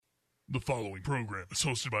The following program is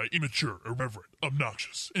hosted by immature, irreverent,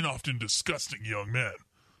 obnoxious, and often disgusting young men.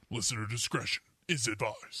 Listener discretion is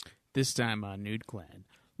advised. This time on Nude Clan,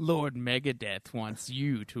 Lord Megadeth wants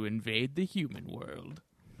you to invade the human world.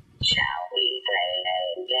 Shall we play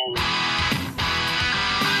legend?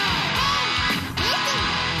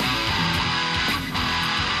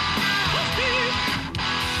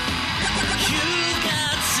 You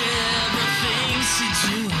got several things to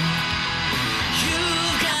do. You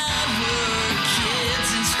got work, kids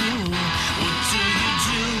in school. What do you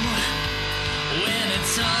do when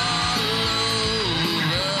it's all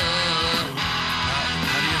over?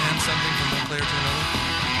 How do you hand something from one player to another?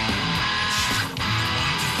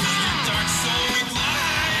 Dark soul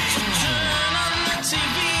light. Turn on the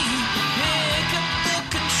TV, pick up the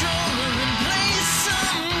controller and play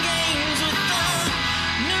some games with the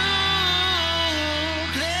Nude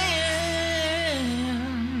Clan.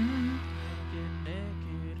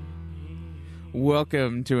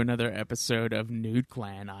 Welcome to another episode of Nude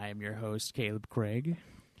Clan. I am your host, Caleb Craig,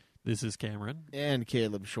 This is Cameron. And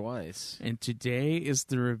Caleb Schweiss. and today is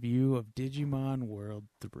the review of Digimon World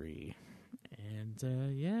 3.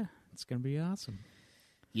 And, yeah, it's going to be awesome.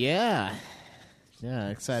 Yeah. Yeah,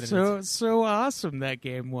 excited. So awesome that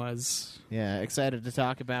game was. Excited to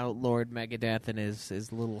talk about Lord Megadeth and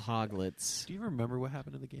his little hoglets. Do you remember what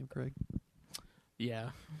happened in the game, Craig? Yeah,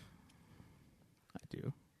 I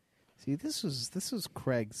do. See, this was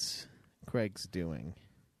Craig's doing.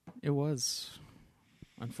 It was,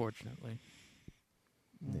 unfortunately.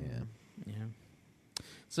 Yeah. Yeah.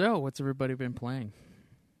 So, what's everybody been playing?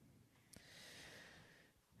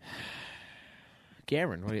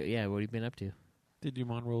 Cameron, what have you been up to?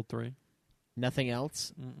 Digimon World 3. Nothing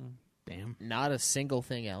else? Mm-mm. Damn. Not a single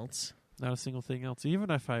thing else. Not a single thing else, even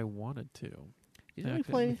if I wanted to. Didn't we Let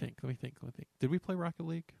play? me think. Did we play Rocket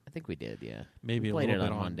League? I think we did, yeah. Maybe We a played little it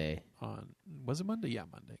bit on Monday. Was it Monday? Yeah,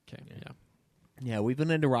 Monday. Okay, Yeah. yeah. Yeah, we've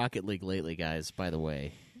been into Rocket League lately, guys, by the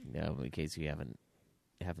way. In case you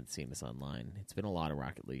haven't seen us online. It's been a lot of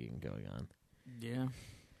Rocket League going on. Yeah.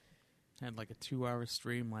 Had like a 2-hour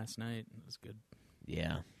stream last night. It was good.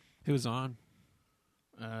 Yeah. Who was on?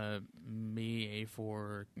 Me,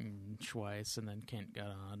 A4, Schweiss, and then Kent got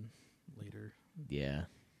on later. Yeah.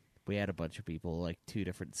 We had a bunch of people, like 2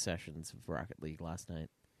 different sessions of Rocket League last night.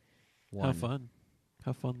 How fun.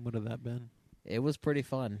 How fun would have that been? It was pretty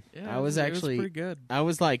fun. Yeah, I was it actually was pretty good. I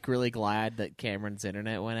was like really glad that Cameron's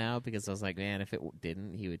internet went out because I was like, man, if it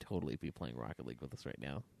didn't, he would totally be playing Rocket League with us right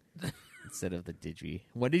now instead of the Digi.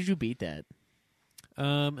 When did you beat that?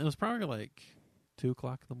 It was probably like 2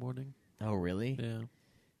 o'clock in the morning. Oh, really? Yeah.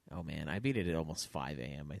 Oh, man. I beat it at almost 5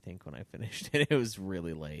 a.m., I think, when I finished it. It was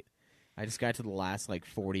really late. I just got to the last,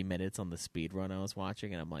 40 minutes on the speed run I was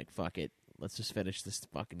watching, and I'm like, fuck it. Let's just finish this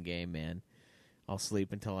fucking game, man. I'll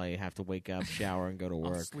sleep until I have to wake up, shower, and go to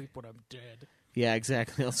work. I'll sleep when I'm dead. Yeah,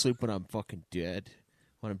 exactly. I'll sleep when I'm fucking dead.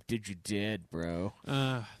 When I'm dead, bro.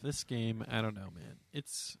 This game, I don't know, man.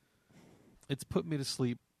 It's put me to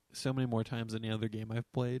sleep so many more times than any other game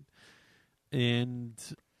I've played. And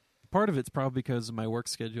part of it's probably because of my work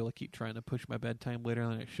schedule. I keep trying to push my bedtime later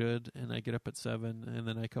than I should, and I get up at 7, and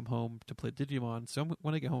then I come home to play Digimon. So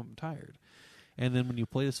when I get home, I'm tired. And then when you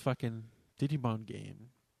play this fucking Digimon game,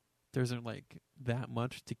 there isn't that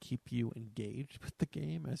much to keep you engaged with the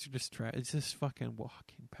game as you just try. It's just fucking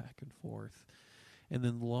walking back and forth, and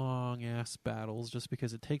then long ass battles just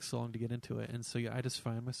because it takes so long to get into it. And so I just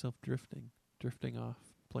find myself drifting off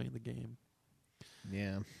playing the game.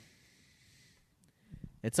 Yeah.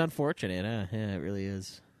 It's unfortunate, huh? Yeah, it really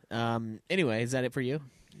is. Anyway, is that it for you?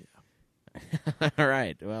 Yeah. All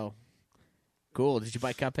right. Well, cool. Did you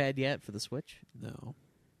buy Cuphead yet for the Switch? No.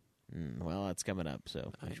 Well, it's coming up,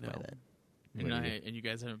 so I you should buy know. that. And you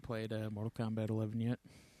guys haven't played Mortal Kombat 11 yet?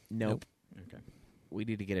 Nope. Okay. We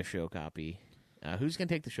need to get a show copy. Who's going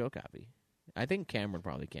to take the show copy? I think Cameron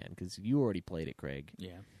probably can, because you already played it, Craig.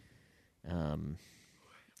 Yeah.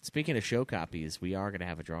 Speaking of show copies, we are going to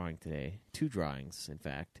have a drawing today. 2 drawings, in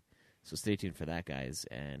fact. So stay tuned for that, guys.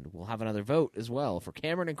 And we'll have another vote as well for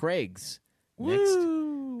Cameron and Craig's next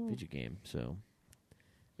video game. So,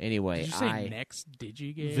 anyway, Did you say next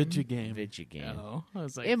Digigame? Vigigame. Oh, I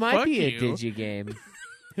was like, It might fuck be a you. Digigame.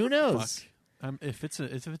 Who knows? Fuck. If it's a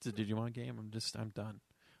Digimon game, I'm done.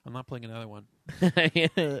 I'm not playing another one.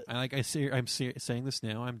 Yeah. I'm saying this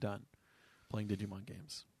now. I'm done playing Digimon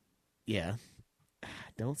games. Yeah.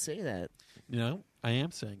 Don't say that. No, I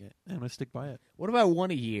am saying it. I'm going to stick by it. What about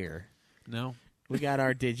one a year? No. We got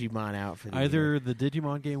our Digimon out for the Either the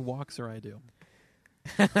Digimon game walks or I do.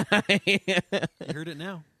 year. You heard it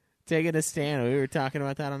now. Taking a stand. We were talking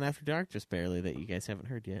about that on After Dark just barely that you guys haven't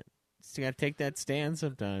heard yet. Just got to take that stand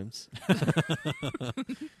sometimes.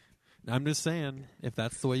 I'm just saying, if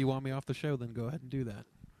that's the way you want me off the show, then go ahead and do that.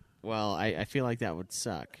 Well, I feel like that would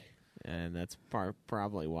suck. And that's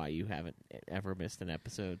probably why you haven't ever missed an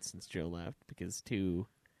episode since Joe left, because two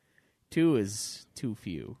is too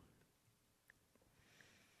few.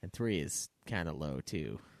 And 3 is kind of low,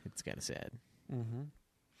 too. It's kind of sad. Mm-hmm.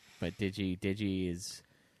 But Digi is...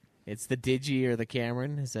 It's the Digi or the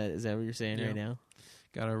Cameron? Is that what you're saying right now?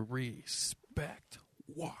 Gotta respect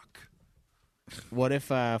walk. What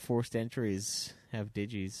if forced entries have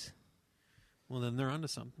Digis? Well, then they're onto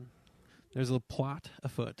something. There's a plot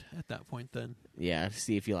afoot at that point then. Yeah, to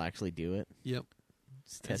see if you'll actually do it. Yep.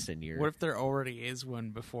 Just testing your... What if there already is one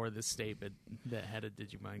before this statement that had a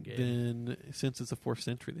Digimon game? Then, since it's a 4th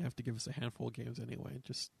century, they have to give us a handful of games anyway.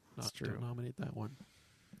 Just not to nominate that one.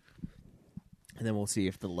 And then we'll see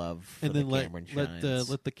if the love for and the then Cameron shines.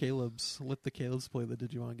 let the Calebs play the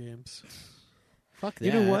Digimon games. Fuck that.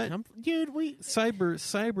 You know what? Dude,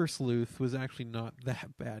 Cyber Sleuth was actually not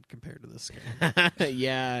that bad compared to this game.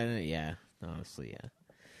 yeah. Honestly, yeah.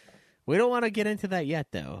 We don't want to get into that yet,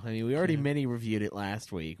 though. I mean, we already mini reviewed it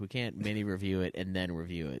last week. We can't mini review it and then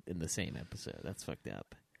review it in the same episode. That's fucked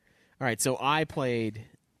up. All right, so I played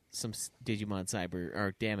some Digimon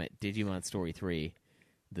Digimon Story 3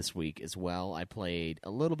 this week as well. I played a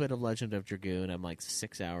little bit of Legend of Dragoon. I'm like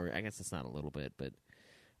 6 hours. I guess it's not a little bit, but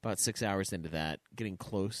about 6 hours into that. Getting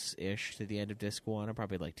close-ish to the end of Disc 1. I'm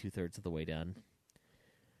probably like 2/3 of the way done.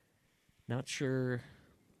 Not sure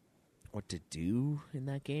what to do in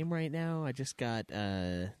that game right now. I just got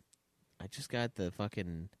the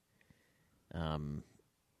fucking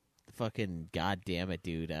god damn it,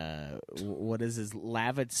 dude. What is his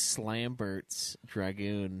Lavitz Slambert's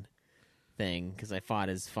Dragoon thing, because I fought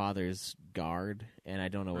his father's guard, and I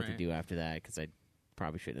don't know what to do after that, because I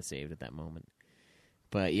probably shouldn't have saved at that moment.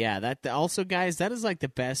 But yeah, that also, guys, that is like the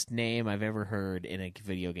best name I've ever heard in a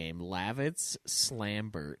video game. Lavitz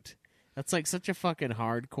Slambert. That's like such a fucking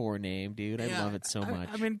hardcore name, dude. I love it so much.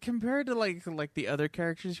 I mean, compared to like the other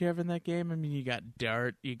characters you have in that game, I mean, you got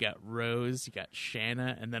Dart, you got Rose, you got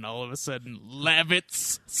Shanna, and then all of a sudden,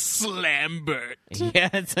 Lavitz Slambert. Yeah,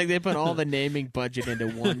 it's like they put all the naming budget into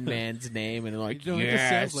one man's name, and they're like, It just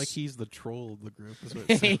sounds like he's the troll of the group. Is what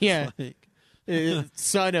it sounds like.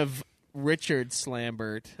 Son of Richard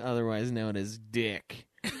Slambert, otherwise known as Dick.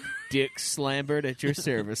 Dick Slambert at your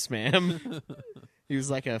service, ma'am. He was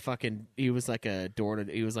like a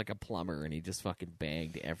plumber, and he just fucking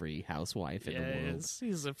banged every housewife in the world.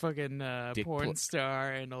 He's a fucking porn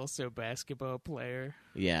star and also basketball player.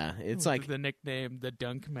 Yeah, it's with like the nickname the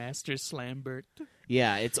Dunk Master Slambert.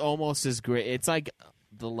 Yeah, it's almost as great. It's like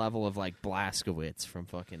the level of like Blazkowicz from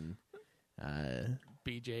fucking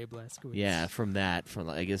BJ Blazkowicz. Yeah, from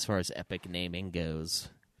like as far as epic naming goes,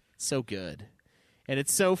 so good, and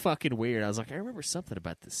it's so fucking weird. I was like, I remember something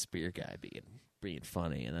about this spear guy being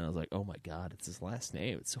funny, and then I was like, oh my god, it's his last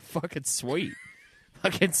name. It's so fucking sweet.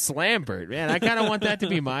 Fucking Slambert, man. I kind of want that to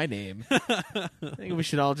be my name. I think we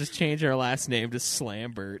should all just change our last name to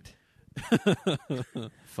Slambert.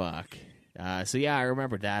 Fuck. So yeah, I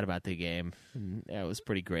remember that about the game. That was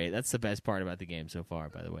pretty great. That's the best part about the game so far,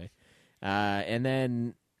 by the way. And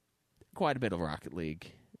then quite a bit of Rocket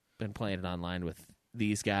League. Been playing it online with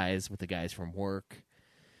these guys, with the guys from work.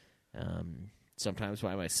 Sometimes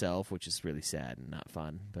by myself, which is really sad and not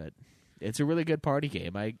fun. But it's a really good party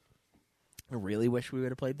game. I really wish we would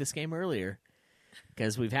have played this game earlier,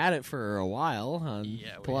 because we've had it for a while,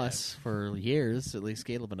 plus for years, at least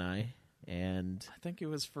Caleb and I. And I think it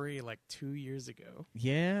was free like 2 years ago.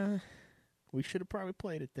 Yeah, we should have probably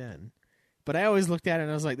played it then. But I always looked at it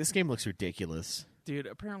and I was like, this game looks ridiculous. Dude,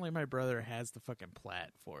 apparently my brother has the fucking plat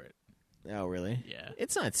for it. Oh, really? Yeah.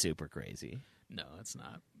 It's not super crazy. No, it's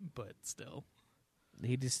not, but still.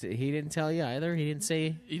 He didn't tell you either? He didn't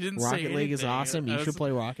say Rocket League is awesome, you should play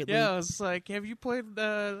Rocket League? Yeah, I was like, have you played,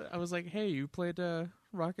 I was like, hey, you played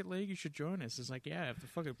Rocket League? You should join us. It's like, yeah, I have the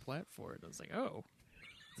fucking plat for it. I was like, oh.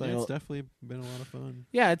 It's definitely been a lot of fun.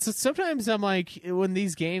 Yeah, it's sometimes I'm like, when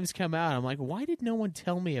these games come out, I'm like, why did no one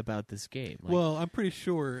tell me about this game? Like, well, I'm pretty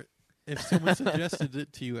sure if someone suggested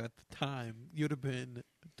it to you at the time, you'd have been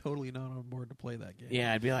totally not on board to play that game.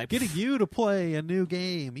 Yeah, I'd be like, getting you to play a new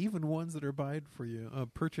game, even ones that are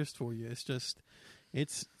purchased for you. You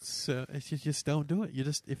just don't do it.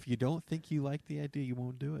 If you don't think you like the idea, you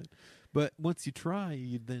won't do it. But once you try,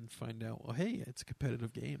 you then find out, well, hey, it's a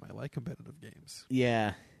competitive game. I like competitive games.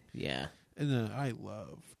 Yeah. And I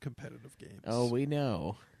love competitive games. Oh, we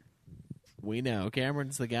know.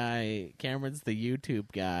 Cameron's the guy. Cameron's the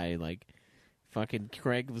YouTube guy. Like, fucking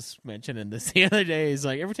Craig was mentioning this the other day. He's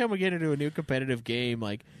like, every time we get into a new competitive game,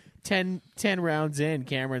 like, 10 rounds in,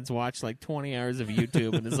 Cameron's watched like 20 hours of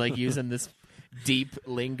YouTube and is like using this deep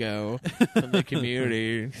lingo from the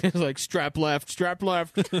community. It's like, strap left, strap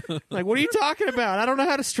left. Like, what are you talking about? I don't know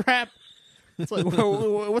how to strap. It's like,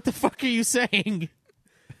 what the fuck are you saying?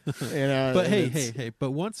 But hey.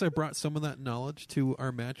 But once I brought some of that knowledge to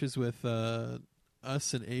our matches with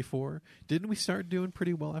us and A4, didn't we start doing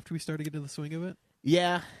pretty well after we started getting the swing of it?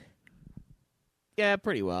 Yeah. Yeah,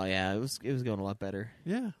 pretty well. Yeah, it was going a lot better.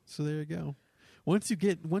 Yeah, so there you go. Once you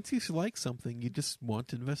like something, you just want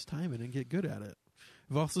to invest time in it and get good at it.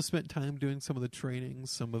 I've also spent time doing some of the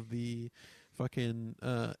trainings, some of the fucking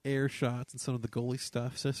air shots, and some of the goalie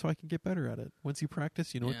stuff, so I can get better at it. Once you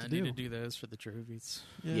practice, you know what to do. I need to do those for the trophies.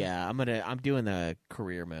 Yeah, I'm doing the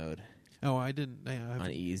career mode. Oh, I didn't. Yeah,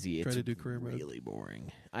 on easy. Try It's to do career mode. Really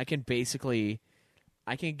boring. I can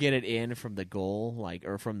get it in from the goal,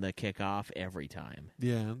 or from the kickoff every time.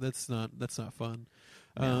 Yeah, that's not fun.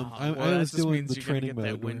 No, I that was just doing means the you're training gonna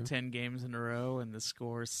get mode. that win where- 10 games in a row and the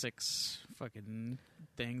score 6 fucking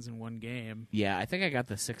things in one game. Yeah, I think I got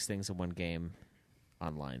the 6 things in one game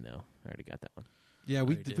online though. I already got that one. Yeah,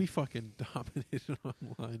 you did. we fucking dominated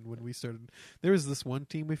online when we started. There was this one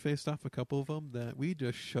team we faced off, a couple of them, that we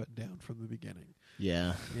just shut down from the beginning.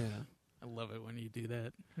 Yeah. Yeah. I love it when you do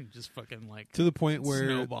that. And just fucking To the point where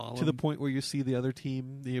snowball to the them. point where you see the other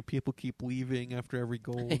team, people keep leaving after every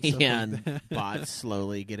goal. And stuff Yeah, like and that. bots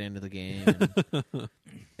slowly get into the game.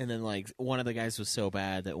 And then, one of the guys was so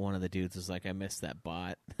bad that one of the dudes was like, I missed that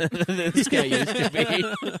bot this guy used to be.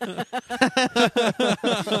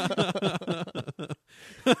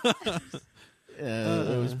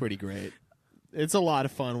 It was pretty great. It's a lot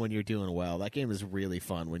of fun when you're doing well. That game is really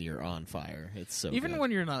fun when you're on fire. It's so Even good. when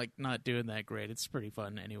you're not doing that great, it's pretty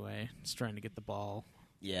fun anyway. Just trying to get the ball.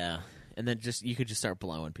 Yeah. And then you could just start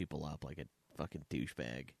blowing people up like a fucking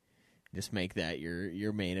douchebag. Just make that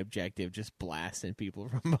your main objective, just blasting people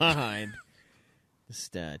from behind.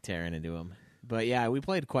 Just tearing into them. But yeah, we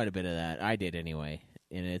played quite a bit of that. I did anyway,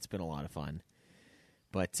 and it's been a lot of fun.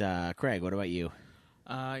 But Craig, what about you?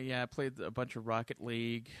 Yeah, I played a bunch of Rocket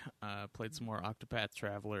League, played some more Octopath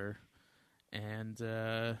Traveler, and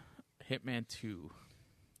Hitman 2.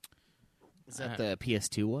 Is that the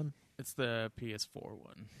PS2 one? It's the PS4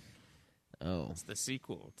 one. Oh. It's the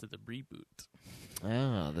sequel to the reboot.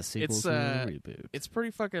 Oh, the sequel It's, to the reboot. It's pretty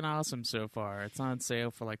fucking awesome so far. It's on sale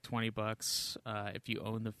for like $20. If you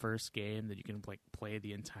own the first game, then you can play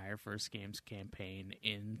the entire first game's campaign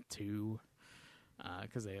in 2.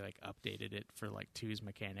 Because they updated it for 2's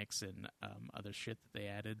mechanics and other shit that they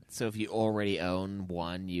added. So if you already own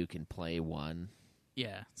 1, you can play 1.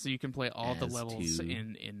 Yeah, so you can play all the As levels 2.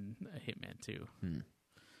 in Hitman 2.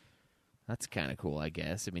 That's kind of cool, I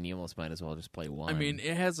guess. I mean, you almost might as well just play 1. I mean,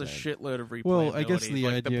 it has a but- shitload of replayability. Well, I guess the the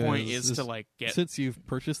idea point is to get. since you've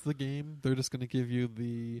purchased the game, they're just going to give you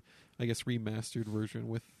the, I guess, remastered version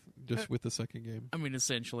with the second game. I mean,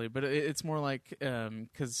 essentially, but it's more like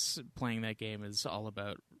because playing that game is all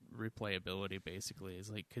about replayability. Basically,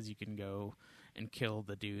 it's because you can go and kill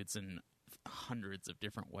the dudes in hundreds of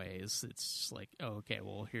different ways. It's just like, oh, okay,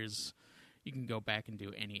 well, you can go back and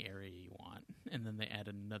do any area you want, and then they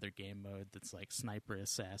added another game mode that's like Sniper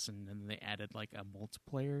Assassin, and then they added a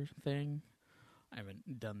multiplayer thing. I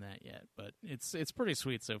haven't done that yet, but it's pretty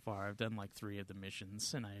sweet so far. I've done 3 of the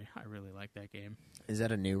missions, and I really like that game. Is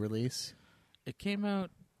that a new release? It came out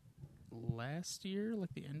last year,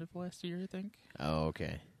 the end of last year, I think. Oh,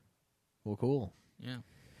 okay. Well, cool. Yeah.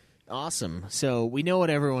 Awesome. So we know what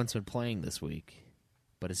everyone's been playing this week,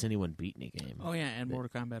 but has anyone beaten a game? Oh yeah, and Mortal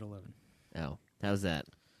Kombat 11. Oh, how's that?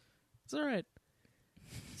 It's all right.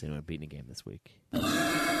 Has anyone beaten a game this week? Beat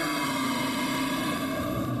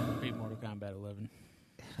Mortal Kombat 11.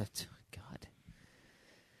 God.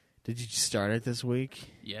 Did you start it this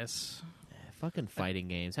week? Yes. Fucking fighting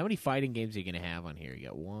games. How many fighting games are you going to have on here? You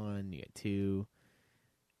got 1, you got 2,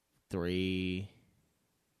 3,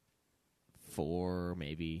 4,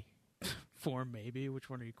 maybe. 4 maybe. Which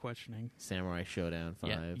one are you questioning? Samurai Showdown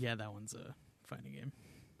 5. Yeah, that one's a fighting game.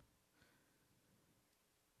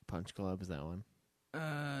 Punch Club, is that one?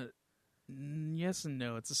 Yes and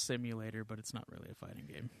no. It's a simulator, but it's not really a fighting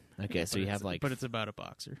game. Okay, so But you have but it's about a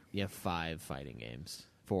boxer. you have 5 fighting games.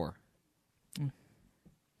 4. Mm.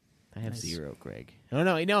 I have Nice. 0, Greg. Oh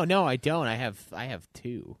no, I don't. I have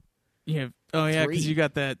 2. Yeah. Oh yeah, 3. because you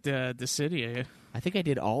got that Dissidia. I think I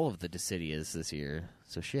did all of the Dissidias this year.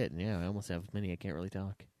 So shit, yeah, I almost have many. I can't really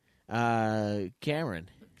talk. Cameron.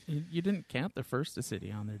 You didn't count the first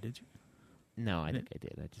Dissidia on there, did you? No, I think I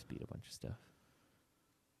did. I just beat a bunch of stuff.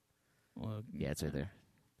 Well, Yeah, it's right there.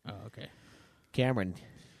 Oh, okay. Cameron,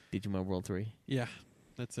 Digimon World 3. Yeah.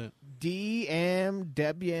 That's it.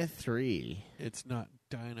 DMW3. It's not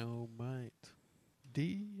dynamite.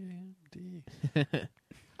 DMD.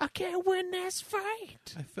 I can't win this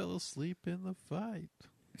fight. I fell asleep in the fight.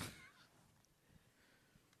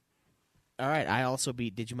 All right, I also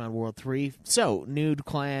beat Digimon World 3. So, Nude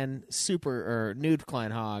Clan Nude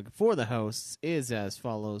Clan Hog for the hosts is as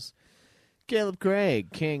follows. Caleb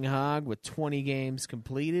Craig, King Hog with 20 games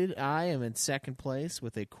completed. I am in second place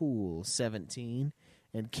with a cool 17.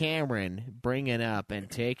 And Cameron bringing up and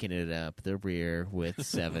taking it up the rear with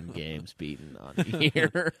 7 games beaten on the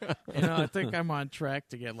year. I think I'm on track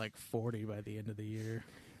to get like 40 by the end of the year.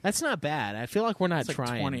 That's not bad. I feel like we're not It's like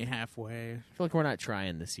trying. 20 halfway. I feel like we're not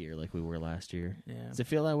trying this year like we were last year. Yeah. Does it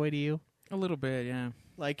feel that way to you? A little bit, yeah.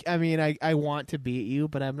 Like, I mean, I want to beat you,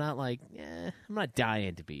 but I'm not like, I'm not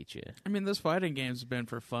dying to beat you. I mean, those fighting games have been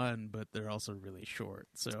for fun, but they're also really short.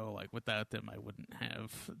 So, like, without them, I wouldn't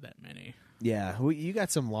have that many. Yeah, you got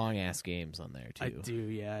some long-ass games on there, too. I do,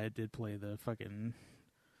 yeah. I did play the fucking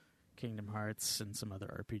Kingdom Hearts and some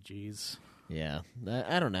other RPGs. Yeah,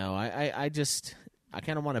 I don't know. I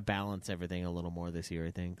kind of want to balance everything a little more this year,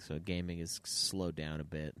 I think. So gaming is slowed down a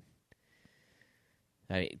bit.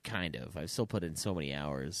 Kind of. I've still put in so many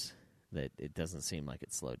hours that it doesn't seem like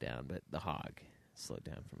it's slowed down, but the hog slowed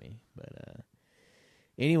down for me. But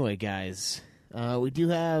anyway, guys, we do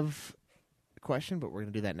have a question, but we're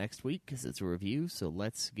going to do that next week because it's a review. So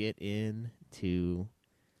let's get into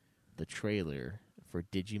the trailer for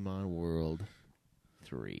Digimon World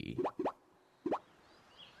 3.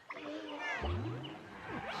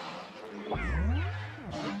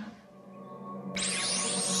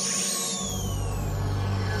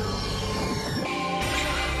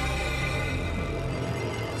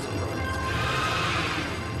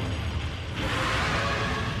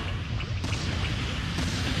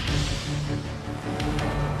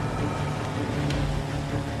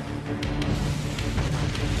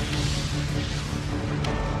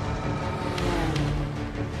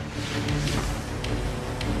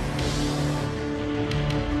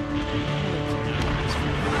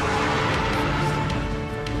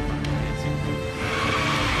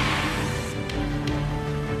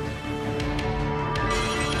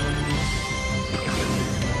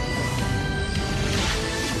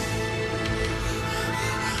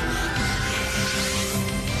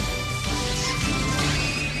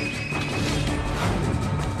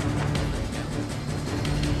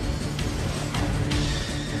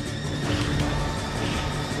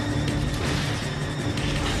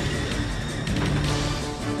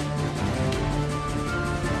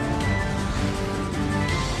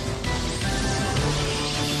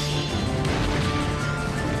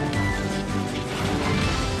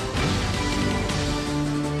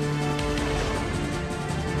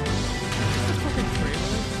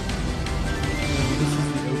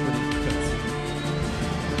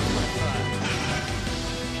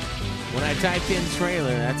 When I typed in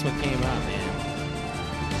trailer, that's what came up, man.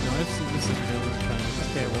 No, I've seen this a million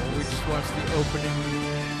times. Okay, well, we just watched the opening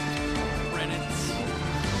credits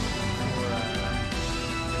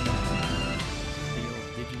for the old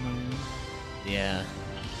Digimon. Yeah.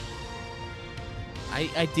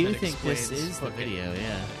 I do That think this explains is the fucking video,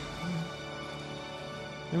 yeah.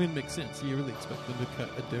 I mean, it makes sense. You really expect them to cut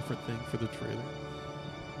a different thing for the trailer.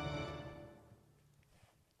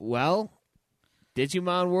 Well,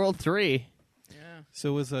 Digimon World 3. Yeah.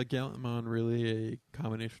 So was Gallantmon really a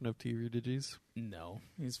combination of two Digis? No,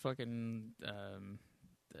 he's fucking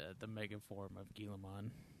the mega form of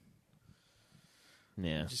Gilamon.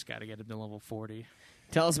 Yeah. You just got to get him to level 40.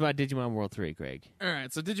 Tell us about Digimon World 3, Greg. All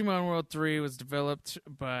right, so Digimon World 3 was developed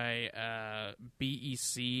by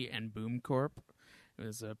BEC and Boom Corp. It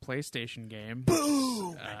was a PlayStation game.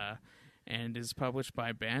 Boom! And is published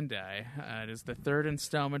by Bandai. It is the third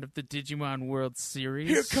installment of the Digimon World series.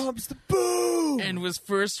 Here comes the boom! And was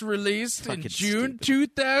first released in Fucking June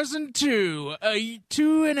stupid. 2002,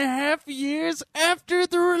 2.5 years after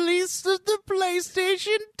the release of the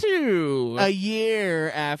PlayStation 2. A year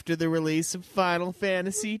after the release of Final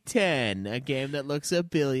Fantasy X, a game that looks a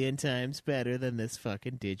billion times better than this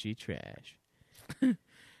fucking Digi trash.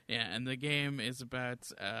 Yeah, and the game is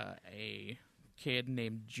about a kid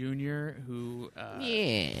named Junior who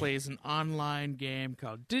plays an online game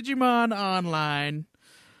called Digimon Online.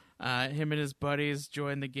 Him and his buddies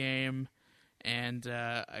join the game, and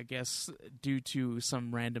I guess due to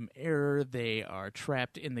some random error, they are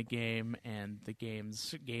trapped in the game, and the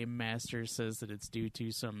game's game master says that it's due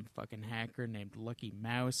to some fucking hacker named Lucky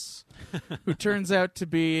Mouse, who turns out to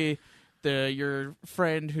be your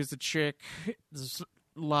friend who's a chick,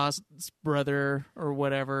 lost brother or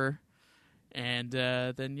whatever. And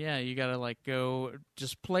then, you gotta, like, go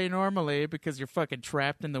just play normally because you're fucking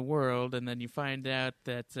trapped in the world, and then you find out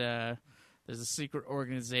that there's a secret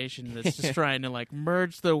organization that's just trying to, like,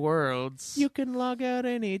 merge the worlds. You can log out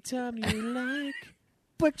anytime you like,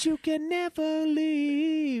 but you can never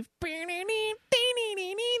leave. Can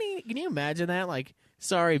you imagine that? Like,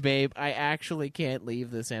 sorry, babe, I actually can't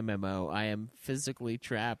leave this MMO. I am physically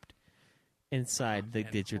trapped inside the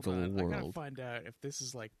digital I gotta world. find out if this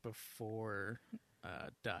is, like, before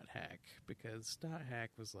Dot Hack, because Dot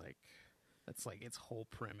Hack was, like, that's, like, its whole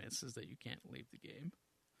premise is that you can't leave the game.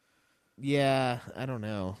 Yeah, I don't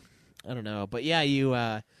know. But yeah, you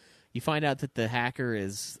find out that the hacker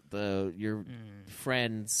is your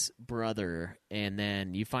friend's brother, and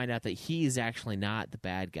then you find out that he's actually not the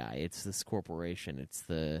bad guy. It's this corporation. It's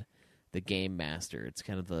the game master. It's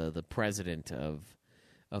kind of the president of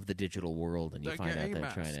the digital world, and you find out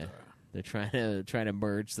they're trying to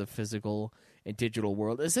merge the physical and digital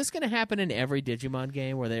world. Is this going to happen in every Digimon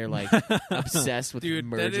game where they're like obsessed with Dude,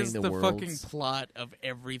 merging that is the the worlds? fucking plot of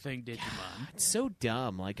everything Digimon. It's so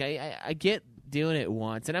dumb. Like I get doing it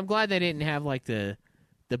once, and I'm glad they didn't have like the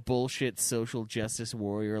bullshit social justice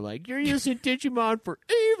warrior like, you're using Digimon for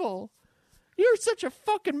evil. You're such a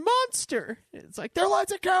fucking monster. It's like, their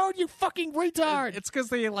lines of code, you fucking retard. It's because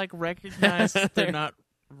they, like, recognize that they're not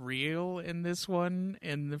real in this one,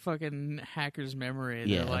 in the fucking hacker's memory.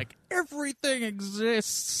 Yeah. They're like, everything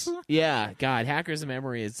exists. Yeah, God, Hacker's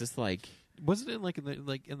memory is just like, Wasn't it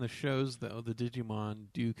in the shows though? The Digimon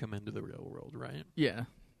do come into the real world, right? Yeah.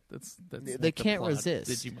 That's they the can't plot of resist.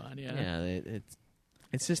 Digimon, yeah.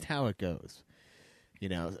 It's just how it goes, you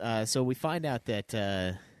know. So we find out that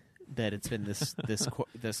it's been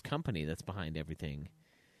this company that's behind everything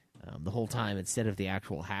the whole time, instead of the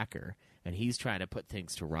actual hacker, and he's trying to put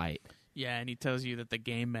things to right. Yeah, and he tells you that the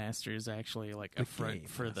game master is actually like a front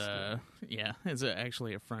for is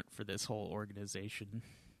actually a front for this whole organization.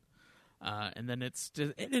 And then it's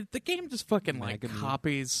just the game just fucking like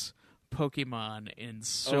copies Pokemon in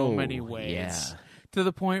so many ways, yeah. to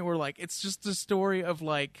the point where like it's just a story of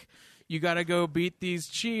like, you gotta go beat these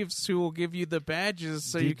chiefs who will give you the badges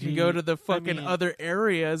so you can go to the fucking other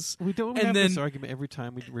areas. We don't and have then, this argument every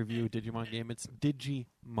time we review a Digimon game. It's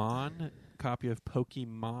Digimon, copy of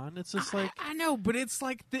Pokemon. It's just like... I know, but it's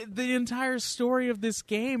like the entire story of this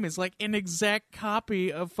game is like an exact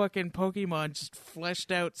copy of fucking Pokemon, just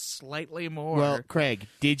fleshed out slightly more. Well, Craig,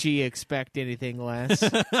 did you expect anything less?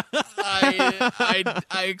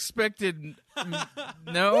 I expected...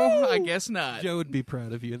 No, I guess not. Joe would be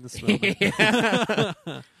proud of you in this moment.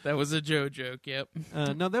 That was a Joe joke, yep.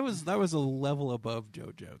 No, that was a level above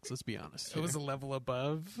Joe jokes, let's be honest. It was a level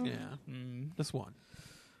above? Yeah. Just one.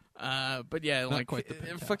 But yeah, Not like quite the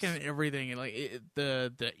penthouse. fucking everything, like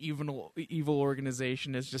the evil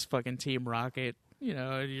organization is just fucking Team Rocket. You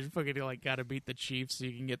know, you fucking like got to beat the chief so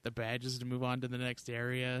you can get the badges to move on to the next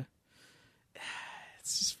area.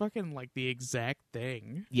 It's just fucking like the exact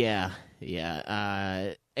thing. Yeah.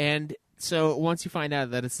 And so once you find out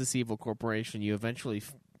that it's this evil corporation, you eventually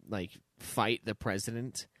fight the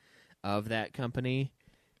president of that company,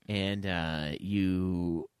 and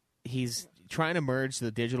he's trying to merge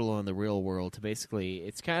the digital and the real world to basically,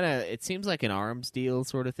 it seems like an arms deal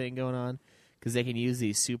sort of thing going on, because they can use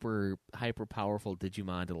these super hyper powerful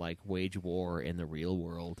Digimon to like wage war in the real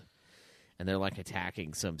world, and they're like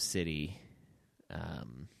attacking some city.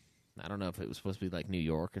 I don't know if it was supposed to be like New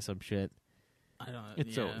York or some shit. I don't know.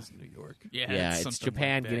 It's always New York. Yeah, It's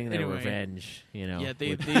Japan like getting their anyway, revenge. You know. Yeah,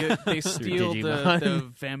 they steal the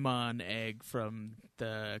Digimon. Vemon egg from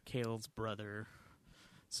the Kale's brother,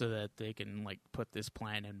 so that they can like put this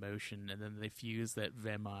plan in motion, and then they fuse that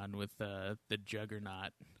Vemon with the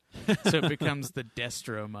Juggernaut, so it becomes the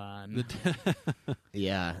Destromon,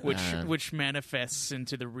 Yeah, which manifests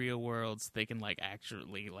into the real world, so they can like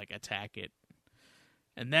actually like attack it.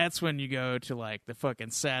 And that's when you go to like the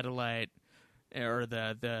fucking satellite or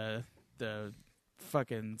the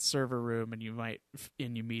fucking server room, and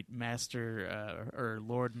you meet Master or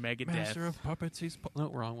Lord Megadeath. Master of Puppets. He's no,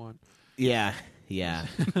 wrong one. Yeah.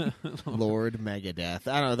 Lord Megadeath.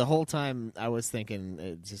 I don't know. The whole time I was thinking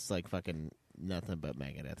it's just like fucking nothing but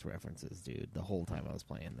Megadeth references, dude. The whole time I was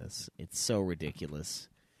playing this, it's so ridiculous.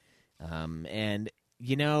 And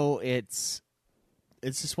you know, it's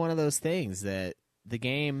just one of those things that the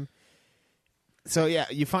game. So yeah,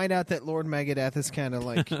 you find out that Lord Megadeth is kind of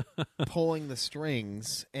like pulling the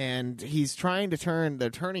strings, and he's trying to turn.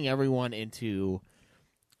 They're turning everyone into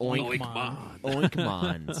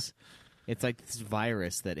Oinkmons. It's like this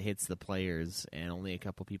virus that hits the players, and only a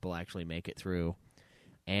couple people actually make it through.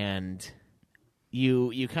 And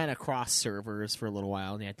you kind of cross servers for a little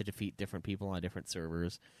while, and you have to defeat different people on different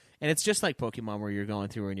servers. And it's just like Pokemon, where you're going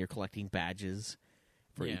through and you're collecting badges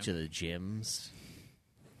for each of the gyms.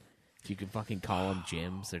 If you can fucking call them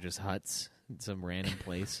gyms, they're just huts in some random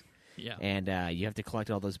place. Yeah. And you have to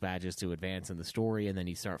collect all those badges to advance in the story, and then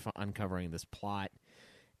you start uncovering this plot.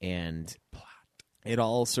 And it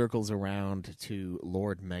all circles around to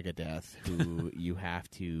Lord Megadeth, who you have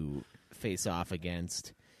to face off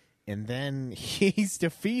against. And then he's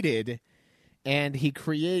defeated, and he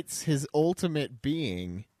creates his ultimate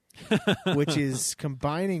being, which is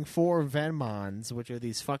combining 4 Venmons, which are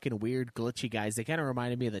these fucking weird, glitchy guys. They kind of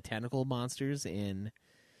reminded me of the tentacle monsters in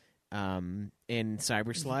Cyber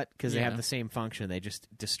Slut, because they have the same function. They just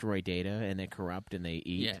destroy data, and they corrupt, and they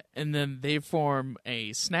eat. Yeah, and then they form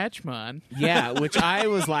a Snatchmon. Yeah, which I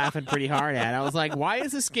was laughing pretty hard at. I was like, why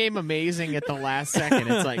is this game amazing at the last second?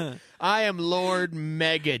 It's like, I am Lord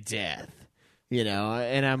Megadeth, you know?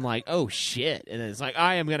 And I'm like, oh, shit. And it's like,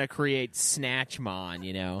 I am going to create Snatchmon,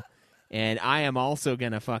 you know? And I am also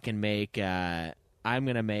going to fucking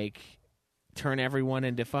turn everyone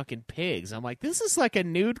into fucking pigs. I'm like, this is like a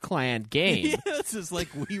Nude Clan game. Yeah, this is like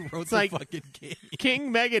we wrote the like fucking game.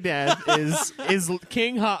 King Megadeth is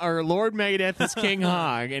King Hog, or Lord Megadeth is King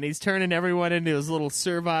Hog, and he's turning everyone into his little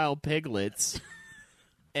servile piglets.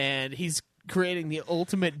 And he's creating the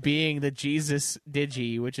ultimate being, the Jesus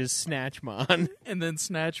Digi, which is Snatchmon. And then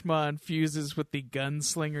Snatchmon fuses with the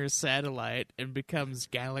Gunslinger satellite and becomes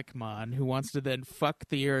Gallicmon, who wants to then fuck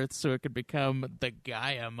the Earth so it could become the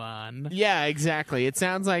Gaiamon. Yeah, exactly. It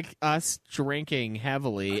sounds like us drinking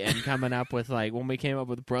heavily and coming up with, like, when we came up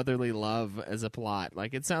with brotherly love as a plot.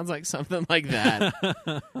 Like, it sounds like something like that.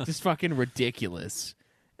 Just fucking ridiculous.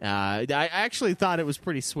 I actually thought it was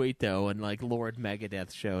pretty sweet, though, when, like, Lord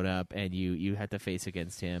Megadeth showed up, and you had to face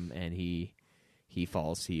against him, and he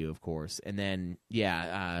falls to you, of course. And then,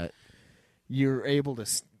 you're able to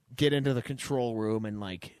get into the control room and,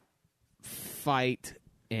 like, fight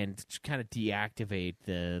and kind of deactivate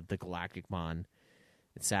the Galacticmon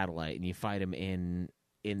satellite, and you fight him in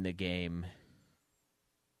the game.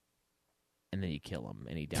 And then you kill him,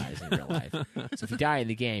 and he dies in real life. So if you die in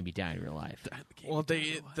the game, you die in real life. Well,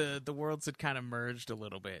 the worlds had kind of merged a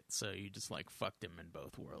little bit, so you just like fucked him in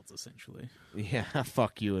both worlds, essentially. Yeah,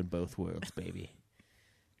 fuck you in both worlds, baby.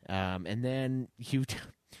 And then you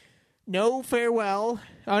no farewell.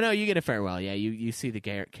 Oh no, you get a farewell. Yeah, you see the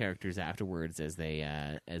characters afterwards as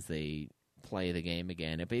they play the game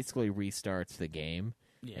again. It basically restarts the game.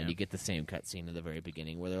 Yeah. And you get the same cutscene at the very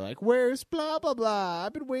beginning where they're like, "Where's blah blah blah?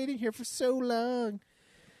 I've been waiting here for so long."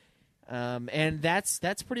 And that's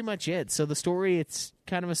pretty much it. So the story, it's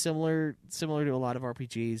kind of a similar to a lot of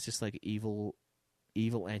RPGs, just like evil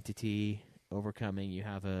entity overcoming. You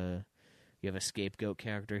have a scapegoat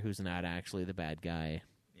character who's not actually the bad guy.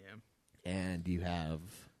 Yeah. And you have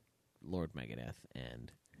Lord Megadeth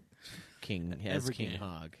and King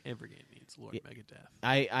Hog. Every game needs Lord Megadeth.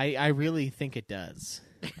 I really think it does.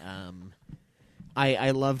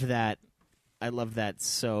 I loved that. I love that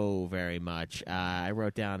so very much. I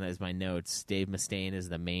wrote down as my notes, Dave Mustaine is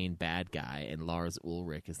the main bad guy, and Lars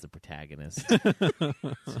Ulrich is the protagonist.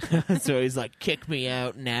 So he's like, kick me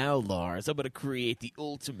out now, Lars. I'm going to create the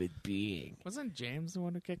ultimate being. Wasn't James the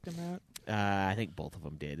one who kicked him out? I think both of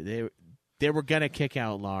them did. They were going to kick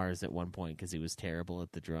out Lars at one point because he was terrible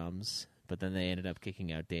at the drums, but then they ended up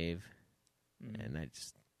kicking out Dave, and they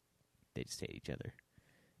just hate each other.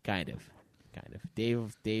 Kind of.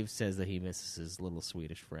 Dave says that he misses his little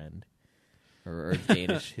Swedish friend, or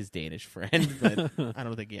his Danish friend, but I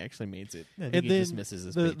don't think he actually means it. I think he just misses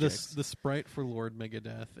his paychecks. The sprite for Lord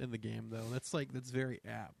Megadeth in the game, though, that's very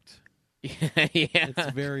apt. Yeah,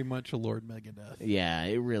 it's very much a Lord Megadeth. Yeah,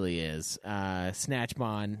 it really is.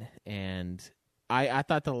 Snatchmon, and I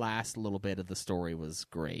thought the last little bit of the story was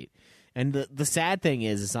great. And the sad thing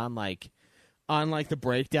is unlike the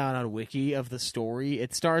breakdown on Wiki of the story,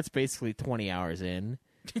 it starts basically 20 hours in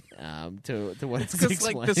to what it's explaining. Because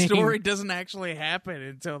like the story doesn't actually happen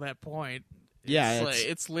until that point. Yeah,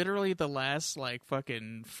 it's literally the last like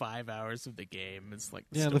fucking 5 hours of the game. It's like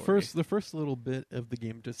the first little bit of the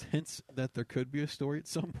game just hints that there could be a story at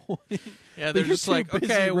some point. Yeah, they're just like,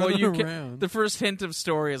 okay, well you can. The first hint of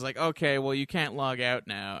story is like, okay, well you can't log out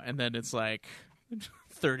now, and then it's like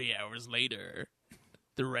 30 hours later,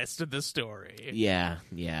 the rest of the story. Yeah.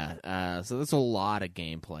 So there's a lot of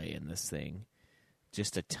gameplay in this thing,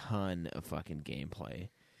 just a ton of fucking gameplay.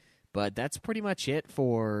 But that's pretty much it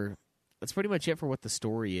for. That's pretty much it for what the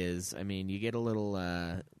story is. I mean, you get a little,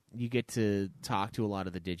 you get to talk to a lot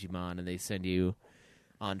of the Digimon, and they send you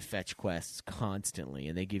on fetch quests constantly,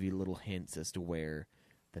 and they give you little hints as to where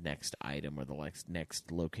next item or the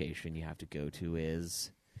next location you have to go to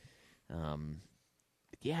is.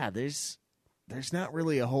 There's not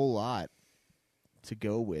really a whole lot to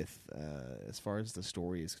go with as far as the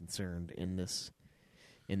story is concerned in this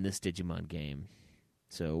Digimon game.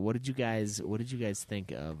 So what did you guys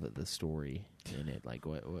think of the story in it? Like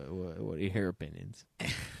what are your opinions?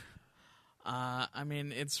 I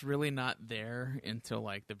mean, it's really not there until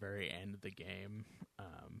like the very end of the game.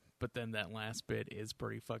 But then that last bit is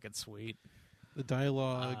pretty fucking sweet. The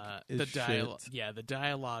dialogue is shit. Yeah, the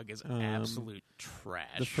dialogue is absolute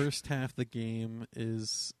trash. The first half of the game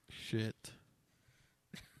is shit.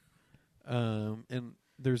 And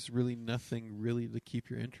there's really nothing really to keep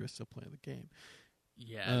your interest of playing the game.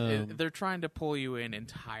 Yeah, they're trying to pull you in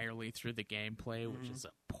entirely through the gameplay, which is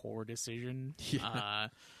a poor decision. Yeah.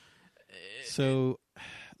 So,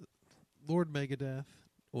 Lord Megadeth,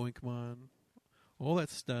 Oinkmon, all that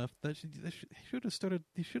stuff, they should have started.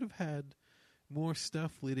 They should have had more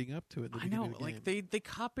stuff leading up to it. I know, like they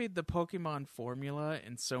copied the Pokemon formula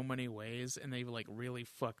in so many ways, and they like really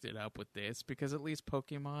fucked it up with this, because at least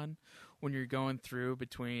Pokemon, when you're going through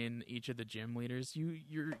between each of the gym leaders,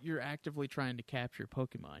 you're actively trying to capture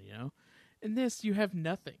Pokemon, you know. In this, you have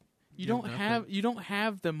nothing. You don't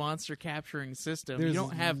have the monster capturing system. There's you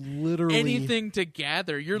don't have literally anything to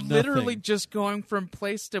gather. You're literally just going from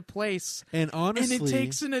place to place, and honestly, and it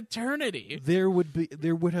takes an eternity. There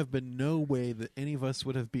would have been no way that any of us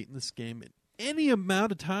would have beaten this game in any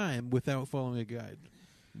amount of time without following a guide.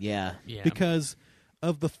 Yeah. Because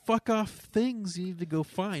of the fuck off things you need to go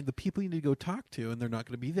find, the people you need to go talk to, and they're not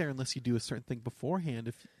going to be there unless you do a certain thing beforehand.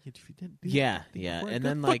 If you didn't do and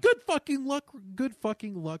then like good fucking luck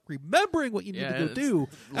remembering what you need to go do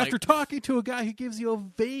after talking to a guy who gives you a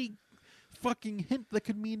vague fucking hint that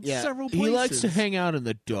could mean several places. He likes to hang out in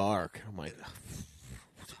the dark. I'm like,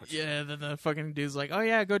 yeah, then the fucking dude's like, oh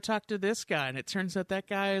yeah, go talk to this guy. And it turns out that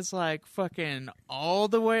guy is like fucking all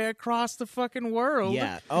the way across the fucking world.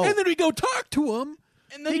 Yeah. And then we go talk to him.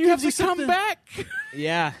 And then you have to come back.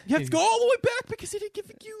 Yeah. You have to go all the way back because he didn't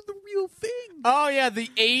give you the real thing. Oh, yeah, the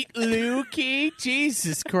 8 Lu key?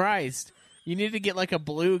 Jesus Christ. You need to get like a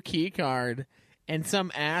blue key card, and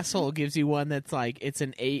some asshole gives you one that's like, it's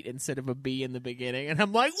an 8 instead of a B in the beginning. And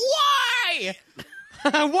I'm like, why?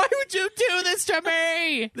 Why would you do this to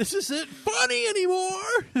me? This isn't funny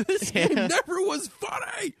anymore. This game never was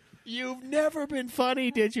funny. You've never been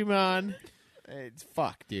funny, Digimon. It's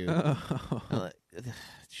fuck, dude.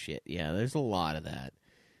 Shit, yeah, there's a lot of that.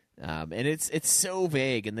 And it's so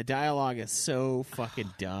vague, and the dialogue is so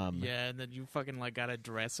fucking dumb. Yeah, and then you fucking like gotta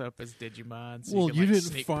dress up as Digimon. So Well, you, can, you like,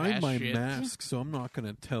 didn't sneak find past my shit. mask, so I'm not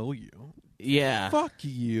going to tell you. Yeah. Fuck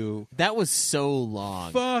you. That was so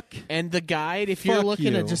long. Fuck. And the guide, if you're Fuck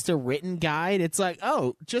looking you. at just a written guide, it's like,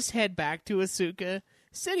 oh, just head back to Asuka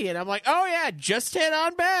City. And I'm like, oh, yeah, just head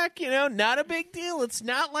on back. You know, not a big deal. It's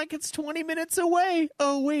not like it's 20 minutes away.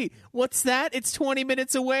 Oh, wait, what's that? It's 20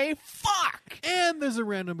 minutes away? Fuck! And there's a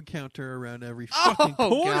random encounter around every fucking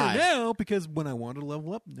corner God. now, because when I want to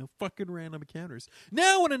level up, no fucking random encounters.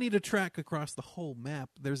 Now when I need to track across the whole map,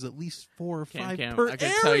 there's at least 4 or 5 per I can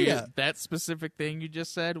area. tell you that specific thing you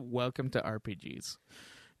just said. Welcome to RPGs.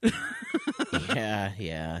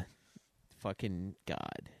 Yeah. Fucking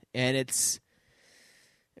God. And it's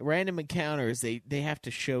random encounters. They have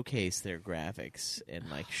to showcase their graphics and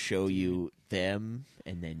like show you them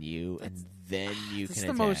and then you and then you That's can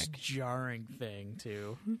the attack. most jarring thing,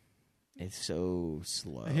 too. It's so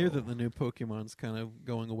slow. I hear that the new Pokemon's kind of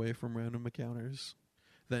going away from random encounters.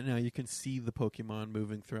 That now you can see the Pokemon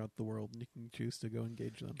moving throughout the world, and you can choose to go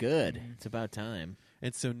engage them. Good. It's about time.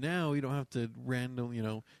 And so now you don't have to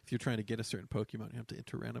if you're trying to get a certain Pokemon, you have to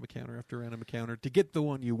enter random encounter after random encounter to get the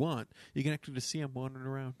one you want. You can actually just see them wandering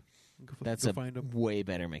around. That's go a find them. way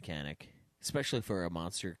better mechanic, especially for a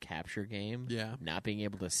monster capture game. Yeah. Not being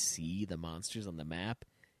able to see the monsters on the map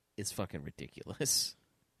is fucking ridiculous.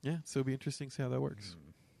 Yeah, so it'll be interesting to see how that works.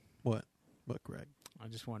 What, Greg? I'm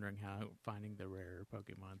just wondering how finding the rare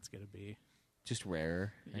Pokemon's gonna be. Just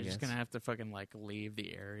rarer. You're just gonna have to fucking like leave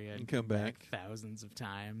the area and come back thousands of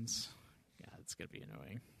times. Yeah, it's gonna be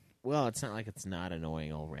annoying. Well, it's not like it's not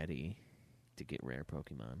annoying already to get rare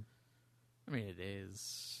Pokemon. I mean, it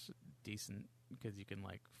is decent because you can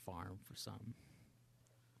like farm for some.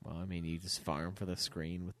 Well, I mean, you just farm for the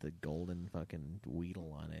screen with the golden fucking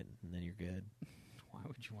Weedle on it, and then you're good. Why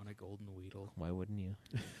would you want a golden Weedle? Why wouldn't you?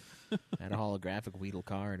 I had a holographic Weedle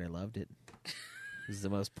card. I loved it. This is the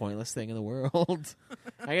most pointless thing in the world.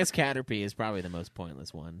 I guess Caterpie is probably the most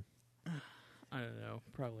pointless one. I don't know.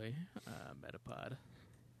 Probably Metapod.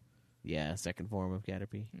 Yeah, second form of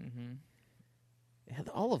Caterpie. Mm-hmm. Yeah,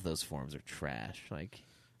 all of those forms are trash. Like,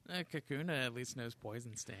 Kakuna at least knows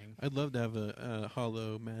Poison Sting. I'd love to have a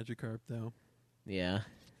hollow Magikarp, though. Yeah.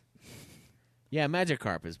 Yeah,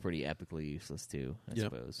 Magikarp is pretty epically useless, too, I Yep.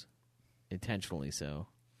 suppose. Intentionally so.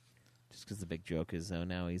 Just because the big joke is, oh,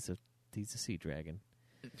 now he's a sea dragon.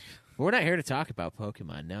 But we're not here to talk about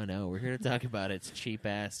Pokemon. No. We're here to talk about its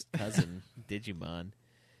cheap-ass cousin, Digimon.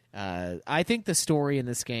 I think the story in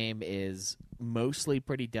this game is mostly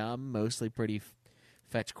pretty dumb, mostly pretty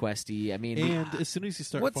fetch questy. I mean, And as soon as you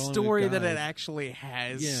start What following story a guide, that it actually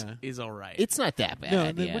has Yeah. is all right. it's not that bad. No,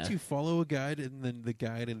 and then yeah. once you follow a guide, and then the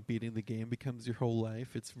guide and beating the game becomes your whole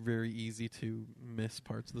life, it's very easy to miss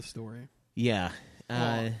parts of the story. Yeah.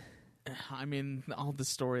 Well, I mean, all the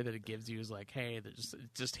story that it gives you is like, hey, it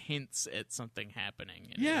just hints at something happening.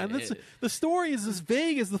 And Yeah, and the story is as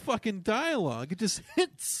vague as the fucking dialogue. It just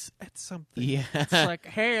hints at something. Yeah. it's like,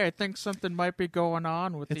 hey, I think something might be going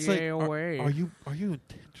on with It's the like, AOA. are you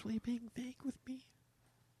intentionally being vague with me?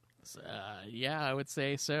 Yeah, I would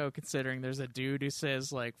say so, considering there's a dude who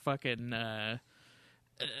says, like, fucking,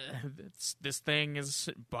 this thing is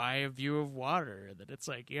by a view of water, that it's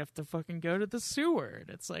like, you have to fucking go to the sewer. And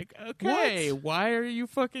it's like, okay, why are you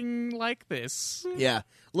fucking like this? Yeah.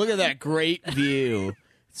 Look at that great view.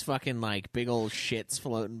 It's fucking like big old shits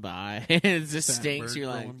floating by. It just Fat stinks. bird You're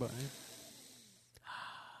like, going by.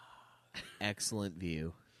 excellent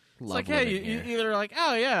view. It's Love like, hey, living you here. either like,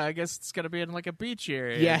 oh yeah, I guess it's gonna be in like a beach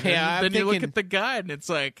area. Yeah, And then, yeah, I'm Then you look thinking- at the guide, and it's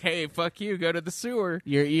like, hey, fuck you, go to the sewer.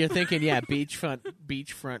 You're thinking, yeah,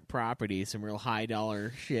 beachfront property, some real high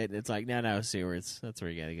dollar shit. And it's like, no, sewers. That's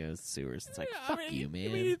where you gotta go. Sewers. It's like, Yeah, fuck I mean, you, man.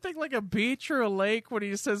 I mean, you think like a beach or a lake when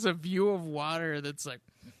he says a view of water. That's like,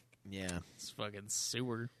 Yeah, it's fucking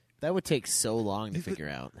sewer. that would take so long to Is it- figure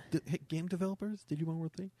out. Hey, game developers, Digimon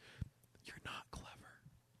World thing, you're not clever.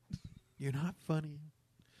 You're not funny.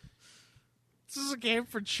 This is a game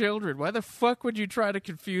for children. Why the fuck would you try to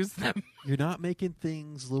confuse them? You're not making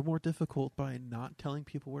things a little more difficult by not telling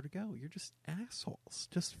people where to go. You're just assholes.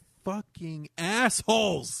 Just fucking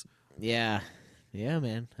assholes. Yeah,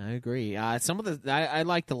 man, I agree. Some of the I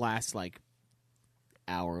like the last like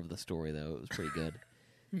hour of the story though. It was pretty good.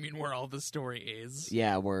 I mean, where all the story is.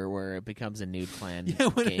 Yeah, where it becomes a Nude Clan Yeah,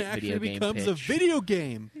 when it video actually game becomes a pitch. video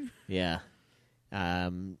game. Yeah.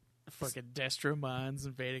 Fucking Destromons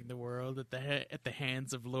invading the world at the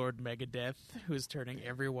hands of Lord Megadeth, who's turning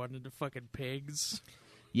everyone into fucking pigs.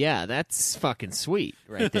 Yeah, that's fucking sweet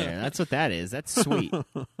right there. That's what that is. That's sweet.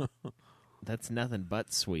 That's nothing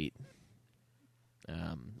but sweet.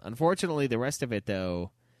 Unfortunately, the rest of it,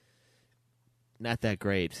 though, not that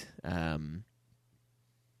great.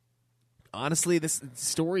 Honestly, this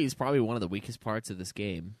story is probably one of the weakest parts of this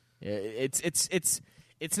game.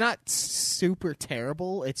 It's not super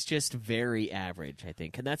terrible. It's just very average, I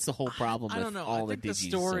think, and that's the whole problem I with don't know. all I think the the Digis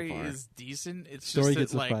story so far. is decent. It's Story just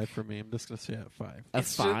gets that, a like, 5 for me. I'm just going to say at 5. A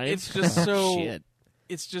it's ju- 5. it's just so- Shit.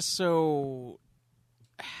 It's just so.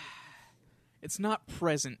 It's not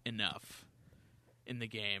present enough in the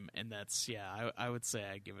game, and that's I would say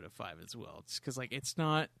I give it a 5 as well, just because like it's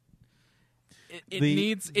not. It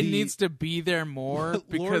needs to be there more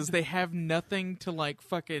because they have nothing to like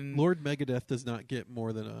fucking. Lord Megadeth does not get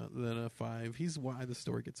more than a 5. He's why the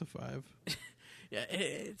story gets a 5. Yeah,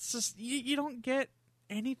 it's just you don't get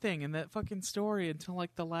anything in that fucking story until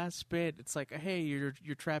like the last bit. It's like, hey, you're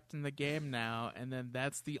trapped in the game now, and then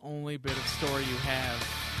that's the only bit of story you have.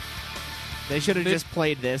 They should have just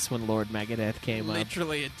played this when Lord Megadeth came up.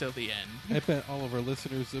 Literally until the end. I bet all of our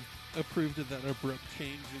listeners approved of that abrupt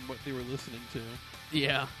change in what they were listening to.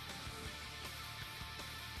 Yeah.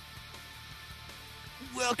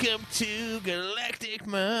 Welcome to Galactic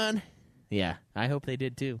Mon. Yeah, I hope they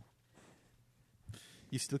did too.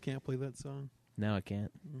 You still can't play that song? No, I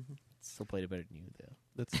can't. Mm-hmm. Still played it better than you, though.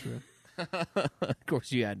 That's true. Of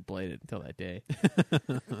course, you hadn't played it until that day.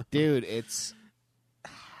 Dude, it's...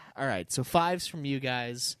 All right, so 5s from you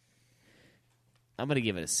guys. I'm going to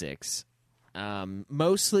give it a 6.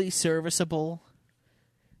 Mostly serviceable,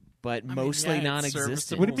 but mostly it's non-existent.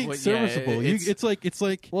 serviceable. What do you mean Well, serviceable? yeah, it's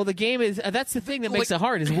like Well, the game is... that's the thing that makes it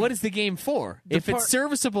hard, is what is the game for? If part- it's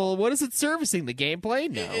serviceable, what is it servicing? The gameplay?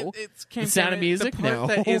 No. It's The Sound of Music? The part No.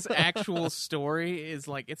 that is actual story is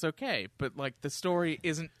like it's okay, but like the story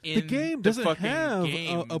isn't in the game doesn't fucking have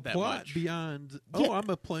game a that plot much. beyond. Yeah. Oh, I'm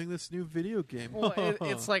playing this new video game. Well,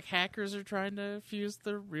 it's like hackers are trying to fuse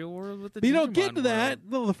the real world with the. But you don't Digimon get to that.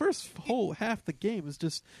 world. No, the first whole half the game is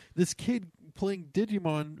just this kid playing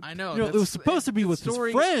Digimon. I know, You know it that's- was supposed to be with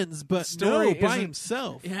story- his friends, but story no, by isn't-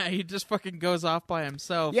 himself. Yeah, he just fucking goes off by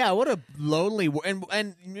himself. Yeah, what a lonely... And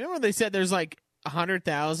remember they said there's like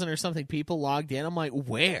 100,000 or something people logged in? I'm like,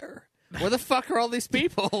 where? Where the fuck are all these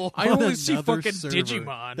people? I only see another fucking server.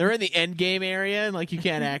 Digimon. They're in the end game area, and like you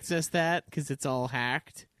can't access that because it's all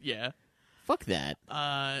hacked. Yeah. Fuck that.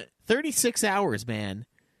 36 hours, man.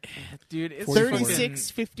 Dude, it's 36,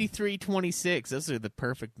 53, 26. Those are the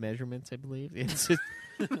perfect measurements, I believe. It's just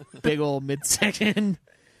big old midsection.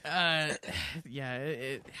 Yeah,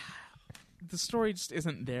 the story just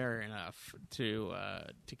isn't there enough to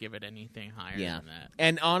give it anything higher than that.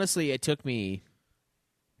 And honestly, it took me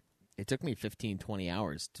 15, 20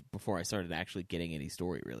 hours before I started actually getting any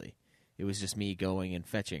story, really. It was just me going and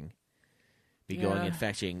fetching. Going and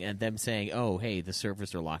fetching, and them saying, oh, hey, the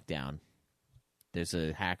servers are locked down. There's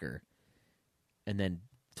a hacker. And then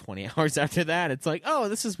 20 hours after that, it's like, oh,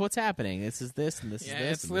 this is what's happening. This is this, and this is this.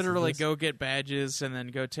 It's and literally this is go get badges and then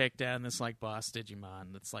go take down this like boss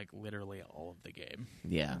Digimon. That's like literally all of the game.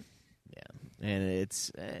 this. Yeah. And it's,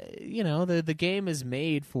 the game is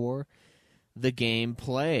made for the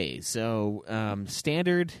gameplay. So,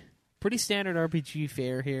 pretty standard RPG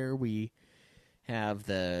fare here. We have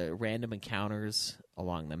the random encounters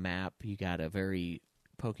along the map. You got a very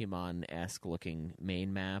Pokemon-esque looking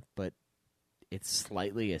main map, but it's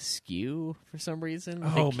slightly askew for some reason.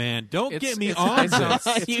 Oh man, don't get me it's on this.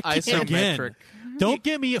 It's isometric. Don't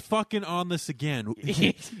get me fucking on this again.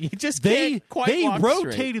 You just They can't quite walk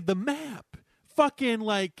rotated straight. the map fucking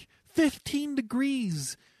like 15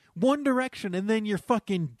 degrees one direction, and then your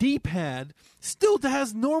fucking D-pad still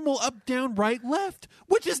has normal up, down, right, left,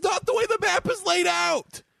 which is not the way the map is laid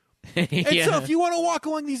out. And so if you want to walk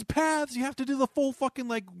along these paths, you have to do the full fucking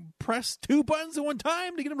like press 2 buttons at one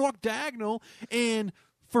time to get them to walk diagonal. And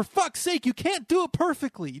for fuck's sake, you can't do it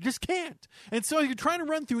perfectly. You just can't. And so you're trying to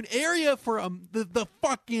run through an area for the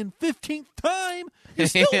fucking 15th time. You're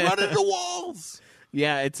still running into walls.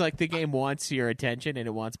 Yeah, it's like the game wants your attention, and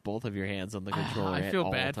it wants both of your hands on the controller. I feel at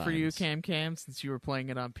all bad for you, times. Cam, since you were playing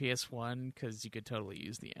it on PS1, because you could totally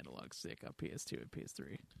use the analog stick on PS2 and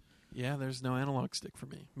PS3. Yeah, there's no analog stick for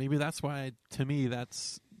me. Maybe that's why, to me,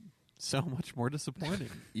 that's so much more disappointing.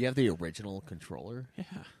 You have the original controller?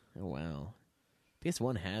 Yeah. Oh, wow.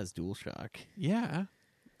 PS1 has DualShock. Yeah.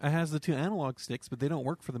 It has the 2 analog sticks, but they don't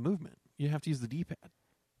work for the movement. You have to use the D-pad.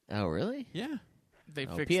 Oh, really? Yeah. They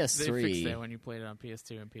Oh, fixed PS3. that when you played it on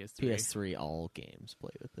PS2 and PS3. PS3, all games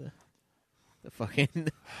play with the fucking...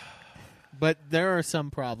 But there are some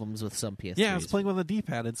problems with some PS3s. Yeah, I was playing with a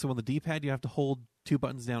D-pad, and so on the D-pad, you have to hold 2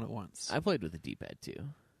 buttons down at once. I played with the D-pad, too.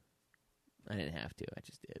 I didn't have to. I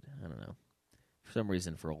just did. I don't know. For some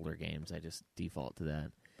reason, for older games, I just default to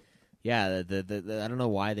that. Yeah, the I don't know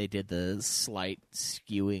why they did the slight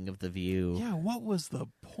skewing of the view. Yeah, what was the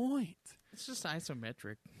point? It's just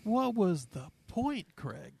isometric. What was the point,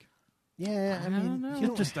 Craig? Yeah, I don't know.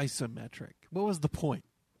 It's just isometric. What was the point?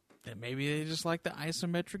 Then maybe they just like the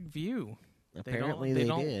isometric view. Apparently they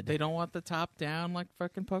did. They don't want the top down like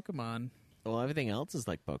fucking Pokemon. Well, everything else is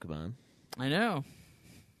like Pokemon. I know.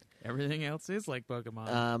 Everything else is like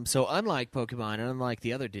Pokemon. So unlike Pokemon and unlike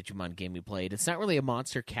the other Digimon game we played, it's not really a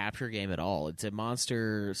monster capture game at all. It's a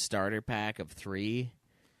monster starter pack of 3.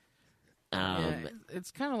 Yeah,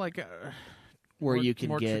 it's kind of like Where you can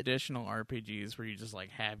more get... traditional RPGs where you just like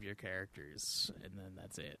have your characters and then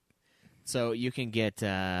that's it. So you can get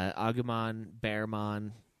Agumon,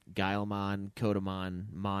 Bearmon, Guilemon, Kodamon,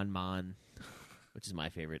 Monmon, which is my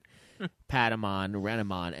favorite, Patamon,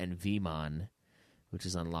 Renamon, and Vmon, which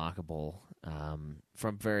is unlockable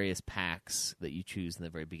from various packs that you choose in the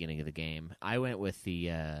very beginning of the game. I went with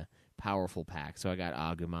the powerful pack, so I got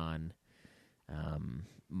Agumon,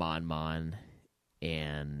 Monmon,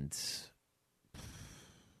 and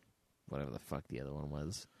whatever the fuck the other one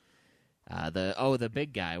was. The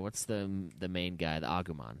big guy. What's the main guy? The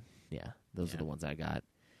Agumon. Yeah, those are the ones I got.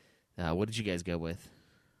 What did you guys go with?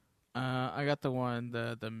 I got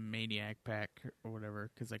the Maniac pack or whatever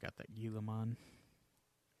because I got that Guilemon.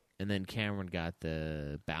 And then Cameron got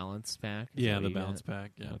the balance pack. Yeah, the balance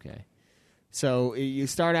pack. Yeah. Okay. So you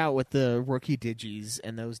start out with the rookie Digis,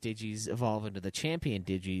 and those Digis evolve into the champion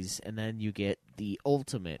Digis, and then you get the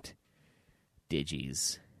ultimate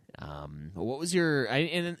Digis. What was your...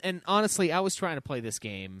 And honestly, I was trying to play this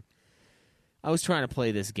game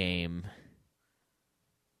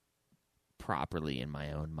properly in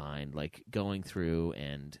my own mind, like going through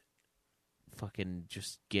and fucking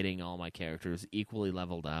just getting all my characters equally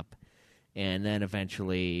leveled up, and then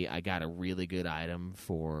eventually I got a really good item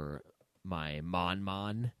for my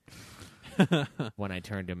Monmon when I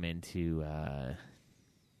turned him into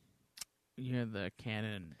You had the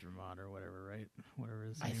Cannon Dramon or whatever, right? Whatever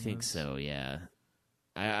his name I think was. so, yeah.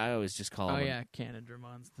 I always just call him... Oh, yeah, Cannon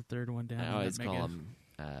Dramon's the third one down. I always that call mega. him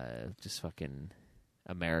just fucking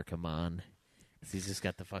Americamon. He's just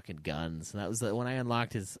got the fucking guns. And that was when I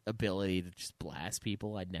unlocked his ability to just blast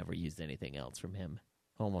people. I'd never used anything else from him,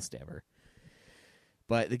 almost ever.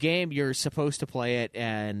 But the game, you're supposed to play it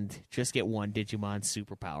and just get one Digimon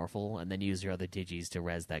super powerful, and then use your other Digis to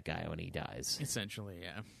res that guy when he dies. Essentially,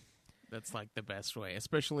 yeah. That's like the best way,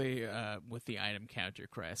 especially with the item counter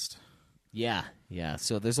crest. Yeah.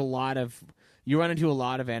 So there's you run into a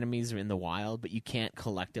lot of enemies in the wild, but you can't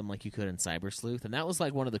collect them like you could in Cyber Sleuth, and that was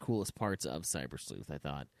like one of the coolest parts of Cyber Sleuth,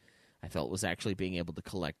 I felt was actually being able to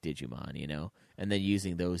collect Digimon, and then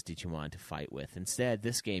using those Digimon to fight with. Instead,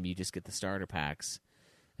 this game, you just get the starter packs,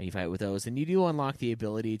 and you fight with those, and you do unlock the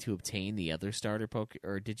ability to obtain the other starter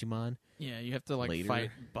Digimon. Yeah, you have to later.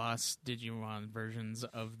 fight boss Digimon versions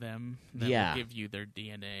of them that will give you their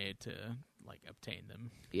DNA to obtain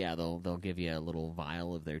them. Yeah, they'll give you a little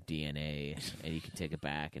vial of their DNA, and you can take it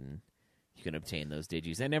back, and you can obtain those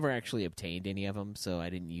Digis. I never actually obtained any of them, so I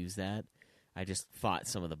didn't use that. I just fought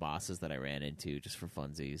some of the bosses that I ran into just for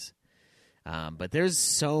funsies. But there's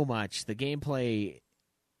so much. The gameplay,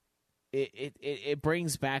 it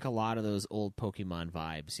brings back a lot of those old Pokemon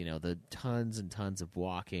vibes. The tons and tons of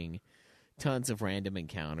walking, tons of random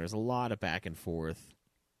encounters, a lot of back and forth.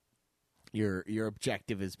 Your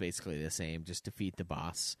objective is basically the same: just defeat the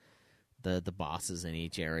boss, the bosses in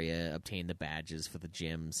each area, obtain the badges for the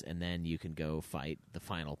gyms, and then you can go fight the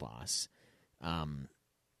final boss.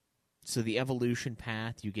 So the evolution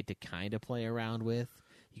path you get to kind of play around with.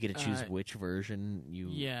 You get to choose which version you...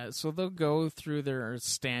 Yeah, so they'll go through their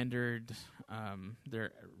standard,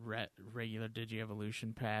 their regular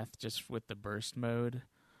Digi-Evolution path just with the burst mode,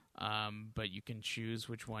 but you can choose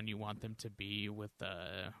which one you want them to be with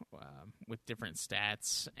different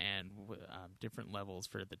stats and different levels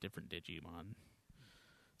for the different Digimon.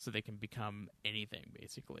 So they can become anything,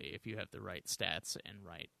 basically, if you have the right stats and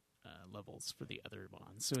right levels for the other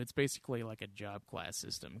ones. So it's basically like a job class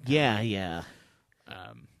system. Yeah.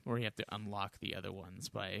 Where you have to unlock the other ones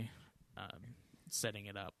by setting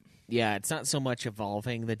it up. Yeah, it's not so much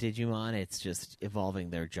evolving the Digimon, it's just evolving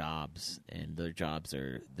their jobs, and their jobs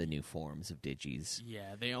are the new forms of Digis.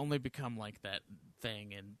 Yeah, they only become like that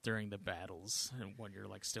thing during the battles, and when you're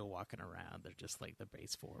still walking around, they're just like the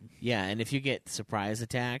base form. Yeah, and if you get surprise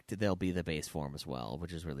attacked, they'll be the base form as well,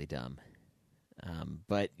 which is really dumb.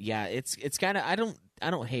 But yeah, it's kind of I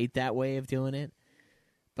don't hate that way of doing it.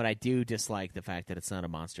 But I do dislike the fact that it's not a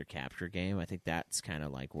monster capture game. I think that's kind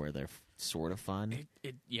of where they're sort of fun.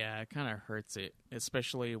 It kind of hurts it,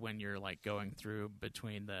 especially when you're going through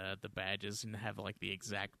between the badges and have the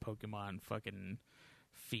exact Pokemon fucking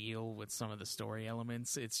feel with some of the story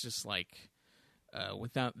elements. It's just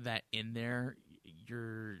without that in there,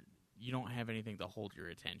 you don't have anything to hold your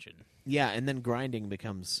attention. Yeah, and then grinding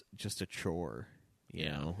becomes just a chore. You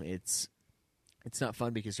know, it's not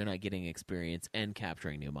fun because you're not getting experience and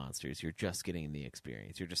capturing new monsters. You're just getting the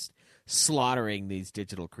experience. You're just slaughtering these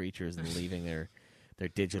digital creatures and leaving their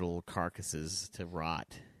digital carcasses to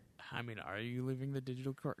rot. I mean, are you leaving the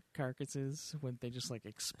digital carcasses? Wouldn't they just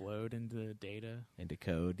explode into data? Into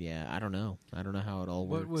code, yeah. I don't know. I don't know how it all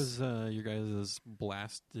works. What was your guys'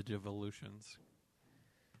 blast Digivolutions?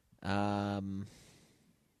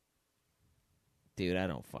 Dude, I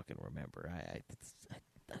don't fucking remember.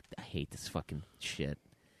 I hate this fucking shit.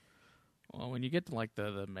 Well, when you get to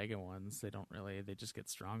the mega ones, they just get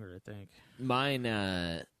stronger, I think. Mine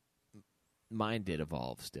did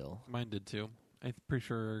evolve still. Mine did too. I'm pretty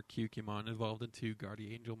sure Kyukimon evolved into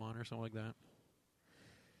Guardian Angelmon or something like that.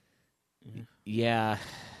 Yeah.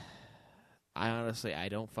 I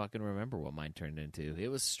don't fucking remember what mine turned into. It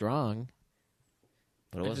was strong,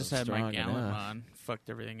 but it wasn't just had strong my enough. Gallantmon. Fucked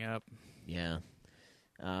everything up. Yeah.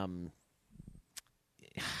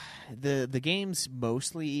 The game's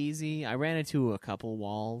mostly easy. I ran into a couple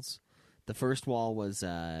walls. The first wall was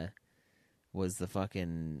the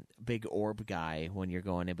fucking big orb guy when you're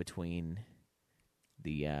going in between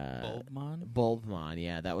the Bulbmon.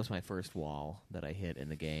 Yeah, that was my first wall that I hit in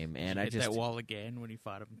the game, and Did you hit that wall again when you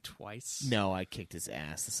fought him twice. No, I kicked his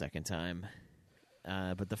ass the second time.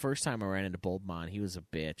 But the first time I ran into Bulbmon, he was a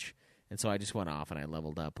bitch, and so I just went off and I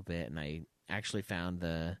leveled up a bit, and I actually found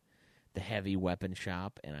the heavy weapon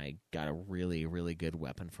shop, and I got a really, really good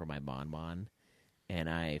weapon for my Mon, and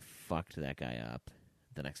I fucked that guy up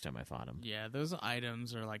the next time I fought him. Yeah, those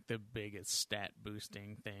items are the biggest stat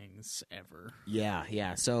boosting things ever.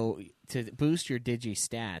 Yeah. So to boost your Digi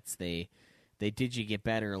stats, they Digi get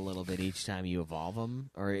better a little bit each time you evolve them,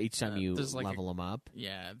 or each time you level them up.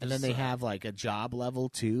 Yeah. And then they have a job level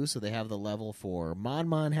too, so they have the level for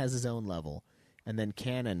Mon has his own level. And then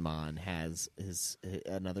Cannonmon has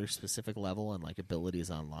another specific level and like abilities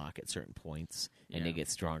unlock at certain points, and they get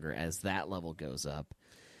stronger as that level goes up.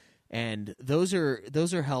 And those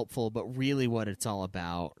are helpful, but really what it's all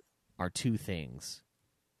about are two things: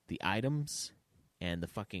 the items and the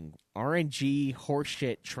fucking RNG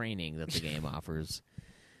horseshit training that the game offers.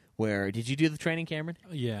 Where did you do the training, Cameron?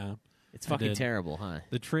 Yeah. It's fucking terrible, huh?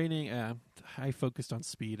 The training, I focused on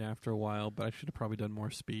speed after a while, but I should have probably done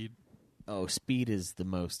more speed. Oh, speed is the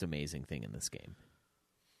most amazing thing in this game.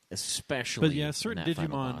 Especially But yeah, certain in that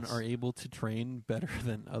final Digimon boss. are able to train better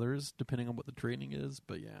than others, depending on what the training is.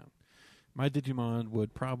 But yeah, my Digimon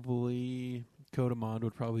would probably, Kodamon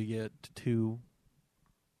would probably get 2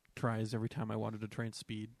 tries every time I wanted to train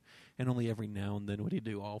speed. And only every now and then would he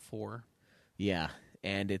do all 4. Yeah.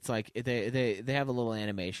 And it's like they have a little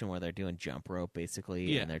animation where they're doing jump rope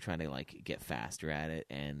basically, and they're trying to like get faster at it.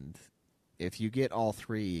 And if you get all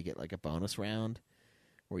 3, you get like a bonus round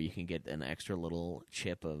where you can get an extra little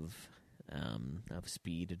chip of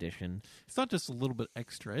speed addition. It's not just a little bit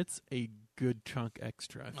extra; it's a good chunk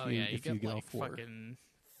extra. You if get you get all like 4. fucking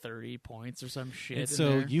 30 points or some shit. And in so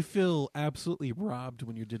there. you feel absolutely robbed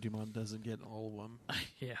when your Digimon doesn't get all of them.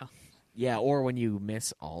 Yeah. Yeah, or when you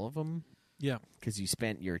miss all of them. Yeah. Because you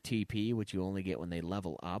spent your TP, which you only get when they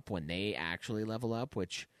level up, when they actually level up,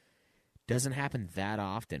 which doesn't happen that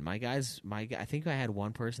often. I think I had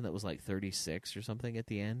one person that was like 36 or something at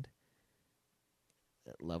the end,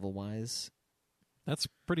 level-wise. That's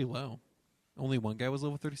pretty low. Only one guy was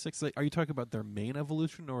level 36. Like, are you talking about their main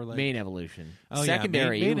evolution or like Main evolution. Oh,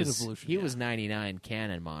 Secondary, yeah, main he evolution, was 99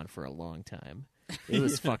 Cannonmon for a long time. It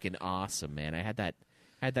was fucking awesome, man. I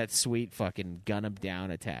had that sweet fucking gun him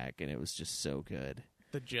down attack, and it was just so good.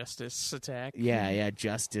 The Justice attack. Yeah,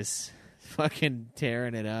 Justice fucking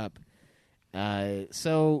tearing it up.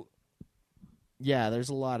 So, yeah, there's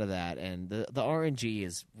a lot of that, and the RNG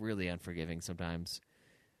is really unforgiving sometimes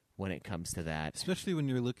when it comes to that. especially when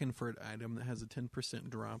you're looking for an item that has a 10%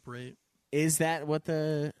 drop rate. Is that what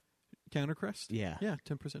the... Counter crest? Yeah. Yeah,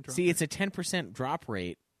 10% drop See, rate. it's a 10% drop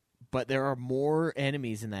rate, but there are more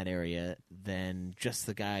enemies in that area than just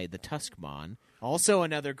the Tuskmon. Also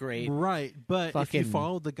another great... Right, but if you fucking-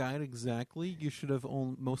 followed the guide exactly, you should have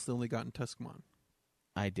mostly only gotten Tuskmon.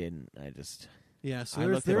 I didn't. I just... Yeah, so I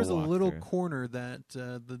looked at a there's a little walkthrough. corner that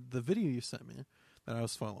the video you sent me that I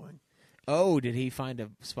was following. Oh, did he find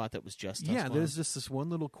a spot that was just Tuskmon? Yeah, there's just this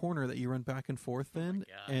one little corner that you run back and forth in,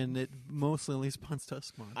 God. and it mostly only spawns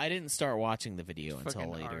Tuskmon. I didn't start watching the video until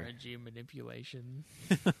Fucking later. RNG manipulation.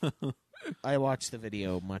 I watched the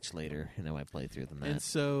video much later, and then I played through them. And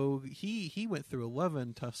so he went through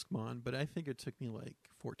 11 Tuskmon, but I think it took me like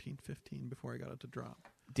 14, 15 before I got it to drop.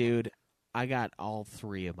 Dude, I got all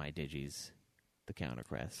 3 of my Digis, the counter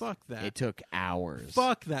crest. Fuck that. It took hours.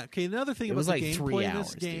 Fuck that. Okay, another thing It about was the like 3 gameplay in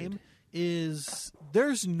hours, this game dude. is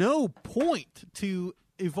there's no point to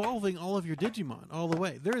evolving all of your Digimon all the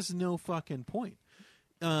way. There's no fucking point.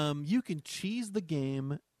 You can cheese the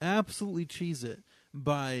game, absolutely cheese it,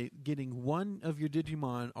 by getting one of your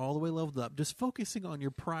Digimon all the way leveled up, just focusing on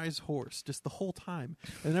your prize horse just the whole time.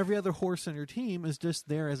 And every other horse on your team is just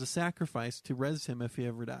there as a sacrifice to res him if he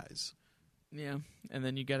ever dies. Yeah, and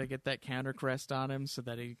then you got to get that counter crest on him so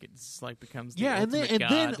that he gets, like becomes the Yeah, and ultimate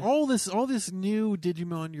then god. all this new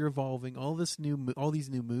Digimon you're evolving, all these new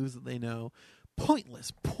moves that they know,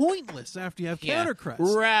 pointless after you have counter crest.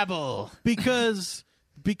 Rabble! because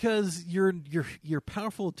your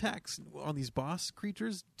powerful attacks on these boss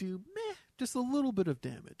creatures do just a little bit of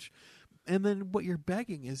damage. And then what you're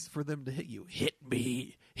begging is for them to hit you. Hit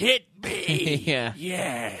me. Yeah.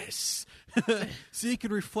 Yes. So you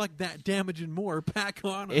can reflect that damage and more back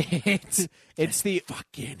on them. It's the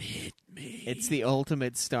Fucking hit me. It's the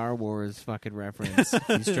ultimate Star Wars fucking reference. If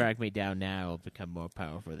you strike me down now, I'll become more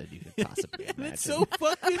powerful than you could possibly imagine. It's so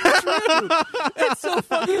fucking true. It's so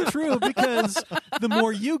fucking true because the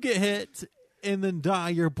more you get hit and then die,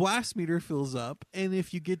 your blast meter fills up, and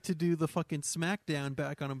if you get to do the fucking smackdown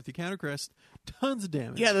back on him with your counter crest, tons of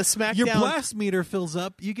damage. Yeah, the smackdown. Your blast meter fills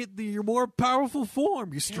up, you get your more powerful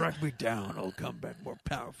form. You strike me down, I'll come back more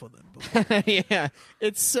powerful than before. Yeah,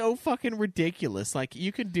 it's so fucking ridiculous. Like,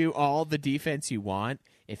 you can do all the defense you want.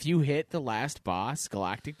 If you hit the last boss,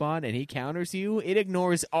 Galactic Bond, and he counters you, it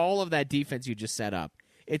ignores all of that defense you just set up.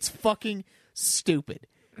 It's fucking stupid.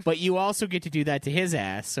 But you also get to do that to his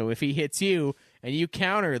ass, so if he hits you and you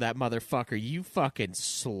counter that motherfucker, you fucking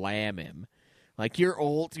slam him. Like, your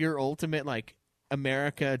ultimate, like,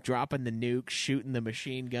 America dropping the nuke, shooting the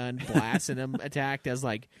machine gun, blasting him attack does,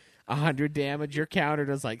 like, 100 damage. Your counter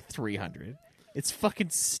does, like, 300. It's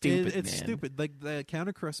fucking stupid, It's man. stupid. Like, the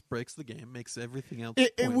counter crest breaks the game, makes everything else We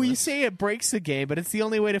pointless. say it breaks the game, but it's the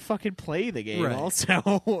only way to fucking play the game. Right. Also,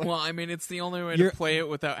 Well, I mean, it's the only way You're- to play it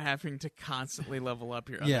without having to constantly level up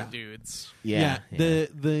your Yeah. other dudes. yeah.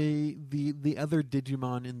 The other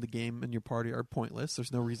Digimon in the game in your party are pointless.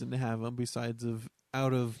 There's no reason to have them besides of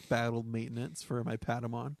out of battle maintenance for my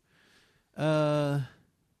Patamon.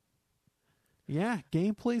 Yeah,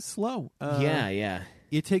 gameplay's slow. Yeah.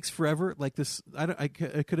 It takes forever. Like this,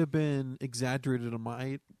 it could have been exaggerated on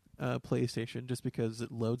my PlayStation just because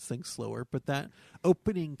it loads things slower. But that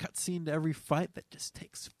opening cutscene to every fight, that just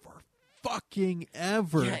takes for fucking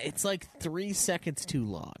ever. Yeah, it's like 3 seconds too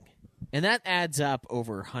long. And that adds up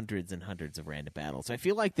over hundreds and hundreds of random battles. I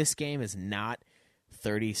feel like this game is not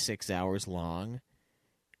 36 hours long,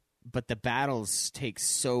 but the battles take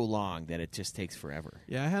so long that it just takes forever.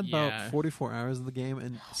 Yeah, I had Yeah. about 44 hours of the game,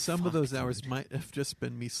 and some of those hours might have just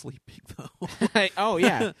been me sleeping, though. Oh,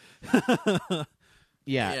 yeah.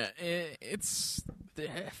 Yeah, it's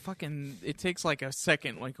fucking. It takes like a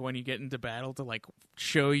second, like when you get into battle, to like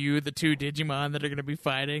show you the two Digimon that are going to be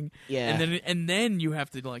fighting. Yeah. and then you have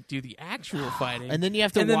to like do the actual fighting, And then you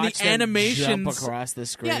have to And then watch the them animations jump across the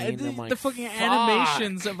screen. Yeah, I'm like, the fucking "Fuck."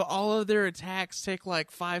 animations of all of their attacks take like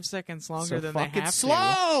 5 seconds longer So than they fucking have to.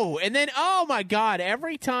 slow. And then, oh my god,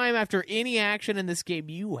 every time after any action in this game,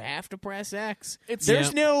 you have to press X.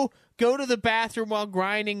 There's no go to the bathroom while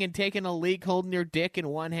grinding and taking a leak, holding your dick in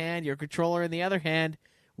one hand, your controller in the other hand.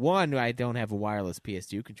 One, I don't have a wireless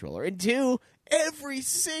PS2 controller. And two, every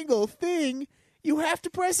single thing, you have to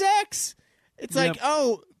press X. It's like,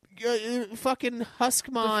 fucking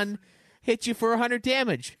Huskmon hit you for 100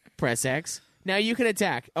 damage. Press X. Now you can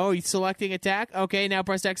attack. Oh, you're selecting attack? Okay, now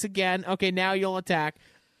press X again. Okay, now you'll attack.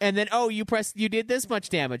 And then, you did this much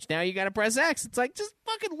damage. Now you got to press X. It's like, just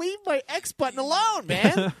fucking leave my X button alone,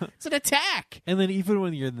 man. It's an attack. And then even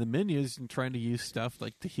when you're in the menus and trying to use stuff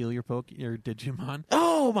like to heal your Digimon,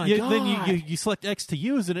 Oh my god. then you select X to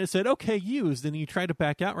use, and it said, okay, use. Then you try to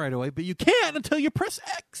back out right away, but you can't until you press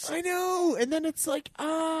X. I know. And then it's like,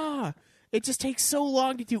 it just takes so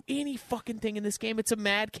long to do any fucking thing in this game. It's a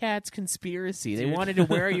Mad Catz conspiracy. They wanted to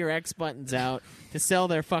wear your X buttons out to sell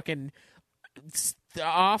their fucking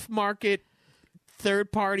off-market,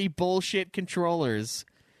 third-party bullshit controllers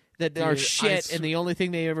that are shit, and the only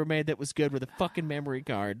thing they ever made that was good were the fucking memory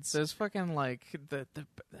cards. There's fucking like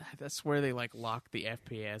that's where they like locked the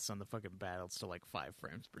FPS on the fucking battles to like 5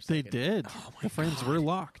 frames per They second. did. The frames were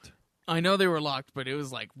locked. I know they were locked, but it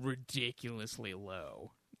was like ridiculously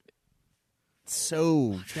low.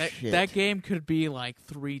 So shit. That game could be like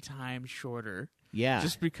 3 times shorter. Yeah.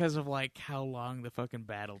 Just because of like how long the fucking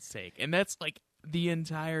battles take. And that's like the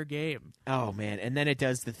entire game. Oh man, and then it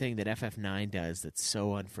does the thing that FF9 does that's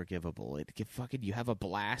so unforgivable. You have a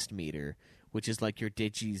blast meter, which is like your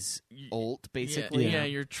Digi's ult, basically. Yeah,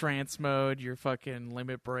 your trance mode, your fucking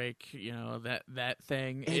limit break, that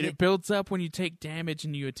thing. And It builds up when you take damage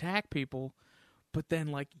and you attack people, but then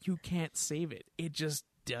like you can't save it. It just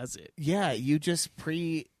does it. Yeah, you just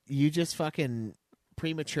fucking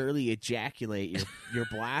prematurely ejaculate your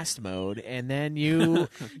blast mode, and then you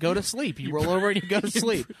go to sleep. You roll over and you go to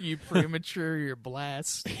sleep. You premature your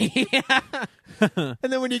blast. Yeah. And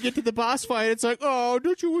then when you get to the boss fight, it's like, oh,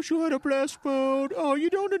 don't you wish you had a blast mode? Oh, you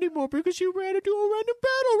don't anymore because you ran into a random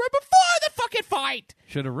battle right before the fucking fight.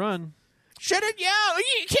 Should have run. Shouldn't you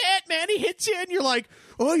can't, man. He hits you, and you're like,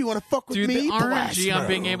 oh, you want to fuck with Dude, me? the Blast RNG on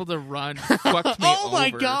being mode. able to run fucked me Oh my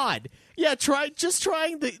over. god. Yeah, trying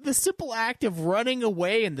the simple act of running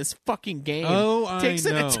away in this fucking game takes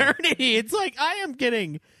an eternity. It's like I am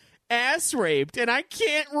getting ass raped and I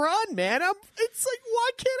can't run, man. It's like, why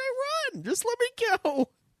can't I run? Just let me go.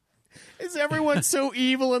 Is everyone so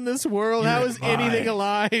evil in this world? How is anything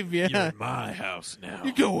alive? Yeah. You're in my house now.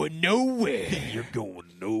 You're going nowhere. You're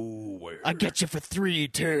going nowhere. I get you for 3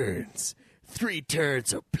 turns. 3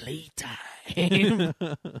 turns of playtime.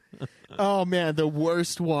 Oh man, the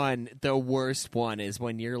worst one is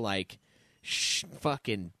when you're like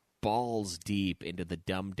fucking balls deep into the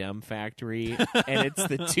Dum Dum Factory, and it's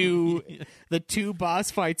the two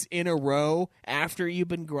boss fights in a row after you've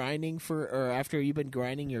been grinding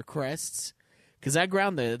your crests. Because I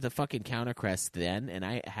ground the fucking counter crests then, and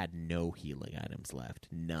I had no healing items left.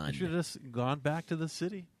 None. You should have just gone back to the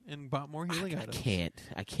city and bought more healing items.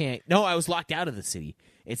 I can't. No, I was locked out of the city.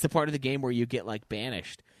 It's the part of the game where you get like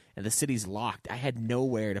banished, and the city's locked. I had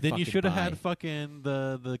nowhere to. Then fucking you should have buy. had fucking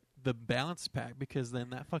the balance pack, because then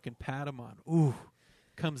that fucking Patamon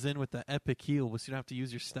comes in with the epic heal, so you don't have to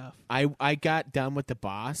use your stuff. I got done with the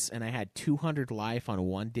boss, and I had 200 life on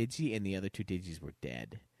one Digi, and the other 2 Digis were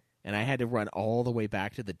dead. and I had to run all the way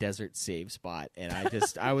back to the desert save spot, and I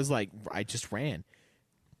just ran.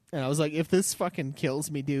 And I was like, if this fucking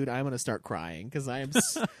kills me, dude, I'm gonna start crying because I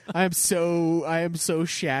am so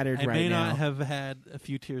shattered I right may now. not have had a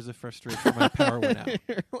few tears of frustration when my power went out.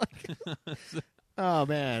 Oh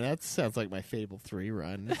man, that sounds like my Fable 3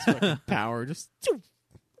 run. It's fucking power just.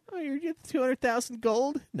 Oh, you're getting 200,000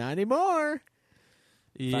 gold? Not anymore.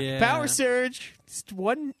 Yeah. Power surge. Just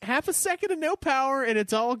half a second of no power, and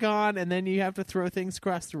it's all gone. And then you have to throw things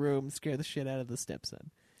across the room and scare the shit out of the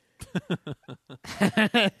stepson.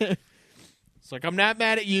 It's like, I'm not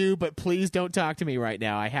mad at you, but please don't talk to me right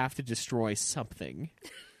now. I have to destroy something.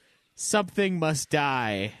 Something must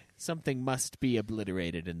die. Something must be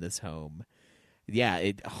obliterated in this home.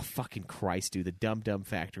 Yeah, oh fucking Christ, dude, the Dum Dum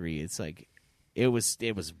Factory. It's like it was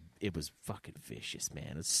fucking vicious,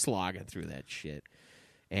 man. It's slogging through that shit.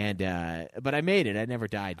 And but I made it. I never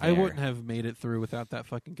died there. I wouldn't have made it through without that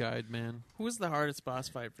fucking guide, man. Who was the hardest boss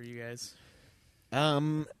fight for you guys?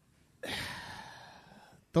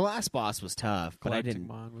 The last boss was tough, but I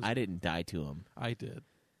Galacticmon was- didn't die to him. I did.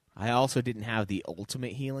 I also didn't have the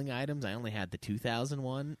ultimate healing items. I only had the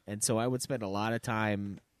 2001, and so I would spend a lot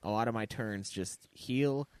of my turns just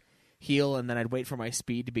heal, and then I'd wait for my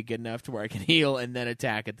speed to be good enough to where I could heal and then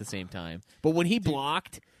attack at the same time. But when he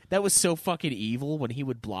blocked, that was so fucking evil. When he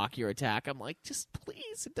would block your attack, I'm like, just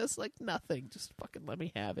please, it does like nothing. Just fucking let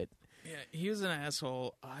me have it. Yeah, he was an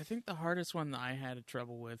asshole. I think the hardest one that I had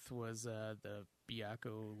trouble with was the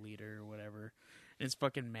Byaku leader or whatever. And his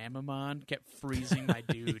fucking Mamamon kept freezing my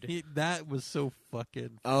dude. That was so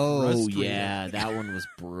fucking Oh frustrating. yeah, that one was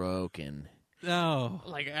broken. No.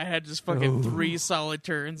 Like, I had just fucking 3 solid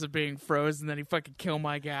turns of being frozen, then he fucking kill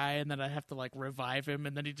my guy, and then I have to, like, revive him,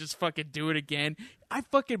 and then he just fucking do it again. I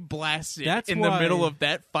fucking blasted That's in why- the middle of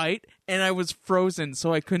that fight, and I was frozen,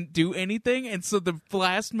 so I couldn't do anything, and so the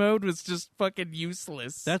blast mode was just fucking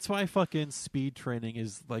useless. That's why fucking speed training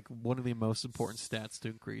is like one of the most important stats to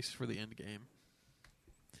increase for the end game.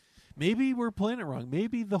 Maybe we're playing it wrong.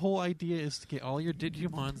 Maybe the whole idea is to get all your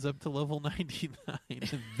Digimons up to level 99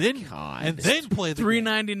 and then God. play the game.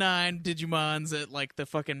 399 Digimons at, like, the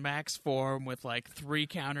fucking max form with, like, 3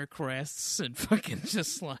 counter crests and fucking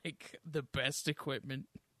just, like, the best equipment.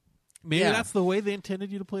 Maybe Yeah. that's the way they intended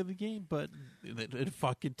you to play the game, but it'd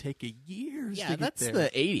fucking take years to Yeah, get that's there. the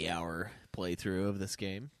 80-hour playthrough of this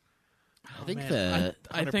game. I think man. the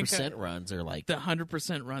I think 100% runs are like... The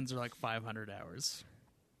 100% runs are, like, 500 hours.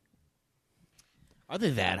 Are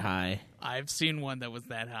they that high? I've seen one that was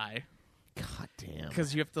that high. God damn.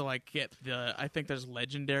 Because you have to, like, get I think there's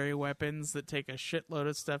legendary weapons that take a shitload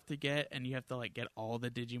of stuff to get, and you have to, like, get all the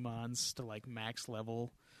Digimons to, like, max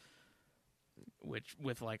level, which,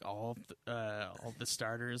 with, like, all the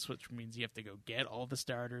starters, which means you have to go get all the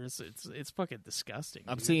starters. It's fucking disgusting.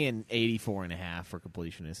 I'm dude. seeing 84.5 for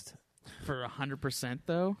completionist. For 100%,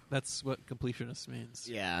 though? That's what completionist means.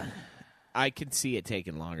 Yeah. I could see it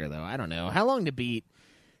taking longer, though. I don't know. How long to beat?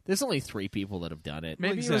 There's only 3 people that have done it.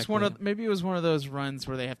 Maybe exactly. Maybe it was one of those runs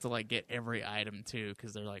where they have to, like, get every item, too,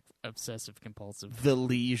 because they're, like, obsessive compulsive. The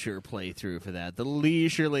leisure playthrough for that. The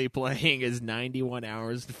leisurely playing is 91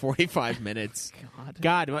 hours to 45 minutes.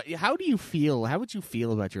 God, how do you feel? How would you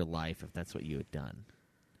feel about your life if that's what you had done?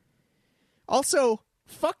 Also,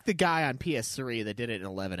 fuck the guy on PS3 that did it in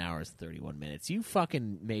 11 hours and 31 minutes. You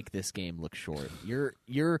fucking make this game look short. Your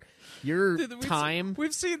Dude, time...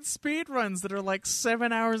 We've seen speed runs that are like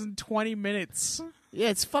 7 hours and 20 minutes. Yeah,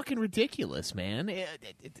 it's fucking ridiculous, man.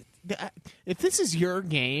 If this is your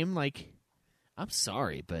game, like, I'm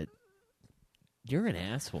sorry, but you're an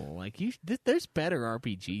asshole. Like, there's better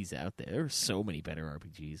RPGs out there. There are so many better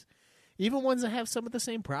RPGs, even ones that have some of the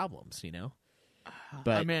same problems. You know.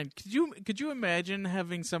 But man, could you imagine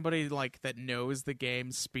having somebody like that knows the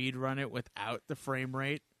game speed run it without the frame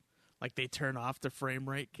rate? Like they turn off the frame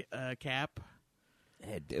rate cap.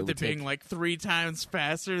 it would They're being take- like 3 times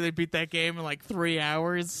faster. They beat that game in like 3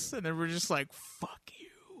 hours, and then we're just like, "Fuck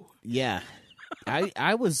you." Yeah,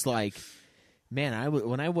 I was like, man,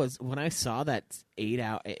 when I saw that 8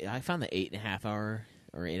 hour, I found the 8.5 hour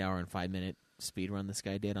or 8 hour and 5 minute speed run this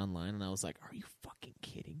guy did online, and I was like, are you fucking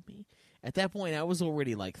kidding me? At that point, I was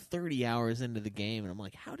already like 30 hours into the game, and I'm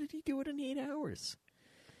like, how did he do it in 8 hours?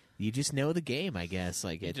 You just know the game, I guess.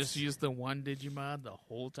 Like, You just use the one Digimon the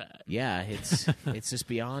whole time. yeah, it's just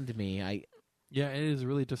beyond me. Yeah, it is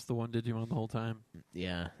really just the one Digimon the whole time.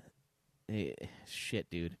 Yeah,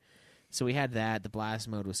 shit, dude. So we had that. The blast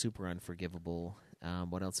mode was super unforgivable.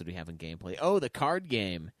 What else did we have in gameplay? Oh, the card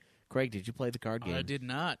game. Craig, did you play the card game? I did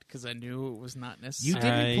not, because I knew it was not You necessary.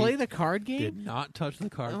 didn't I play the card game? Did not touch the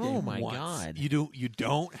card game. Oh, my once. God. You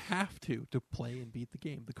don't have to play and beat the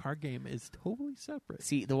game. The card game is totally separate.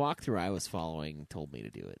 See, the walkthrough I was following told me to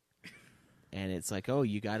do it. And it's like, oh,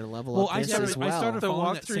 you got to level Well, up I this started- as I well. started the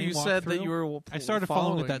following that walkthrough, same you said that walkthrough. you were I started following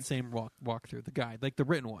following. that same walkthrough, the guide, like the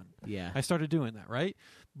written one. Yeah. I started doing that, right?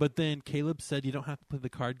 But then Caleb said you don't have to play the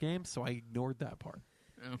card game, so I ignored that part.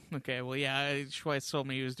 Oh, okay, well, yeah, Schweiss told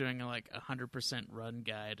me he was doing a 100% run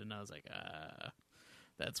guide, and I was like,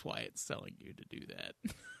 that's why it's telling you to do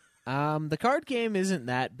that. The card game isn't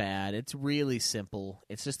that bad. It's really simple.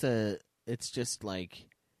 It's just like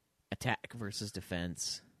attack versus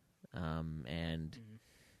defense. And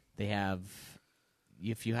they have,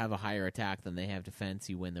 if you have a higher attack than they have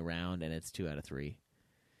defense, you win the round, and it's 2 out of 3.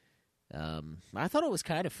 I thought it was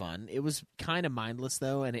kind of fun. It was kind of mindless,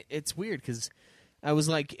 though, and it's weird because I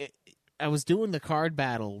was doing the card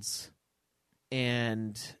battles,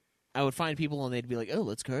 and I would find people, and they'd be like, oh,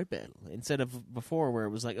 let's card battle, instead of before where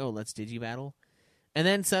it was like, oh, let's digi-battle. And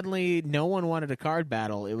then suddenly no one wanted a card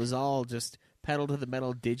battle. It was all just pedal to the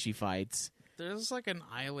metal digi-fights. There's an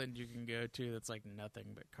island you can go to that's nothing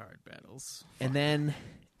but card battles. And then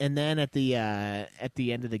at the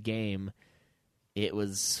end of the game, it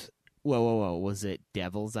was whoa, was it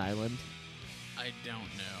Devil's Island? I don't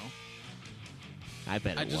know. I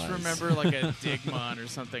bet I it just was. remember a Digimon or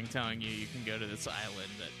something telling you can go to this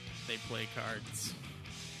island that they play cards.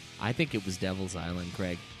 I think it was Devil's Island,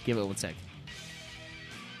 Craig. Give it 1 sec.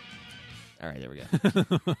 All right, there we go.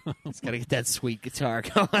 Just gotta get that sweet guitar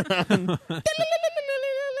going on.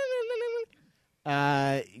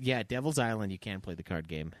 Yeah, Devil's Island. You can play the card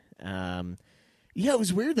game. Yeah, it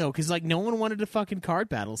was weird though, because no one wanted a fucking card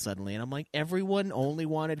battle suddenly, and I'm like, everyone only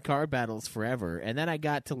wanted card battles forever. And then I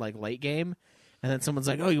got to late game, and then someone's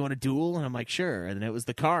like, "Oh, you want a duel?" And I'm like, "Sure." And then it was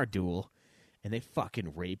the card duel, and they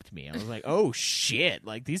fucking raped me. I was like, "Oh shit!"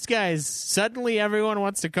 These guys suddenly everyone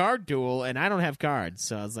wants to card duel, and I don't have cards,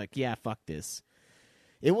 so I was like, "Yeah, fuck this."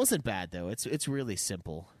 It wasn't bad though. It's really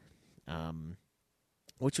simple,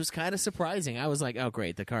 which was kind of surprising. I was like, "Oh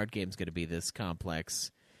great, the card game's going to be this complex,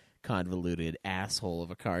 convoluted asshole of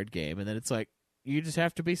a card game," and then it's like, you just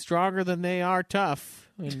have to be stronger than they are tough,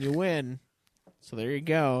 and you win. So there you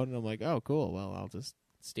go. And I'm like, oh, cool. Well, I'll just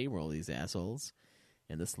steamroll these assholes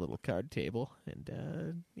in this little card table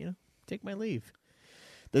and, take my leave.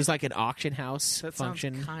 There's an auction house That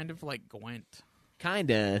function. sounds kind of like Gwent.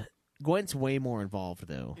 Kinda. Gwent's way more involved,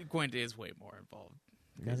 though. Gwent is way more involved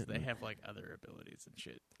because they have other abilities and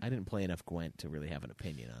shit. I didn't play enough Gwent to really have an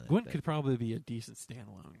opinion on it. Gwent but- could probably be a decent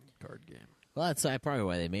standalone card game. Well, that's probably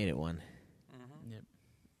why they made it one. Yep.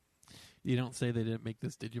 You don't say they didn't make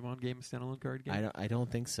this Digimon game a standalone card game? I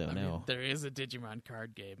don't think so, I no. mean, there is a Digimon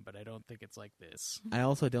card game, but I don't think it's like this. I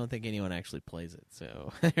also don't think anyone actually plays it,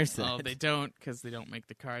 so there's that. Oh, they don't, because they don't make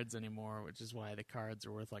the cards anymore, which is why the cards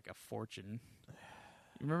are worth a fortune.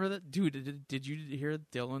 You remember that? Dude, did you hear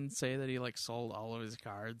Dylan say that he sold all of his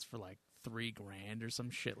cards for $3,000 or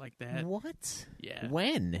some shit like that? What? Yeah.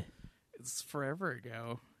 When? It's forever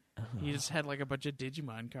ago. Oh. He just had a bunch of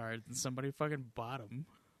Digimon cards, and somebody fucking bought them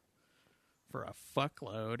for a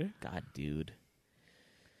fuckload. God, dude.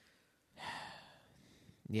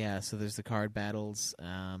 Yeah, so there's the card battles.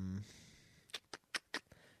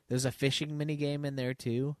 There's a fishing minigame in there,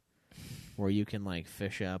 too, where you can,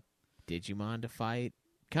 fish up Digimon to fight.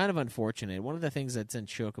 Kind of unfortunate. One of the things that's in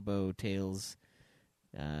Chocobo Tales,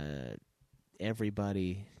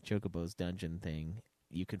 Chocobo's dungeon thing,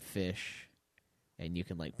 you can fish, and you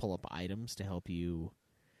can, pull up items to help you.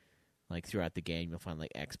 Throughout the game, you'll find,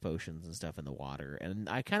 X potions and stuff in the water. And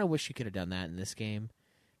I kind of wish you could have done that in this game,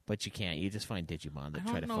 but you can't. You just find Digimon that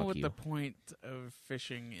try to I don't know fuck what you. the point of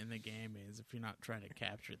fishing in the game is if you're not trying to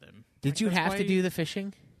capture them. Did you that's have why to do the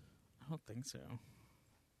fishing? I don't think so.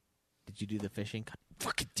 Did you do the fishing? God,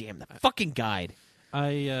 fucking damn, the fucking guide.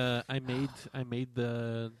 I made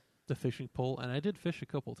the fishing pole, and I did fish a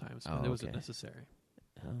couple times, but Oh, it wasn't okay. necessary.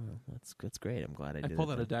 Oh, that's great. I'm glad I I did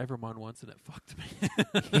pulled it out a then. Divermon once, and it fucked me.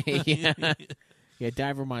 Yeah,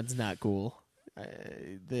 Divermon's not cool.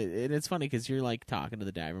 And it's funny because you're talking to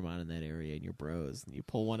the Divermon in that area and you're bros, and you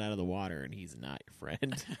pull one out of the water and he's not your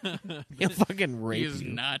friend. He'll fucking rape He's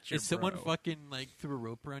you. not your If someone bro. fucking threw a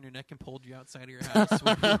rope around your neck and pulled you outside of your house,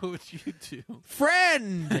 what would you do?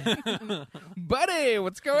 Friend! Buddy,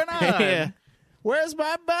 what's going on? Yeah. Where's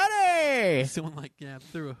my buddy? Someone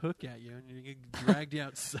threw a hook at you and you get dragged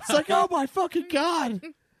outside. It's like, oh my fucking God.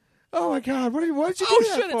 Oh my God, what did you do Oh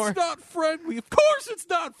that shit! for? It's not friendly. Of course, it's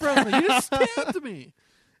not friendly. You just stabbed me.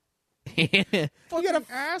 You got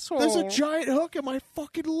asshole. There's a giant hook in my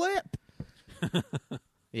fucking lip.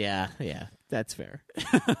 Yeah, that's fair.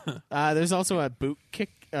 There's also a boot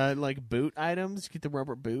kick, like boot items. You get the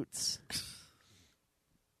rubber boots.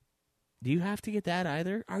 Do you have to get that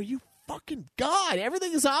either? Are you fucking God?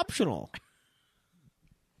 Everything is optional.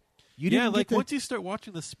 Once you start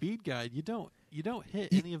watching the speed guide, you don't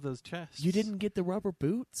hit any of those chests. You didn't get the rubber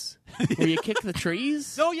boots where you kick the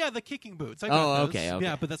trees. Oh yeah, the kicking boots. I got those. Okay.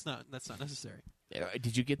 Yeah, but that's not necessary.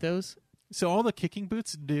 Did you get those? So all the kicking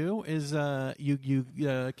boots do is you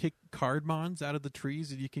kick cardmons out of the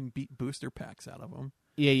trees, and you can beat booster packs out of them.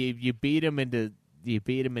 Yeah, you beat them into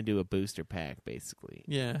a booster pack basically.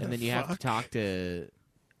 Yeah, and then you have to talk to.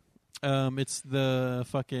 It's the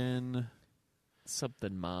fucking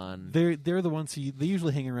something mon. They're the ones they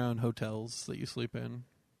usually hang around hotels that you sleep in.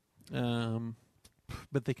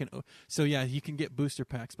 But they can. So yeah, you can get booster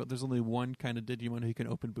packs, but there's only one kind of Digimon who can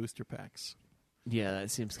open booster packs. Yeah, that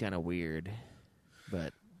seems kind of weird,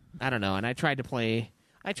 but I don't know. And I tried to play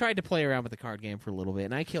around with the card game for a little bit,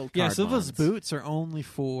 and I killed. Yeah, so those boots are only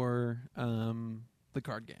for the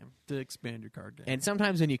card game to expand your card game. And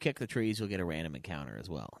sometimes when you kick the trees, you'll get a random encounter as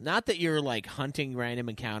well. Not that you're like hunting random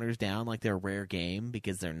encounters down like they're a rare game,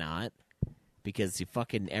 because they're not. Because you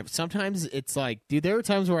fucking sometimes it's like, dude, there are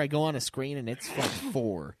times where I go on a screen and it's like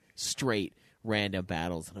 4 straight random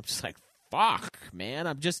battles, and I'm just like, fuck, man,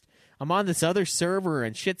 I'm on this other server,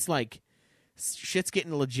 and shit's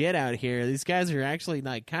getting legit out here. These guys are actually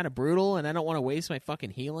like kind of brutal, and I don't want to waste my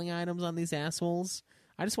fucking healing items on these assholes.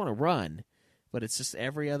 I just want to run, but it's just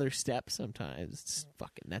every other step sometimes. It's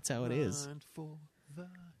fucking, that's how it is. Run for the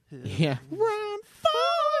hills. Yeah. Run for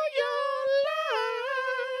your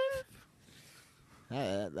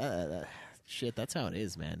life. Shit, that's how it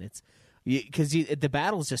is, man. It's because the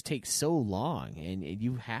battles just take so long, and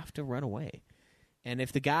you have to run away. And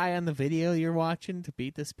if the guy on the video you're watching to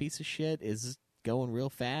beat this piece of shit is going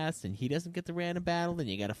real fast and he doesn't get the random battle, then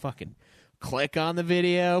you gotta fucking click on the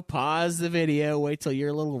video, pause the video, wait till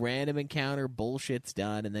your little random encounter bullshit's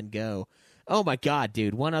done, and then go. Oh my god,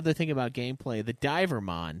 dude, one other thing about gameplay, the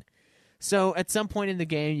Divermon. So at some point in the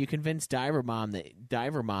game, you convince Divermon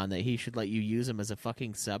that he should let you use him as a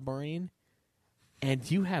fucking submarine,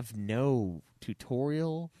 and you have no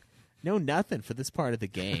tutorial, no nothing for this part of the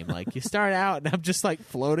game. Like, you start out, and I'm just, like,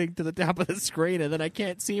 floating to the top of the screen, and then I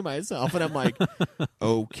can't see myself, and I'm like,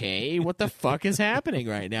 okay, what the fuck is happening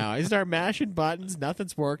right now? I start mashing buttons,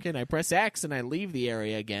 nothing's working, I press X, and I leave the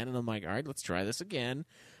area again, and I'm like, all right, let's try this again.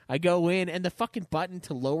 I go in, and the fucking button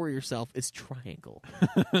to lower yourself is triangle.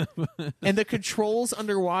 And the controls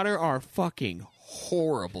underwater are fucking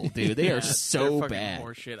horrible, dude. They are so bad.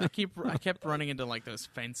 Horseshit. I kept running into like those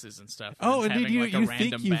fences and stuff. Oh, and and having, like, a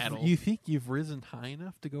random battle. You think you've risen high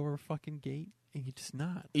enough to go over a fucking gate, and you're just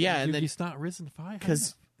not. Yeah, and then you're just not risen high.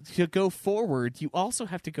 Because to go forward, you also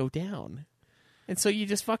have to go down. And so you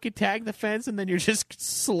just fucking tag the fence, and then you're just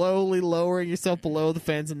slowly lowering yourself below the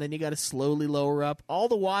fence, and then you got to slowly lower up, all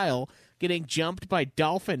the while getting jumped by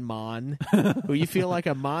Dolphinmon, who you feel like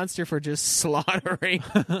a monster for just slaughtering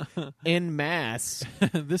en masse.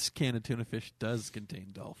 This can of tuna fish does contain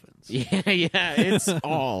dolphins. Yeah, it's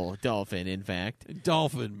all dolphin, in fact.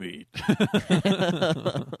 Dolphin meat.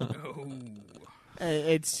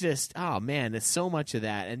 It's just, oh man, there's so much of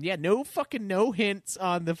that. And yeah, no hints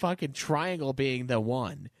on the fucking triangle being the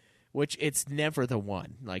one, which it's never the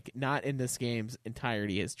one. Like, not in this game's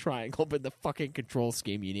entirety has triangle been the fucking control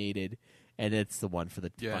scheme you needed, and it's the one for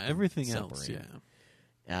the everything submarine. else,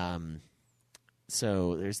 yeah.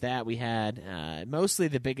 So there's that. We had mostly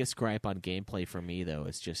the biggest gripe on gameplay for me, though,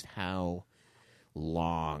 is just how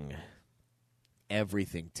long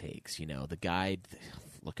everything takes. You know, the guide,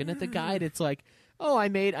 looking at the guide, it's like, oh, I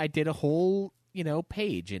did a whole,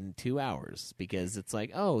 page in 2 hours, because it's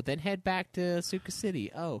like, oh, then head back to Asuka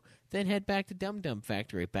City. Oh, then head back to Dum Dum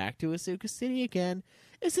Factory, back to Asuka City again.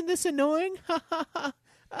 Isn't this annoying?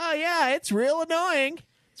 Oh, yeah, it's real annoying.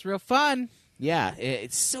 It's real fun. Yeah,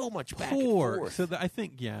 it's so much back and forth. So I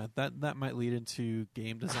think, that might lead into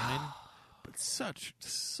game design, but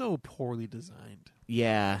so poorly designed.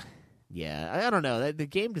 Yeah, I don't know. The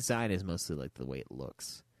game design is mostly like the way it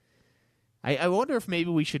looks. I wonder if maybe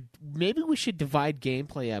we should divide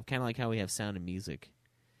gameplay up, kind of like how we have sound and music,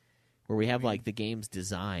 where we have like the game's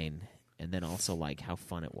design and then also like how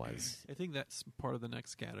fun it was. I think that's part of the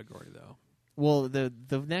next category, though. Well, the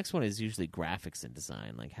next one is usually graphics and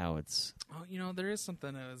design, like how it's. Oh, there is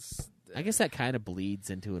something that is. I guess that kind of bleeds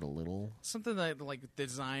into it a little. Something that like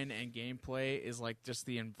design and gameplay is like just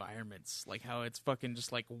the environments, like how it's fucking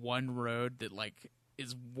just like one road that like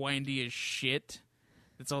is windy as shit.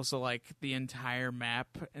 It's also like the entire map,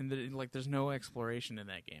 and like there's no exploration in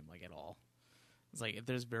that game, like at all. It's like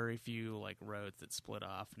there's very few like roads that split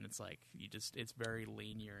off, and it's like it's very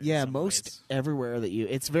linear. In Yeah, some most ways. everywhere that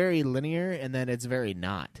it's very linear, and then it's very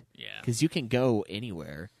not. Yeah. Because you can go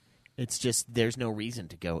anywhere. It's just there's no reason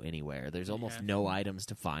to go anywhere. There's almost no items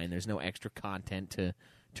to find. There's no extra content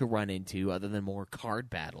to run into other than more card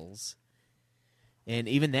battles. And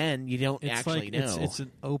even then, you don't actually know. It's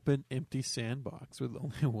an open, empty sandbox with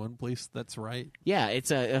only one place that's right. Yeah,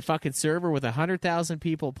 it's a fucking server with 100,000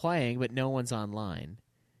 people playing, but no one's online.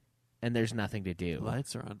 And there's nothing to do. The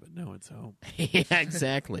lights are on, but no one's home. Yeah,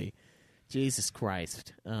 exactly. Jesus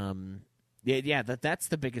Christ. That's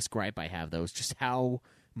the biggest gripe I have, though, is just how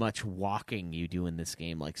much walking you do in this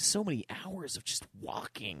game. Like, so many hours of just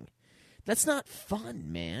walking. That's not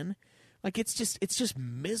fun, man. Like, it's just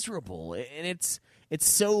miserable, and it's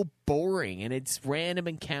so boring, and it's random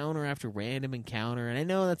encounter after random encounter. And I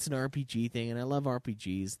know that's an RPG thing, and I love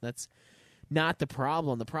RPGs. That's not the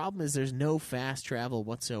problem. The problem is there's no fast travel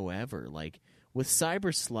whatsoever. Like, with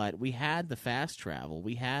Cyber Slut, we had the fast travel.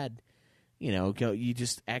 We had, you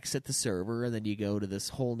just exit the server, and then you go to this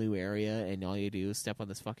whole new area, and all you do is step on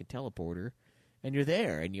this fucking teleporter, and you're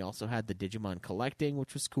there. And you also had the Digimon collecting,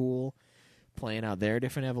 which was cool. Playing out their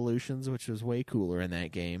different evolutions, which was way cooler in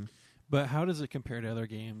that game. But how does it compare to other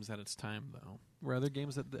games at its time, though? Were other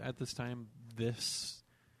games at this time this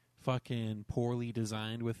fucking poorly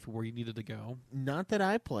designed with where you needed to go? Not that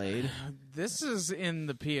I played. This is in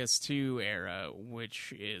the PS2 era,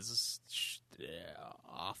 which is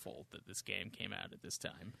awful that this game came out at this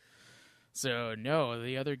time. So, no,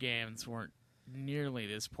 the other games weren't nearly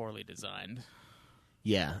this poorly designed.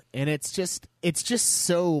 Yeah, and it's just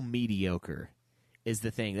so mediocre is the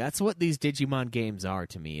thing. That's what these Digimon games are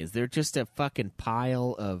to me, is they're just a fucking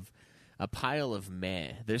pile of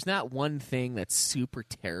meh. There's not one thing that's super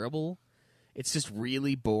terrible. It's just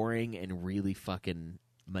really boring and really fucking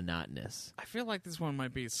monotonous. I feel like this one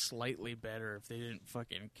might be slightly better if they didn't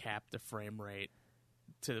fucking cap the frame rate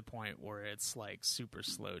to the point where it's like super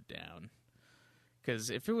slowed down.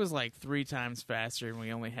 Because if it was like 3 times faster and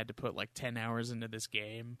we only had to put like 10 hours into this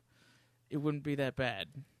game, it wouldn't be that bad.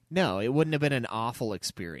 No, it wouldn't have been an awful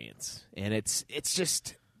experience. And it's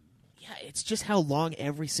just how long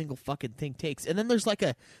every single fucking thing takes. And then there's like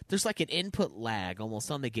an input lag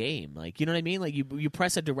almost on the game. Like, you know what I mean? Like you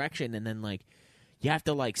press a direction and then like you have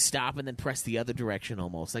to like stop and then press the other direction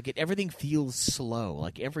almost. Like everything feels slow.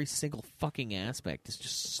 Like every single fucking aspect is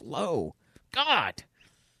just slow. God.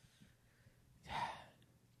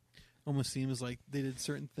 Almost seems like they did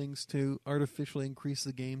certain things to artificially increase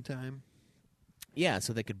the game time. Yeah,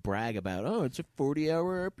 so they could brag about, it's a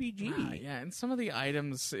 40-hour RPG. Yeah, and some of the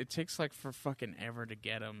items, it takes like for fucking ever to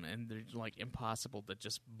get them, and they're like impossible to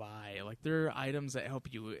just buy. Like there are items that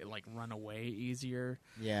help you like run away easier.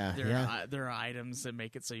 Yeah, There are items that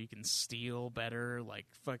make it so you can steal better. Like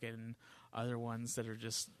fucking other ones that are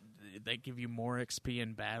just that give you more XP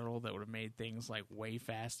in battle that would have made things like way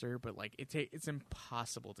faster. But like it's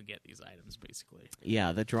impossible to get these items basically.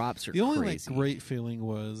 Yeah, the drops are the only crazy. like great feeling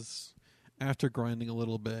was after grinding a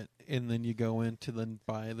little bit, and then you go in to then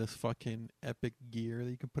buy this fucking epic gear that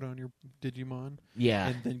you can put on your Digimon. Yeah.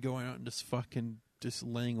 And then going out and just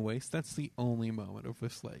laying waste. That's the only moment of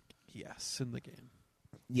just like, yes, in the game.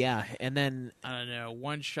 Yeah, and then I don't know,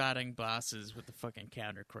 one-shotting bosses with the fucking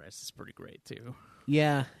counter crest is pretty great too.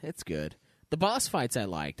 yeah, it's good. The boss fights I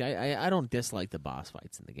liked. I don't dislike the boss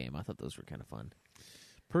fights in the game. I thought those were kind of fun.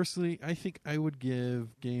 Personally, I think I would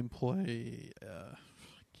give gameplay.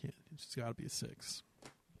 It's got to be a 6.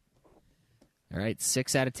 All right,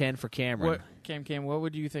 6 out of 10 for Cameron. Cam, what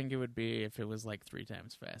would you think it would be if it was like 3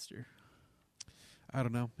 times faster? I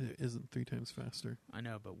don't know. It isn't 3 times faster. I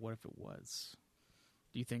know, but what if it was?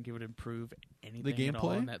 Do you think it would improve anything at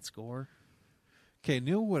all gameplay? in that score? Okay, you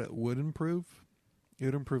know what it would improve? It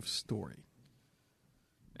would improve story.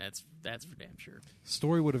 That's for damn sure.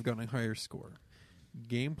 Story would have gotten a higher score.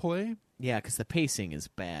 Gameplay? Yeah, because the pacing is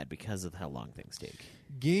bad because of how long things take.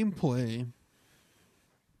 Gameplay,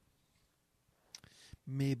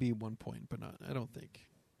 maybe 1 point, but not. I don't think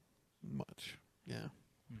much. Yeah.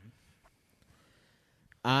 Mm-hmm.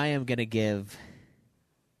 I'm gonna give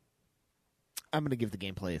the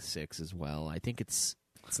gameplay a 6 as well. I think it's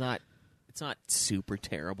not super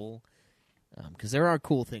terrible because there are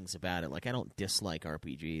cool things about it. Like I don't dislike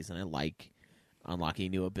RPGs, and I like unlocking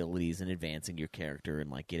new abilities and advancing your character and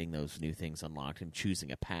like getting those new things unlocked and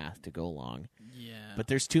choosing a path to go along. Yeah. But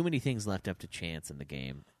there's too many things left up to chance in the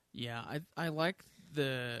game. Yeah, I like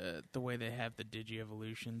the way they have the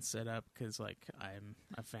Digi-Evolution set up because like I'm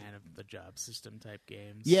a fan of the job system type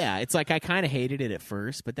games. Yeah, it's like I kind of hated it at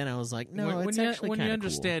first, but then I was like, no, when it's you, actually when kind you of cool.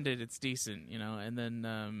 understand it, it's decent, you know. And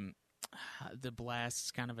then the blast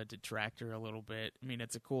is kind of a detractor a little bit. I mean,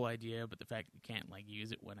 it's a cool idea, but the fact that you can't like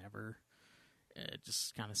use it whenever, it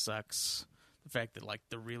just kind of sucks. The fact that like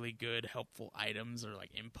the really good helpful items are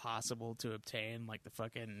like impossible to obtain, like the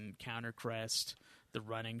fucking counter crest, the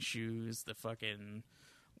running shoes, the fucking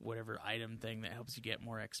whatever item thing that helps you get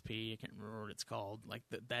more XP. I can't remember what it's called. Like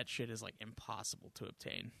that shit is like impossible to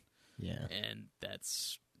obtain. Yeah. And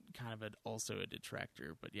that's kind of also a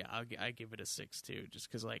detractor. But yeah, I give it a 6 too, just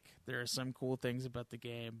because like there are some cool things about the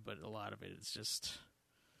game, but a lot of it is just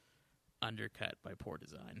undercut by poor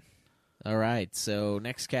design. All right, so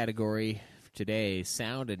next category for today,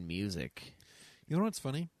 sound and music. You know what's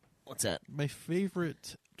funny? What's that? My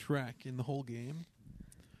favorite track in the whole game.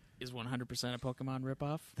 Is 100% a Pokemon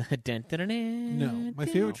ripoff? No, my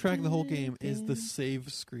favorite track in the whole game is the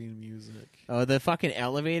save screen music. Oh, the fucking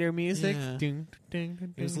elevator music? Yeah. Ding, ding,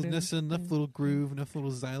 ding, There's ding, enough little groove, enough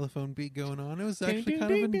little xylophone beat going on. It was actually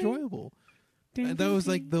kind of enjoyable. And that was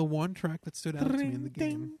like the one track that stood out to me in the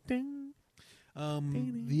game.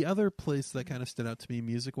 The other place that kind of stood out to me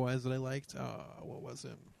music-wise that I liked, what was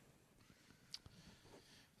it?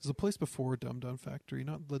 There's a place before Dum Dum Factory,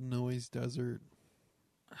 not the Noise Desert.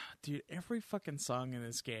 Dude, every fucking song in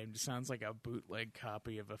this game just sounds like a bootleg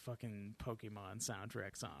copy of a fucking Pokemon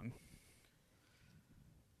soundtrack song.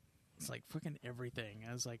 It's like fucking everything.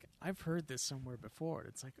 I was like, I've heard this somewhere before.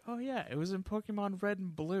 It's like, oh yeah, it was in Pokemon Red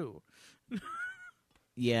and Blue.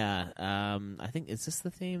 Yeah, I think, is this the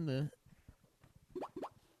theme?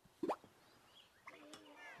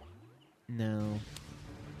 No,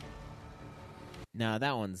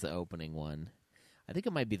 that one's the opening one. I think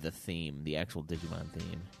it might be the theme, the actual Digimon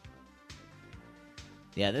theme.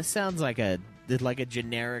 Yeah, this sounds like a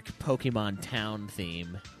generic Pokemon town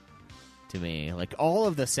theme to me. Like all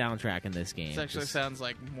of the soundtrack in this game. It actually sounds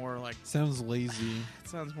like more like Sounds lazy. it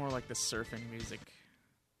sounds more like the surfing music.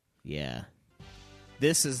 Yeah.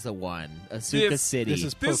 This is the one, Asuka City. This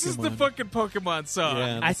is This is the Pokemon. fucking Pokemon song.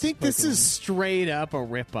 Yeah. I think this is Pokemon. straight up a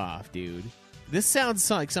ripoff, dude. This sounds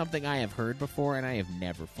like something I have heard before and I have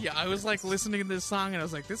never fucking Yeah, I was like listening to this song and I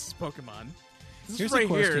was like, this is Pokemon. This Here's is right a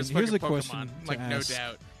question. here is Here's fucking a question Pokemon. to Like, no ask.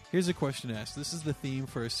 doubt. Here's a question to ask. This is the theme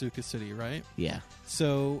for Asuka City, right? Yeah.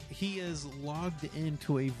 So he is logged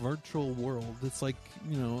into a virtual world that's like,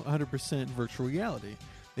 100% virtual reality.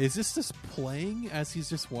 Is this just playing as he's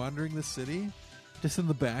just wandering the city? Just in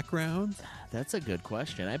the background? That's a good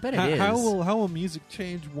question. I bet it is. How will music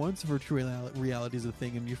change once virtual reality is a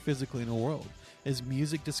thing and you're physically in a world? Is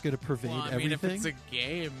music just going to pervade Well, I mean, everything? if it's a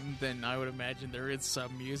game, then I would imagine there is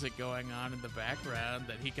some music going on in the background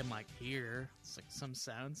that he can, like, hear. It's like some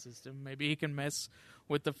sound system. Maybe he can mess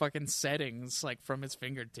with the fucking settings, like, from his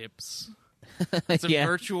fingertips. It's a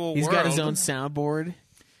virtual He's world. got his own soundboard.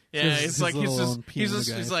 Yeah, His it's like he's little just own piano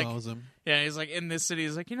guy he's like follows him. yeah, he's like in this city.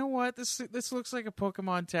 He's like, you know what? This looks like a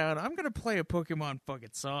Pokemon town. I'm gonna play a Pokemon fucking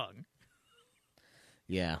song.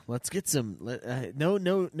 Yeah, let's get some. No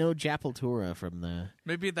Japaltura from the.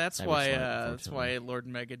 Maybe that's That why was fun, that's why Lord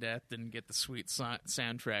Megadeth didn't get the sweet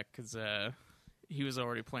soundtrack because he was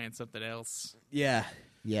already playing something else. Yeah,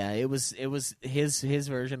 it was his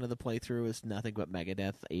version of the playthrough is nothing but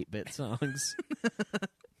Megadeth 8-bit songs.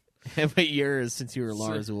 But yours, since you were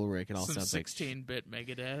Lars Ulrich, and all Some sounds like 16-bit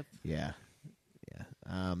Megadeth. yeah.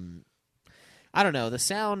 I don't know the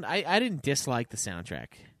sound. I didn't dislike the soundtrack.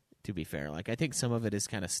 To be fair, like I think some of it is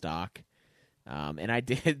kind of stock, and I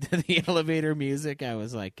did the elevator music. I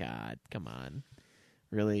was like, God, come on,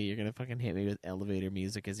 really? You're gonna fucking hit me with elevator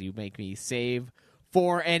music as you make me save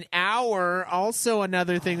for an hour? Also,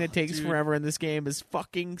 another thing that takes forever in this game is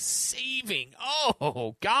fucking saving.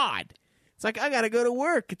 Oh God. It's like, I gotta go to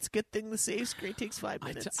work. It's a good thing the save screen takes 5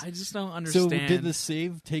 minutes. I just don't understand. So did the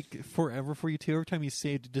save take forever for you too? Every time you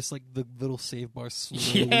saved, just like the little save bar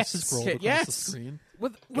slowly Yes. scrolled across Yes. the screen?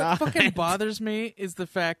 What God. fucking bothers me is the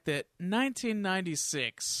fact that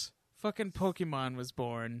 1996 fucking Pokemon was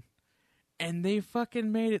born, and they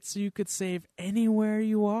fucking made it so you could save anywhere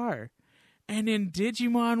you are. And in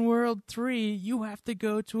Digimon World 3, you have to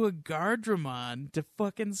go to a Gardramon to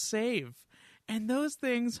fucking save. And those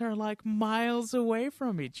things are like miles away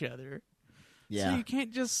from each other. Yeah. So you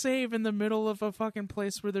can't just save in the middle of a fucking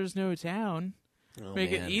place where there's no town. Oh,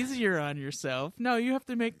 Make man. it easier on yourself. No, you have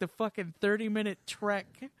to make the fucking 30-minute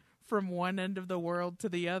trek from one end of the world to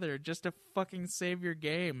the other just to fucking save your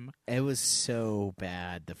game. It was so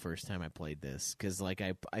bad the first time I played this because, like,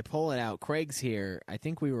 I pull it out. Craig's here. I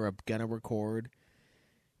think we were gonna record,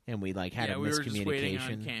 and we like had a we were miscommunication just waiting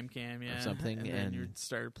on Cam, yeah, or something, and then and you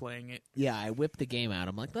started playing it. yeah, I whipped the game out.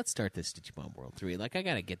 I'm like, let's start this Digimon World 3. Like, I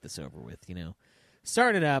gotta get this over with, you know.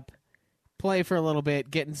 Start it up, play for a little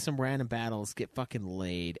bit, get in some random battles, get fucking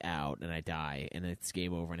laid out, and I die, and it's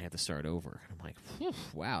game over, and I have to start over. I'm like,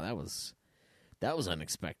 wow, that was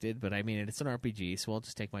unexpected, but I mean, it's an RPG, so I'll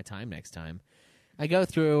just take my time next time. I go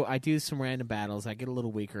through, I do some random battles, I get a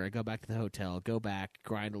little weaker, I go back to the hotel, go back,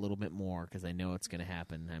 grind a little bit more, because I know it's going to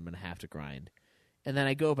happen, I'm going to have to grind. And then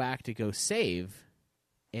I go back to go save,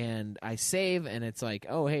 and I save, and it's like,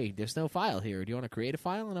 oh, hey, there's no file here. Do you want to create a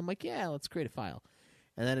file? And I'm like, yeah, let's create a file.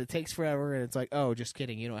 And then it takes forever, and it's like, oh, just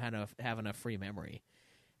kidding, you don't have enough free memory.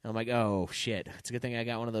 And I'm like, oh, shit. It's a good thing I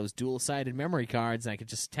got one of those dual-sided memory cards, and I could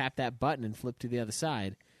just tap that button and flip to the other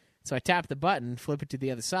side. So I tap the button, flip it to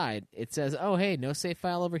the other side. It says, oh, hey, no save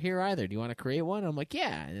file over here either. Do you want to create one? And I'm like,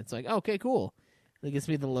 yeah. And it's like, okay, cool. And it gives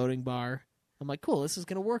me the loading bar. I'm like, cool, this is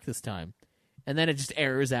going to work this time. And then it just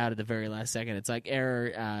errors out at the very last second. It's like,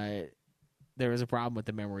 error, there was a problem with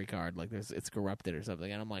the memory card. Like, it's corrupted or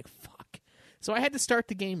something. And I'm like, fuck. So I had to start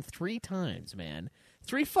the game 3 times, man.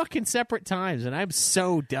 3 fucking separate times. And I'm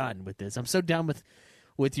so done with this. I'm so done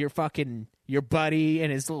with your buddy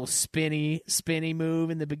and his little spinny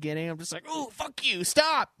move in the beginning. I'm just like, oh, fuck you,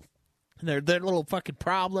 stop. And their little fucking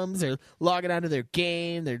problems. They're logging out of their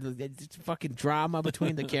game. There's fucking drama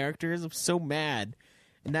between the characters. I'm so mad.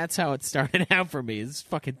 And that's how it started out for me. It's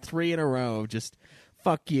fucking 3 in a row of just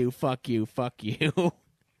fuck you, fuck you, fuck you.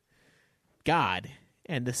 God.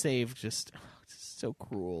 And the save just so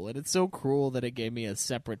cruel. And it's so cruel that it gave me a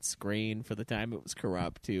separate screen for the time it was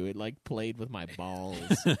corrupt, too. It, like, played with my balls.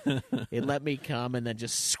 It let me come and then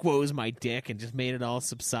just squoze my dick and just made it all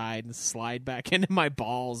subside and slide back into my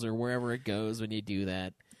balls or wherever it goes when you do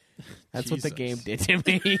that. That's what the game did to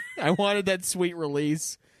me. I wanted that sweet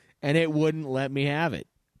release, and it wouldn't let me have it.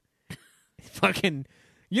 Fucking...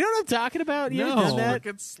 You know what I'm talking about? You ever done that?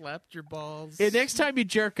 Fucking slapped your balls. Next time you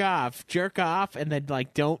jerk off, and then,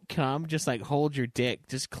 like, don't come. Just, like, hold your dick.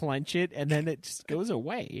 Just clench it, and then it just goes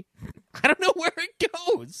away. I don't know where it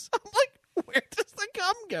goes. I'm like, where does the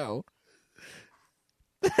cum go?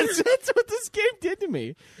 That's what this game did to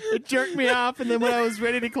me. It jerked me off, and then when I was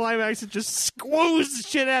ready to climax, it just squoozed the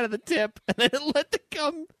shit out of the tip, and then it let the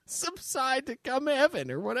cum subside to cum heaven,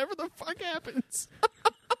 or whatever the fuck happens.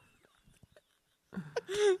 I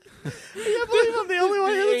can't believe I'm the only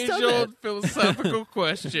one who's done that. The age-old philosophical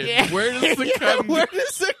question. Yeah. Where does the cum go? Where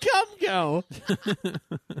does the cum go?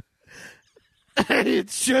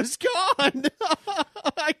 It's just gone.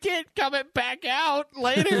 I can't come it back out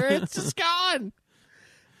later. It's just gone.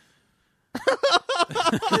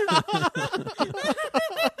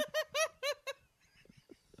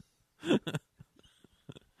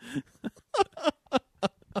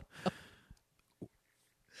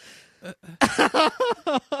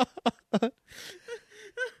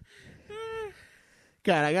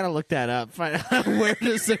 God, I gotta look that up. Find out where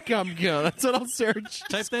does the cum go. That's what I'll search.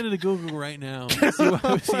 Type that into Google right now. See what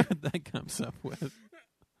that comes up with.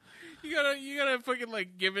 You gotta fucking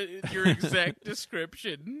like give it your exact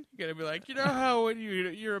description. You gotta be like, you know how when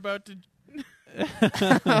you're about to.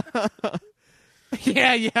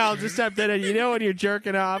 Yeah. I'll just type that in. You know when you're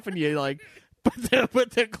jerking off and you like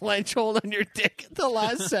put the clench hold on your dick at the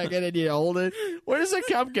last second and you hold it. Where does the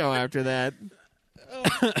cum go after that?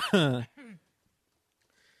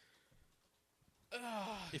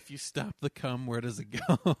 If you stop the cum, where does it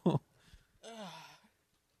go?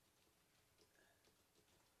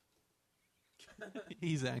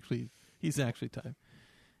 He's actually typing.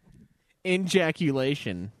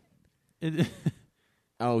 Ejaculation.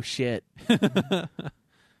 Oh shit.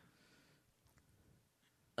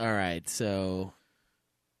 All right, so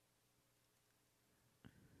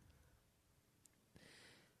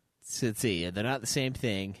let's see. They're not the same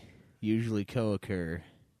thing. Usually co-occur.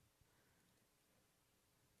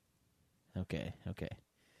 Okay. Let's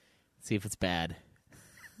see if it's bad.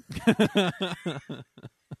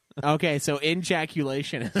 Okay, so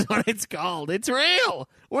ejaculation is what it's called. It's real.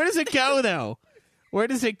 Where does it go, though? Where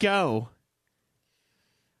does it go?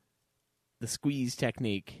 The squeeze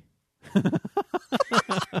technique.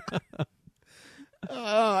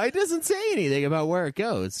 Oh, it doesn't say anything about where it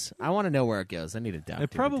goes. I want to know where it goes. I need a doctor.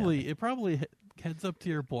 It probably heads up to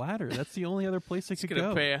your bladder. That's the only other place it could go.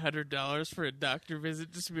 Gonna pay $100 for a doctor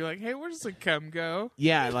visit just to be like, hey, where does the cum go?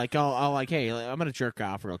 Yeah, like I'll like, hey, I'm gonna jerk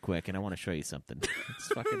off real quick, and I want to show you something. Let's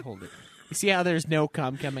fucking hold it. You see how there's no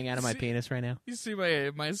cum coming out of my penis right now? You see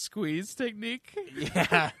my squeeze technique?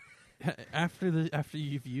 Yeah. After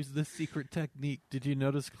you've used this secret technique, did you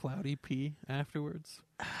notice cloudy pee afterwards?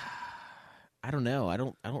 I don't know. I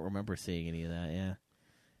don't remember seeing any of that. Yeah.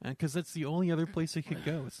 Because that's the only other place it could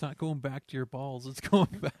go. It's not going back to your balls. It's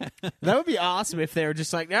going back. That would be awesome if they were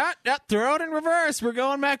just like, throw it in reverse. We're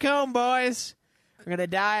going back home, boys. We're gonna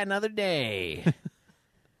die another day.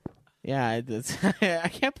 Yeah, I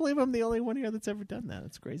can't believe I'm the only one here that's ever done that.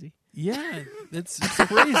 That's crazy. Yeah, it's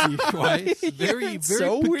crazy. Why? It's very, it's very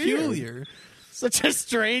so peculiar. Weird. Such a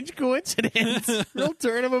strange coincidence. Real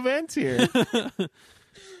turn of events here.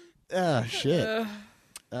 Oh shit.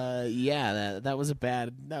 Yeah, that was a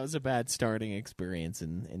bad starting experience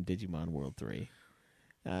in Digimon World 3.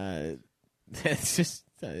 That's just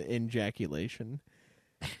ejaculation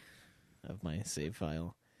of my save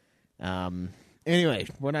file. Anyway,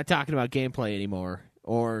 we're not talking about gameplay anymore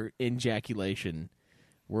or ejaculation.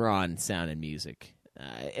 We're on sound and music.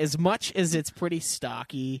 As much as it's pretty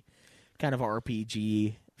stocky, kind of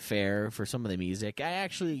RPG fare for some of the music, I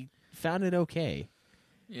actually found it okay.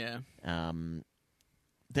 Yeah.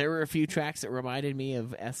 There were a few tracks that reminded me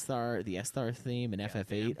of the S-Star theme and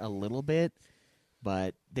FF8 a little bit,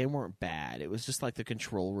 but they weren't bad. It was just like the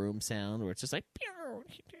control room sound where it's just like,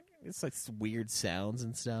 it's like weird sounds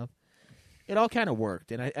and stuff. It all kind of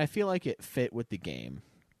worked, and I feel like it fit with the game.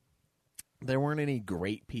 There weren't any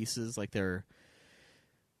great pieces like there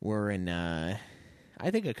were in, I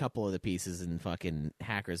think a couple of the pieces in fucking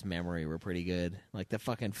Hacker's Memory were pretty good. Like the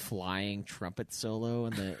fucking flying trumpet solo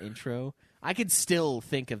in the intro. I could still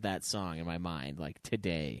think of that song in my mind, like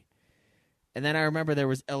today. And then I remember there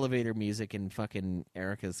was elevator music in fucking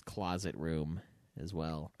Erica's closet room as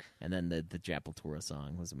well. And then the Japaltura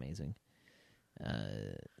song was amazing.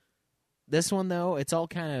 This one, though, it's all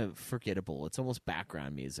kind of forgettable. It's almost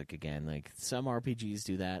background music again. Like some RPGs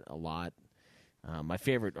do that a lot. My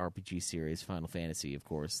favorite RPG series, Final Fantasy, of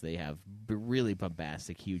course, they have really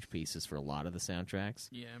bombastic, huge pieces for a lot of the soundtracks.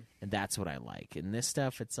 Yeah. And that's what I like. And this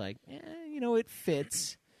stuff, it's like, it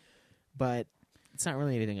fits, but it's not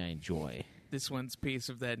really anything I enjoy. This one's piece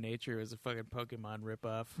of that nature is a fucking Pokemon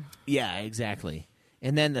ripoff. Yeah, exactly.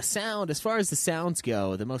 And then the sound, as far as the sounds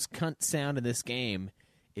go, the most cunt sound in this game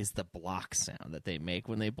is the block sound that they make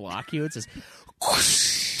when they block you. It's just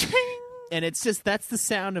whoosh, and it's just that's the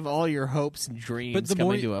sound of all your hopes and dreams. But the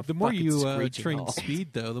more you train halt.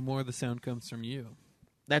 speed, though, the more the sound comes from you.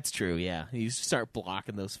 That's true. Yeah, you start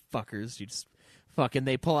blocking those fuckers. You just fucking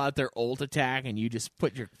they pull out their ult attack, and you just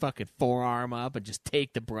put your fucking forearm up and just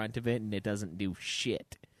take the brunt of it, and it doesn't do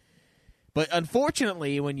shit. But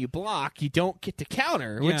unfortunately, when you block, you don't get to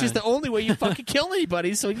counter, which is the only way you fucking kill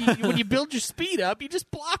anybody. So when you build your speed up, you just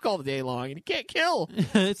block all day long, and you can't kill.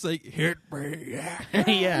 It's like, hit me.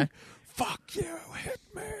 Yeah. Fuck you, hit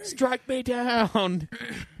me. Strike me down.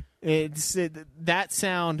 That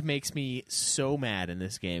sound makes me so mad in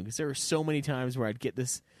this game, because there were so many times where I'd get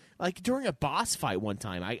this. Like, during a boss fight one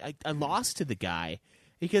time, I lost to the guy.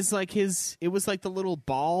 Because, like, it was like the little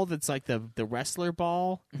ball that's like the wrestler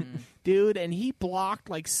ball, dude, and he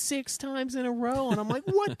blocked like 6 times in a row, and I'm like,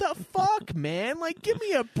 what the fuck, man? Like, give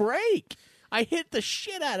me a break. I hit the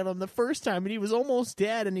shit out of him the first time, and he was almost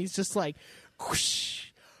dead, and he's just like,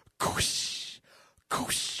 whoosh, whoosh,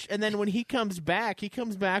 whoosh. And then when he comes back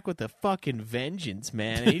with a fucking vengeance,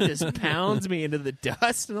 man, and he just pounds me into the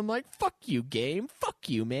dust, and I'm like, fuck you, game. Fuck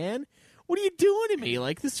you, man. What are you doing to me?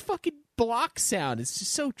 Like, this fucking block sound is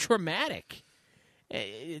just so traumatic.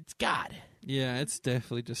 It's God. Yeah, it's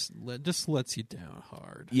definitely just lets you down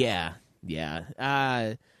hard. Yeah.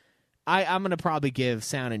 I'm gonna probably give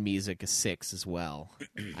sound and music a 6 as well.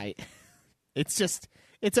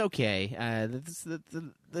 It's okay.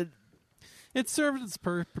 It served its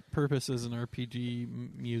purpose as an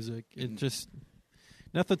RPG music. It just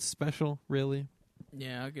nothing special, really.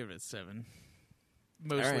 Yeah, I'll give it a 7.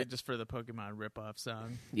 Mostly just for the Pokemon ripoff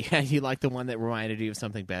song. Yeah, you like the one that reminded you of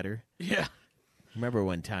something better? Yeah. Remember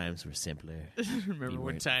when times were simpler? Remember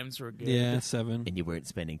when times were good? Yeah, 7. And you weren't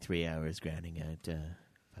spending 3 hours grinding out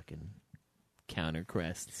fucking counter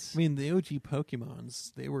crests. I mean, the OG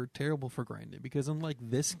Pokemons, they were terrible for grinding, because unlike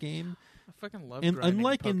this game, I fucking love and grinding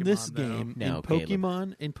unlike Pokemon, in this though. game, No,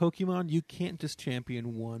 in Pokemon, you can't just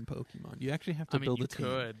champion one Pokemon. You actually have to build a team.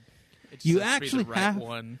 Could. It just You has to be actually the right have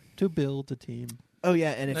one. to build a team. Oh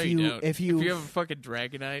yeah, and No, you don't. If you have a fucking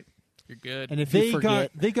Dragonite, you're good. and if you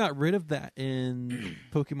forget, they got rid of that in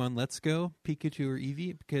Pokemon Let's Go, Pikachu or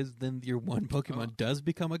Eevee, because then your one Pokemon does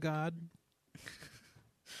become a god.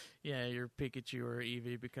 Yeah, your Pikachu or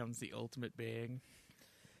Eevee becomes the ultimate being.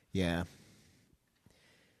 yeah.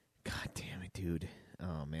 God damn it, dude.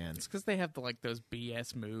 Oh man, It's because they have those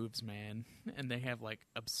BS moves, man, and they have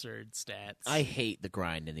absurd stats. I hate the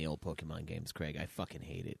grind in the old Pokemon games, Craig. I fucking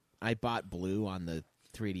hate it. I bought Blue on the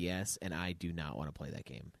 3DS, and I do not want to play that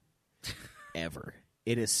game. Ever.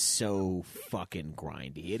 It is so fucking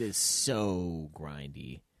grindy. It is so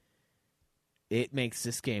grindy. It makes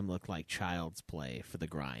this game look like child's play for the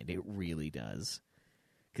grind. It really does.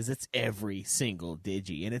 because it's every single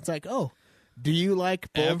Digi, and it's like, oh, do you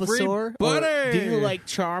like Bulbasaur? Or Everybody! do you like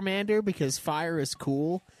Charmander because fire is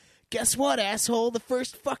cool? Guess what, asshole? The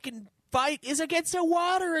first fucking fight is against the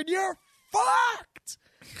water, and you're fucked.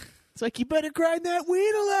 It's like, you better grind that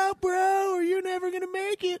Weedle out, bro, or you're never gonna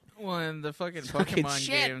make it. Well, and the fucking Fucking Pokemon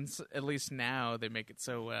shit. games, at least now, they make it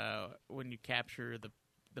so when you capture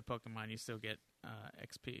the Pokemon, you still get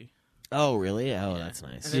XP. Oh, really? Oh, Yeah. that's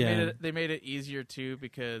nice. And they Yeah. they made it easier too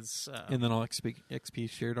because And then all XP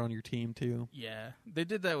shared on your team too. yeah, they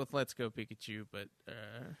did that with Let's Go Pikachu, but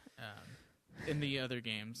in the other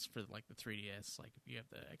games for like the 3DS, like if you have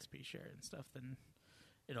the XP share and stuff, then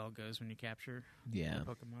it all goes when you capture Yeah.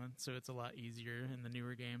 Pokemon. So it's a lot easier in the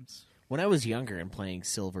newer games. When I was younger and playing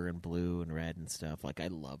Silver and Blue and Red and stuff, like, I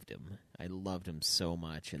loved him. I loved him so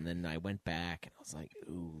much. And then I went back and I was like,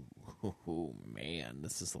 ooh, man,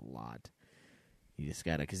 this is a lot. You just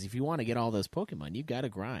gotta, because if you want to get all those Pokemon, you gotta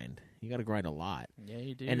grind. You gotta grind a lot. Yeah,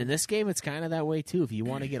 you do. And in this game, it's kind of that way too. If you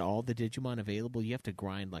want to get all the Digimon available, you have to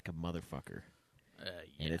grind like a motherfucker. yeah.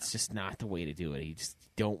 And it's just not the way to do it. You just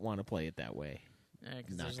don't want to play it that way. Yeah,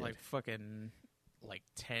 'cause Not there's good. like fucking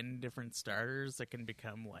 10 different starters that can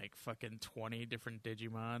become like fucking 20 different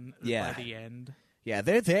Digimon Yeah. by the end. Yeah,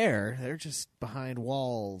 they're there. They're just behind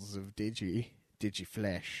walls of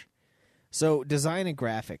Digiflesh. So, design and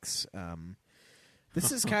graphics.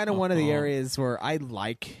 This is kind of one of the areas where I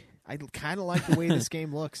kind of like the way this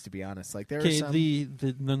game looks, to be honest. Like, there are Okay, some...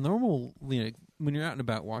 the normal, when you're out and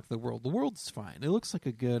about, walk the world's fine. It looks like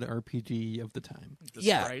a good RPG of the time. The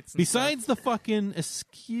Yeah, sprites and Besides stuff. the fucking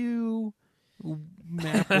askew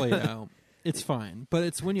map layout, it's fine. But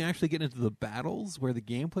it's when you actually get into the battles where the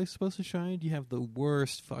gameplay's supposed to shine, you have the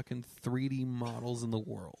worst fucking 3D models in the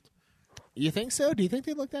world. You think so? Do you think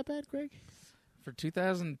they look that bad, Greg? For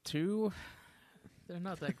 2002, they're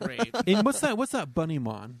not that great. And what's that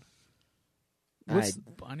Bunnymon? What's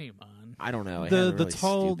Bunnymon. I don't know. It the had a really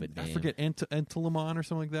tall? stupid I name. forget Antilamon or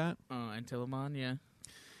something like that. Oh, Antilamon, yeah.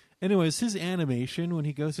 Anyways, his animation when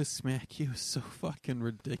he goes to smack you is so fucking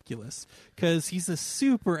ridiculous. Because he's a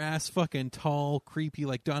super ass fucking tall, creepy,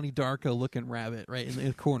 like Donnie Darko looking rabbit right in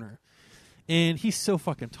the corner. And he's so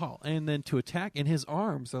fucking tall. And then to attack, and his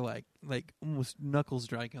arms are like almost knuckles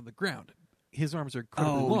dragging on the ground. His arms are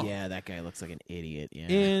incredibly long. yeah, that guy looks like an idiot. Yeah.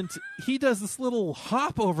 And he does this little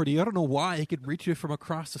hop over to you. I don't know why he could reach you from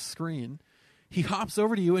across the screen. He hops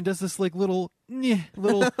over to you and does this like little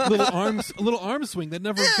arm swing that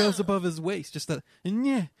never goes above his waist. Just a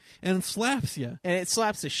and slaps you. And it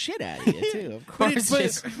slaps the shit out of you, too, of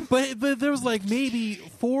course. But there was like maybe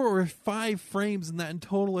 4 or 5 frames in that in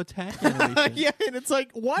total attack animation. Yeah, and it's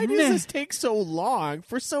like, why does this take so long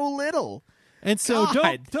for so little? And so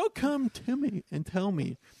God. don't come to me and tell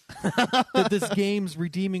me that this game's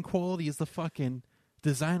redeeming quality is the fucking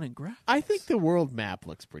design and graphics. I think the world map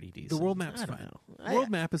looks pretty decent. The world map's I don't fine. know. World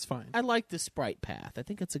map is fine. I like the sprite path. I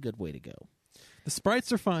think it's a good way to go. The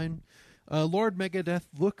sprites are fine. Lord Megadeth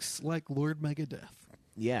looks like Lord Megadeth.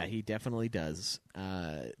 Yeah, he definitely does.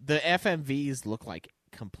 The FMVs look like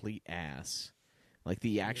complete ass. Like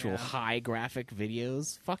the actual high graphic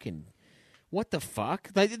videos. Fucking... What the fuck?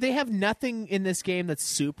 Like, they have nothing in this game that's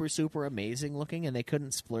super, super amazing looking, and they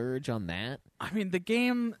couldn't splurge on that. I mean, the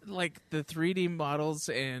game, like, the 3D models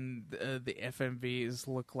and the FMVs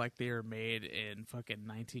look like they were made in fucking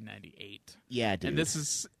 1998. Yeah, dude. And this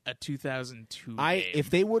is a 2002 game. If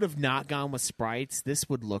they would have not gone with sprites, this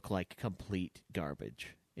would look like complete garbage.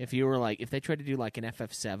 If you were like, if they tried to do like an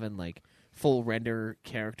FF7, like full render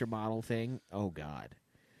character model thing, oh god.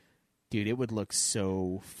 Dude, it would look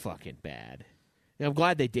so fucking bad. And I'm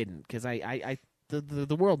glad they didn't, because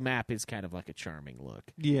the world map is kind of like a charming look.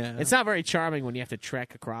 Yeah. It's not very charming when you have to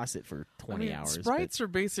trek across it for 20 hours. Sprites are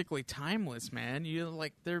basically timeless, man. You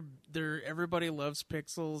like they're everybody loves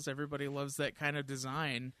pixels. Everybody loves that kind of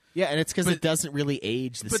design. Yeah, and it's because but- it doesn't really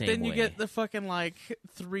age the But same then way. you get the fucking like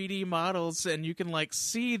 3D models, and you can like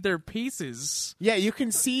see their pieces. Yeah, you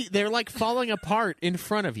can see they're like falling apart in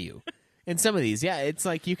front of you. In some of these, yeah, it's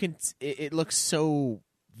like you can. It looks so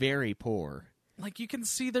very poor. Like you can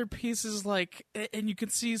see their pieces, like, and you can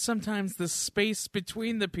see sometimes the space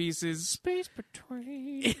between the pieces. Space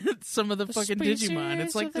between Some of the fucking Digimon.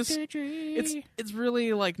 It's like this. It's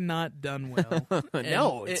really like not done well.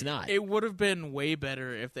 No, And it's not. It would have been way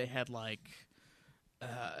better if they had like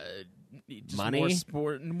just Money?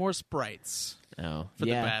 more sprites Oh, for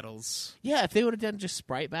yeah. the battles. Yeah, if they would have done just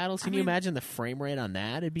sprite battles, can I you mean- imagine the frame rate on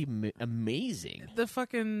that? It'd be amazing. The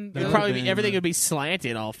fucking That It'd would've probably been- everything would be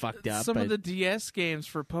slanted, all fucked up. some but of the DS games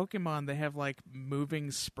for Pokemon, they have like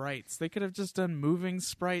moving sprites. They could have just done moving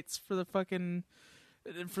sprites for the fucking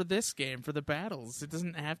For this game, for the battles, it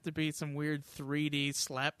doesn't have to be some weird 3D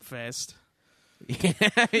slap fest. Yeah,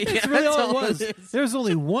 That's really that's all it was. is. There's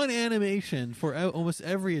only one animation for almost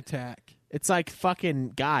every attack. It's like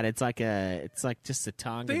fucking God. It's like just a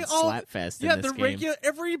tongue and slap fest. Yeah, in this the game. regular.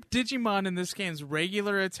 Every Digimon in this game's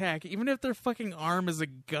regular attack, even if their fucking arm is a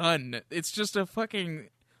gun, it's just a fucking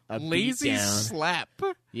lazy beatdown. slap.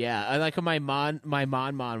 Yeah, I like my Mon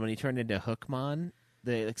when he turned into Hookmon.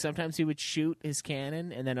 Sometimes he would shoot his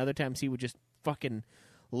cannon, and then other times he would just fucking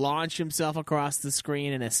launch himself across the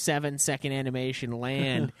screen in a 7-second animation,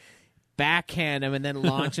 land, backhand him, and then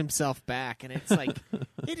launch himself back. And it's like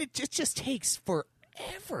it just takes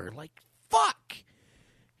forever. Like fuck.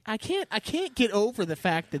 I can't get over the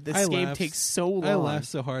fact that this game takes so long. I laughed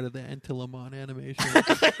so hard at the Antilamon animation,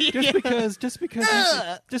 Yeah.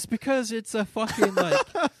 just because it's a fucking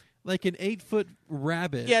like an 8-foot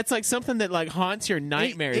rabbit. Yeah, it's like something that like haunts your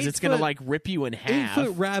nightmares. Eight It's gonna foot- like rip you in half.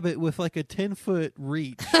 8-foot rabbit with like a 10-foot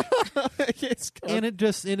reach, and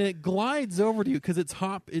it glides over to you because it's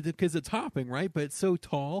hopping, right? But it's so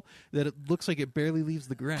tall that it looks like it barely leaves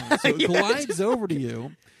the ground. So it glides over to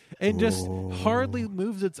you, and just hardly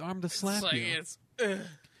moves its arm to slap It's like you.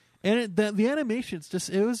 And the animation,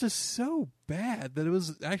 it was just so bad that it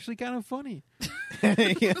was actually kind of funny.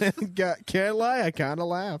 Can't lie, I kind of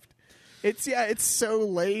laughed. It's so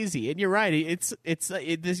lazy, and you're right.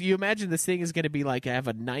 You imagine this thing is going to be like have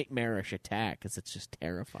a nightmarish attack because it's just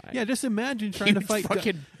terrifying. Yeah, just imagine trying to fight.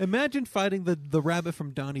 fucking- Imagine fighting the rabbit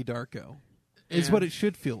from Donnie Darko. Is Yeah. what it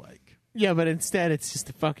should feel like. Yeah, but instead it's just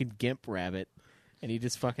a fucking gimp rabbit, and you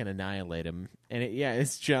just fucking annihilate him. And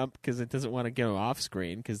it's jump because it doesn't want to go off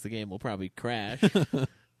screen because the game will probably crash.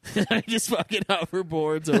 I just fucking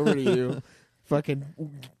hoverboards over to you, fucking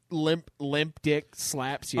limp dick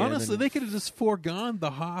slaps you. Honestly, they could have just foregone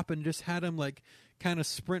the hop and just had him like kind of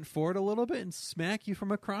sprint forward a little bit and smack you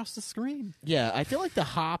from across the screen. Yeah, I feel like the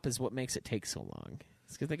hop is what makes it take so long.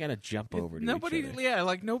 It's because they got to jump over to Nobody, each other. yeah,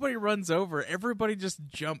 like nobody runs over. Everybody just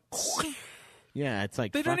jumps. Yeah, it's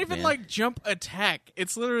like They don't fuck, even man. like jump attack.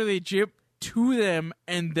 It's literally jump to them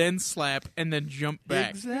and then slap and then jump back.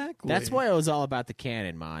 Exactly. That's why it was all about the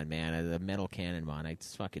cannon mon, man. The metal cannon mon. I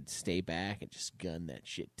just fucking stay back and just gun that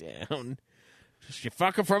shit down. Just you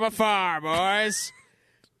fucking from afar, boys.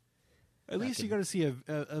 At least you got to see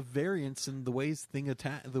a variance in the ways things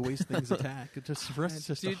attack. It just for us, it's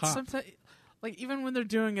just a Dude, hop. sometimes, like even when they're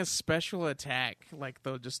doing a special attack, like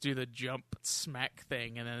they'll just do the jump smack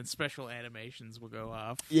thing, and then special animations will go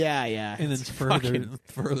off. Yeah. And then It's further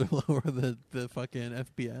fucking- lower the fucking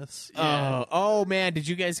FPS. Oh man, did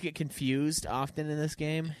you guys get confused often in this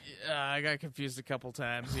game? I got confused a couple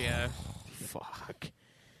times. Yeah, Fuck.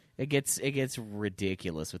 It gets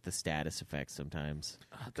ridiculous with the status effects sometimes.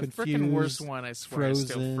 the freaking worst Confused, one, I swear, is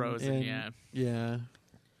still Frozen. and- Yeah, yeah.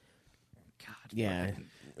 God, Yeah. fucking-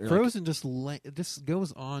 Frozen just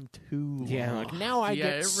goes on too long. Yeah, like now I Yeah,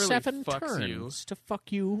 get it really 7 fucks turns you. to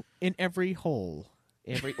fuck you in every hole,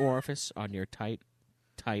 every orifice on your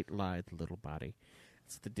tight-lithe little body.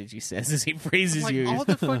 That's what the Digi says as he freezes like you. all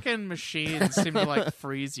the fucking machines seem to like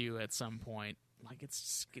freeze you at some point. Like it's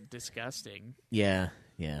just disgusting. Yeah.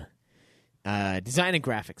 Design and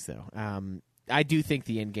graphics, though. I do think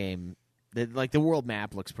the in-game, the world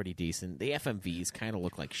map looks pretty decent. The FMVs kind of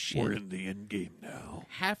look like shit. We're in the end game now.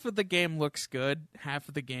 Half of the game looks good, half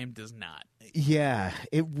of the game does not. Yeah,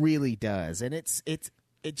 it really does, and it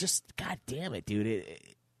just, god damn it, dude,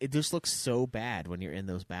 it just looks so bad when you're in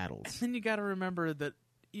those battles. And then you got to remember that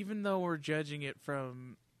even though we're judging it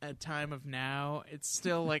from a time of now, it's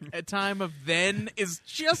still like a time of then is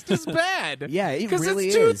just as bad. Yeah, it because really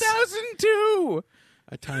it's is. 2002.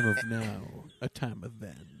 A time of now, a time of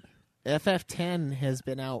then. FF10 has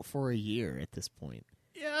been out for a year at this point,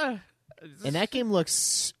 Yeah, and that game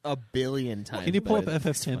looks a billion times. Can you pull up better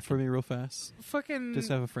than FF10 for me real fast? fucking Just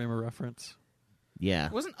have a frame of reference. Yeah,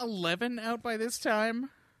 wasn't 11 out by this time?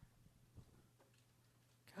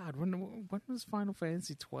 God, when was Final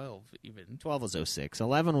Fantasy 12 even? 12 was 06.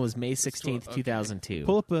 11 was May 16th, Okay. 2002.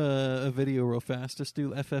 Pull up a video real fast. Just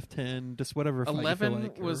do FF10. Just whatever. fight you feel 11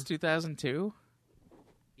 like, was or- 2002.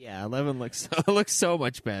 Yeah, 11 looks so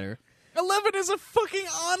much better. 11 is a fucking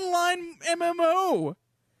online MMO.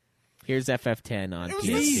 Here's FF10 on It was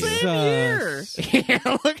PS2. the same year.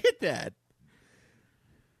 Yeah, look at that.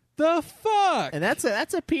 The fuck. And that's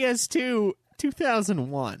a PS2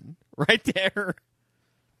 2001 right there.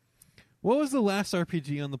 What was the last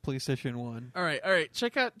RPG on the PlayStation 1? All right.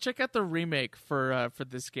 Check out the remake for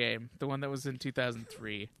this game, the one that was in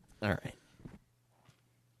 2003. All right.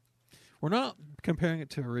 We're not comparing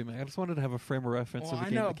it to a remake. I just wanted to have a frame of reference Well, of the I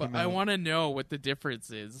game know, that but came I out want to know what the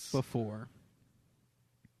difference is. before.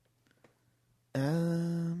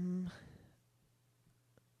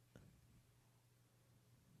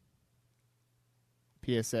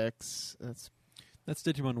 PSX. That's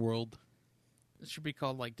Digimon World. It should be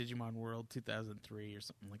called like Digimon World 2003 or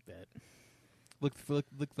something like that. Look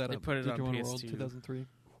that They up. put it on Digimon World PS2. 2003.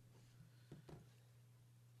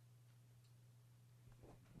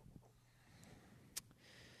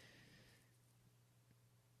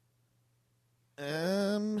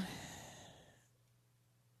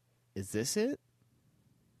 Is this it?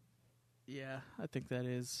 Yeah, I think that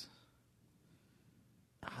is.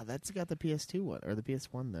 That's got the PS2 one or the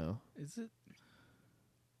PS1 though. Is it?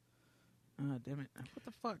 Oh, damn it! What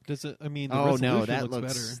the fuck? Does it? I mean, the Oh resolution no, that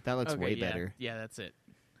looks better. that looks Okay, way yeah. better. Yeah, that's it.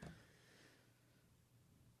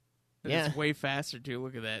 And Yeah. it's way faster too.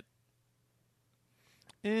 Look at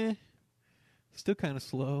that. Still kind of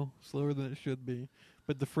slower than it should be,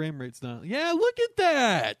 but the frame rate's not. Yeah, look at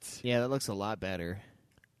that. Yeah, that looks a lot better.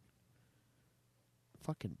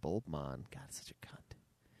 Fucking Bulbmon. God, such a cunt.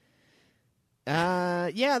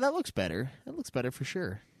 Yeah, that looks better. That looks better for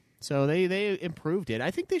sure. So they improved it. I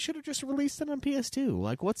think they should have just released it on PS2.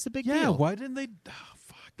 Like, what's the big Yeah, deal? why didn't they? Oh,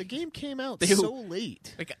 fuck. The game came out They- so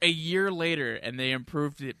late. Like a year later, and they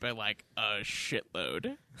improved it by like a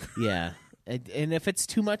shitload. Yeah, and if it's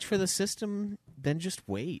too much for the system, then just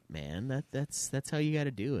wait, man. That's how you got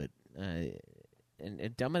to do it.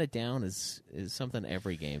 And dumbing it down is something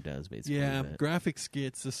every game does, basically. Yeah, but- graphics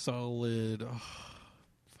gets a solid.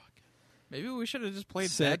 Maybe we should have just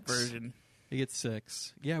played 6. that version. It gets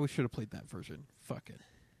 6. Yeah, we should have played that version. Fuck it.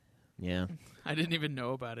 yeah. I didn't even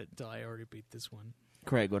know about it until I already beat this one.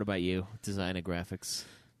 Craig, what about you? Design and graphics.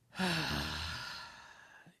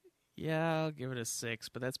 Yeah, I'll give it a 6,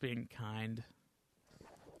 but that's being kind.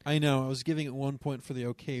 I know. I was giving it 1 point for the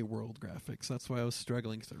OK World graphics. That's why I was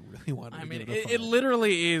struggling because I really wanted I to mean, give it a 5. it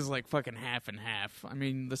literally is like fucking half and half. I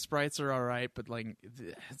mean, the sprites are all right, but like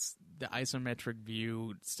the isometric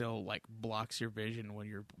view still like blocks your vision when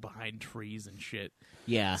you're behind trees and shit.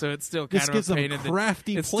 Yeah. So it's still This kind gives of a them pain in the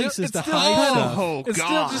crafty it's still- places it's to still- hide stuff. Oh, It's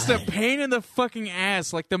God. still just a pain in the fucking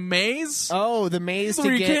ass. Like the maze, Oh, the maze where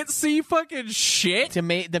to you get can't see fucking shit. the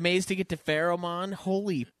maze to get to Pheromon.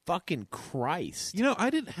 Holy fucking Christ! You know, I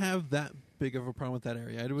didn't have that big of a problem with that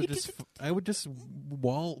area. I would just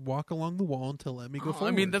walk along the wall until let me go Oh, forward.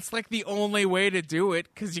 I mean, that's like the only way to do it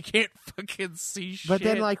because you can't fucking see shit. But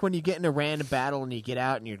then, like when you get in a random battle and you get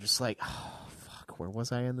out and you're just like, oh fuck, where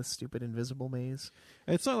was I in this stupid invisible maze?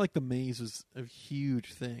 It's not like the maze was a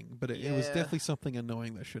huge thing, but it was Yeah. definitely something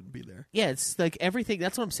annoying that shouldn't be there. Yeah, it's like everything.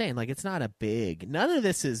 That's what I'm saying. Like it's not a big. None of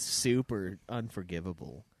this is super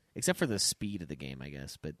unforgivable, except for the speed of the game, I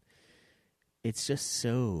guess. But it's just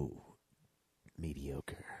so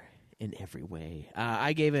mediocre in every way.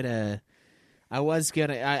 I gave it a.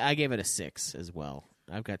 I gave it a 6 as well.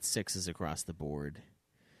 I've got 6s across the board.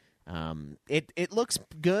 It looks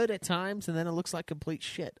good at times, and then it looks like complete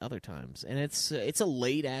shit other times. And it's a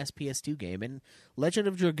late ass PS2 game, and Legend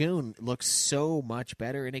of Dragoon looks so much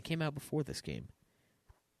better, and it came out before this game.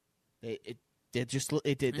 It looks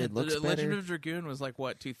the better. Legend of Dragoon was like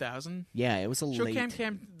what 2000. Yeah, it was a Show late.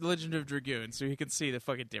 Cam Legend of Dragoon so you can see the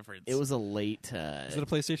fucking difference. It was a late. Is it a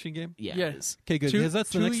PlayStation game? Yeah. Yeah. It is. Okay, good. Two- Because that's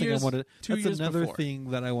the 2 next thing I years- wanted. 2 That's years another before.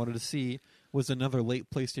 thing that I wanted to see was another late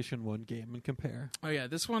PlayStation 1 game and compare. Oh yeah,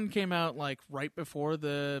 this one came out like right before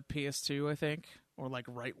the PS2, I think, or like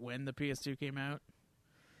right when the PS2 came out.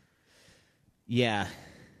 Yeah,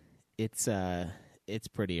 it's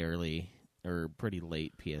pretty early or pretty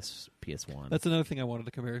late PS1. That's another thing I wanted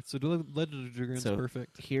to compare. So Legend of Dragoon's So-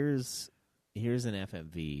 perfect. Here's an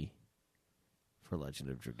FMV for Legend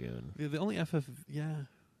of Dragoon. The only FF, yeah.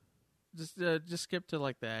 Just skip to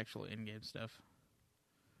like the actual in-game stuff.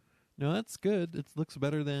 No, that's good. It looks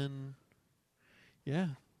better than. Yeah.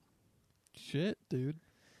 Shit, dude.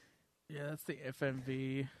 Yeah, that's the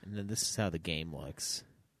FMV. And then this is how the game looks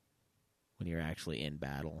when you're actually in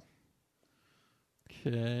battle.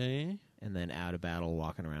 Okay. And then out of battle,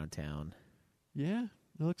 walking around town. Yeah,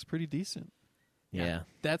 it looks pretty decent. Yeah.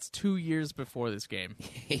 That's 2 years before this game.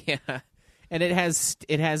 Yeah. And it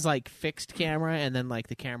has like fixed camera, and then like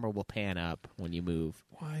the camera will pan up when you move.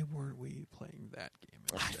 Why weren't we playing that game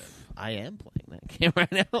instead? I am playing that game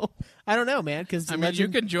right now. I don't know, man. Because I mean, you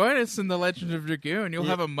can join us in the Legend of Dragoon. You'll Yeah.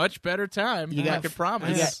 have a much better time. You I got- can I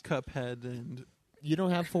promise. got Cuphead and you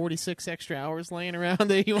don't have 46 extra hours laying around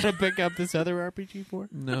that you want to pick up this other RPG for.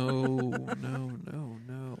 no.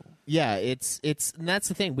 Yeah, it's and that's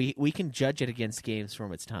the thing. We can judge it against games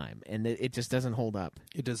from its time, and it just doesn't hold up.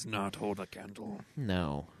 It does not hold a candle.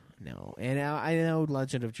 No. And I know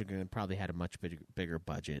Legend of Dragoon probably had a much bigger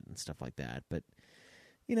budget and stuff like that, but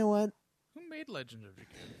you know what? Who made Legend of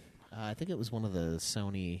Dragoon? I think it was one of the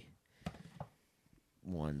Sony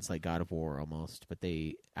ones, like God of War almost. But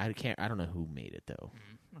I don't know who made it though.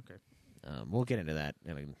 Okay. We'll get into that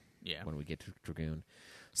Yeah. when we get to Dragoon.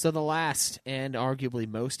 So the last and arguably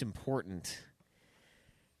most important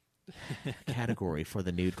category for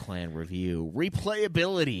the Nude Clan review: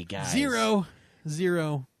 replayability, guys. Zero.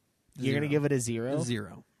 You're gonna give it a 0?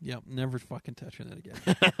 0. Yep, never fucking touching it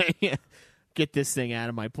again. Yeah. Get this thing out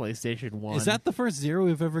of my PlayStation 1. Is that the first 0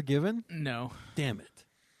 we've ever given? No, Damn it.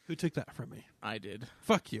 Who took that from me? I did.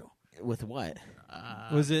 Fuck you. with what?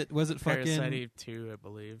 Was it fucking Parasite 2, I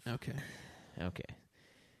believe. Okay. Okay.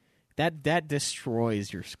 That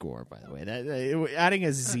destroys your score, by the way. Adding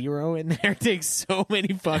a 0 in there takes so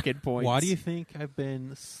many fucking points. Why do you think I've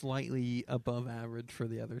been slightly above average for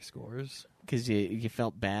the other scores? Because you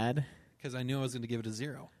felt bad Because I knew I was going to give it a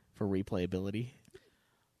 0. for replayability.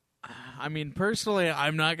 I mean, personally,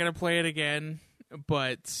 I'm not going to play it again,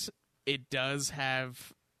 but it does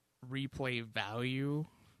have replay value.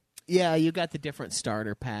 Yeah, you got the different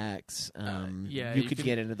starter packs. Yeah, you you could can-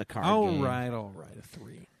 get into the card All game. right, a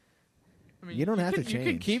 3. I mean, You don't have to You can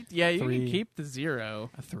change. keep, you can 3. keep the 0.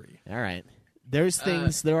 A 3. All right. There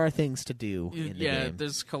are things to do in the Yeah, game.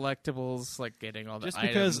 there's collectibles, like getting all the Just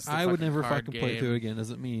items. because the I would fucking never card fucking play game. through it again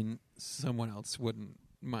doesn't mean someone else wouldn't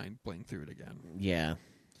mind playing through it again. Yeah.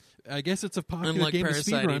 I guess it's a popular Unlike game to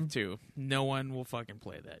Parasite speedrun. 2, no one will fucking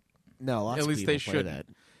play that. No, lots At of least people they play shouldn't.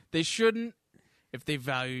 that. They shouldn't if they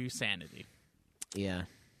value sanity. Yeah.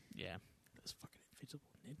 Yeah. Those fucking invisible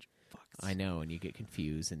ninja fucks. I know, and you get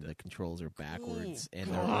confused, and the controls are backwards,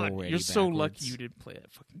 and they're God, already you're so lucky backwards. you didn't play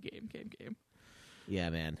that fucking game. Yeah,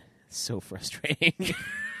 man. So frustrating.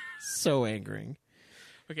 So angering.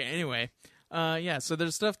 Okay, anyway. Yeah, so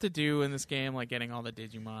there's stuff to do in this game, like getting all the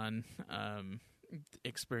Digimon,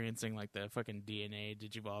 experiencing like the fucking DNA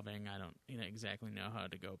digivolving. I don't exactly know how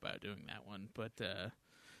to go about doing that one, but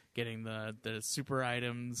getting the super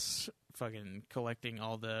items, fucking collecting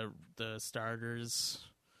all the starters.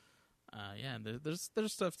 Yeah, there's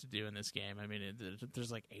stuff to do in this game. I mean,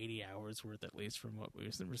 there's like 80 hours worth at least from what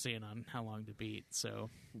we're seeing on how long to beat. So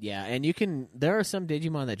Yeah, and there are some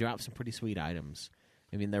Digimon that drop some pretty sweet items.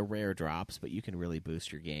 I mean, they're rare drops, but you can really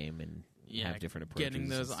boost your game and have different approaches. getting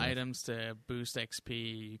and those stuff. items to boost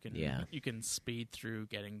XP, you can Yeah. speed through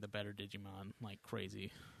getting the better Digimon like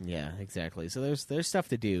crazy. Yeah, exactly. So there's stuff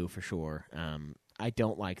to do for sure. I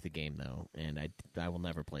don't like the game though, and I will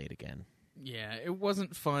never play it again. Yeah, it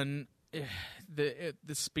wasn't fun. The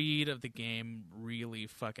speed of the game really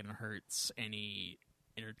fucking hurts any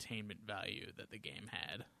entertainment value that the game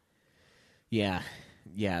had. Yeah,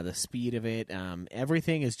 the speed of it,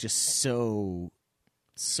 everything is just so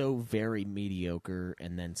very mediocre,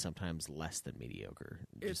 and then sometimes less than mediocre.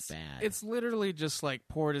 Just bad. It's literally just like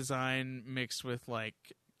poor design mixed with like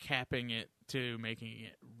capping it to making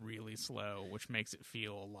it really slow, which makes it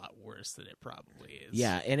feel a lot worse than it probably is.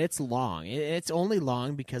 Yeah, and it's long. It's only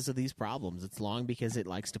long because of these problems. It's long because it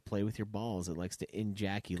likes to play with your balls. It likes to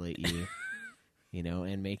ejaculate you,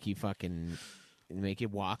 and make you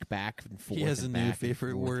walk back and forth. He has a and new back and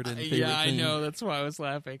favorite forth. word and favorite Yeah, I thing. know. That's why I was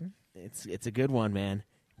laughing. It's a good one, man.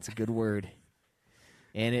 It's a good word.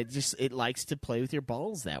 And it likes to play with your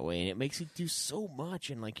balls that way, and it makes you do so much.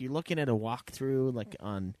 And like you're looking at a walkthrough, like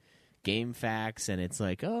on Game Facts, and it's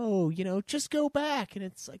like, oh, just go back, and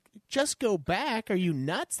it's like, just go back? Are you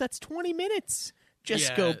nuts? That's 20 minutes.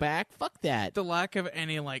 Just go back. Fuck that. The lack of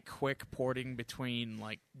any like quick porting between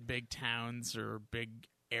like big towns or big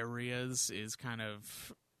areas is kind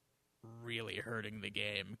of really hurting the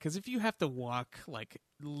game, because if you have to walk like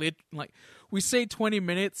we say 20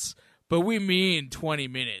 minutes, but we mean 20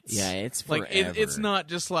 minutes. Yeah, it's like forever. it's not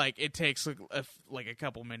just like it takes like a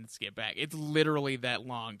couple minutes to get back. It's literally that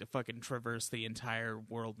long to fucking traverse the entire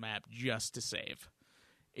world map just to save.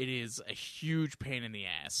 It is a huge pain in the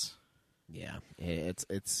ass. Yeah,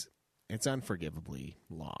 it's unforgivably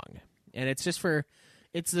long, and it's just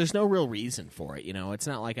there's no real reason for it. It's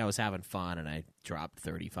not like I was having fun and I dropped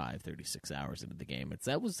 35, 36 hours into the game.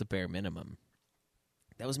 That was the bare minimum.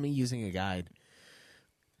 That was me using a guide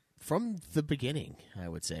from the beginning, I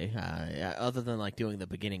would say, other than like doing the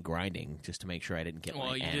beginning grinding just to make sure I didn't get Well,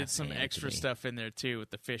 my you ass did some handed to extra me. stuff in there too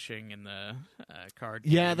with the fishing and the card.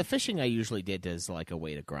 Yeah, game. the fishing I usually did as like a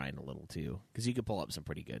way to grind a little too, because you could pull up some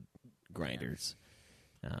pretty good grinders.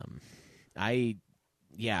 I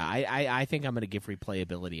think I'm going to give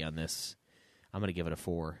replayability on this. I'm going to give it a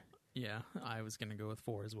 4. Yeah, I was gonna go with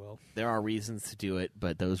 4 as well. There are reasons to do it,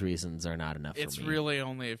 but those reasons are not enough It's for me. really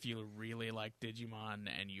only if you really like Digimon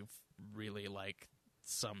and you really like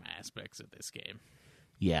some aspects of this game.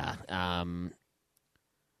 Yeah.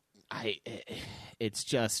 it's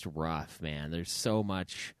just rough, man. There's so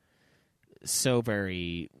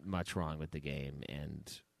very much wrong with the game,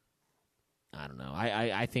 and I don't know.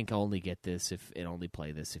 I think I'll only get this only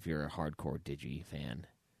play this if you're a hardcore Digi fan.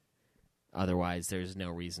 Otherwise, there's no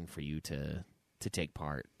reason for you to take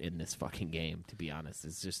part in this fucking game, to be honest.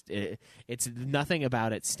 It's just it's nothing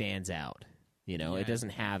about it stands out. You know, It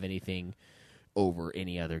doesn't have anything over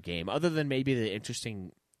any other game other than maybe the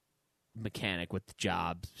interesting mechanic with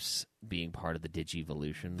jobs being part of the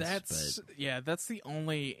Digivolutions. That's the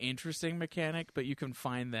only interesting mechanic, but you can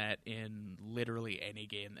find that in literally any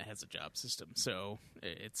game that has a job system. So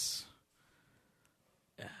it's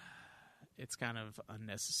kind of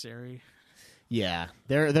unnecessary. Yeah,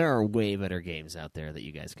 there are way better games out there that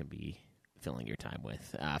you guys can be filling your time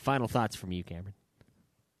with. Final thoughts from you, Cameron?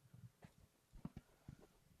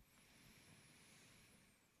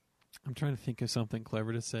 I'm trying to think of something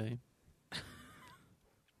clever to say.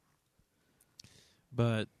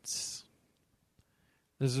 But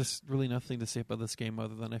there's just really nothing to say about this game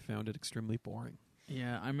other than I found it extremely boring.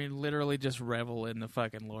 Yeah, I mean, literally just revel in the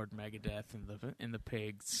fucking Lord Megadeth and the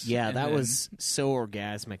pigs. Yeah, that was so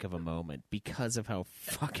orgasmic of a moment because of how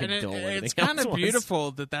fucking dull everything it's kind of else was.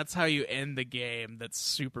 beautiful that that's how you end the game. That's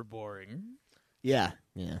super boring. Yeah.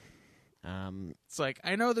 It's like,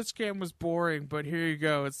 I know this game was boring, but here you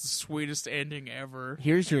go. It's the sweetest ending ever.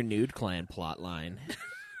 Here's your Nude Clan plotline.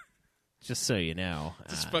 Just so you know.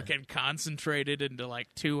 Just fucking concentrated into like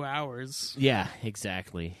 2 hours. Yeah,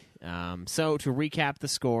 exactly. So to recap the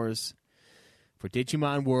scores for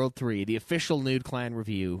Digimon World 3, the official Nude Clan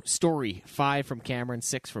review. Story, 5 from Cameron,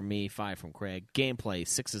 6 from me, 5 from Craig. Gameplay,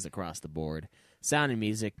 6s across the board. Sound and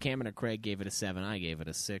music, Cameron and Craig gave it a 7, I gave it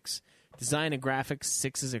a 6. Design and graphics,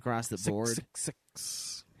 6s across the board.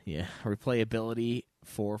 6. Yeah. Replayability,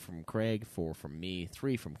 4 from Craig, 4 from me,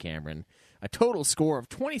 3 from Cameron. A total score of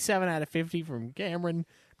 27 out of 50 from Cameron,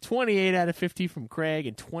 28 out of 50 from Craig,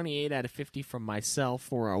 and 28 out of 50 from myself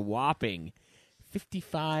for a whopping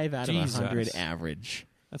 55 out of 100 average.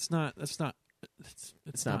 It's not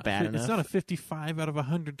bad enough. It's not a 55 out of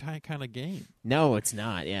 100 kind of game. No, it's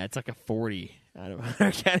not. Yeah, it's like a 40 out of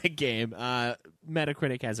 100 kind of game.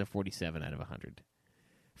 Metacritic has a 47 out of 100.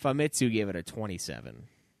 Famitsu gave it a 27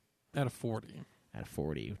 out of 40. Out of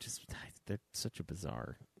 40, which is such a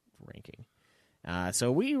bizarre ranking.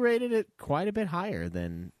 So we rated it quite a bit higher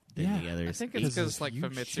than the others. I think it's because like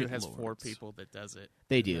Famitsu has 4 people that does it.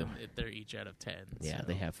 They do. They're each out of 10. Yeah, so.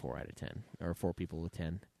 They have 4 out of 10, or 4 people with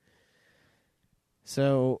 10.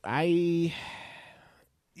 So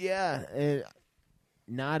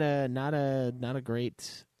not a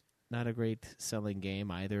great selling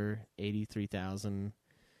game either. 83,000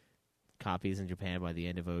 copies in Japan by the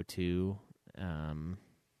end of 2002.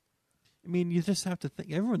 I mean, you just have to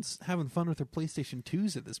think. Everyone's having fun with their PlayStation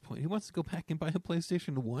 2s at this point. Who wants to go back and buy a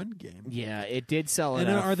PlayStation 1 game? Yeah, it did sell and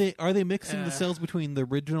enough. Are they mixing the sales between the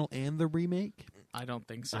original and the remake? I don't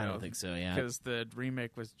think so. I don't think so, yeah. Because the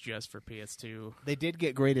remake was just for PS2. They did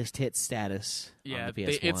get greatest hit status on the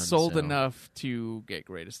PS1. It sold enough to get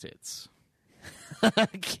greatest hits.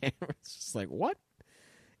 Cameron's just like, what?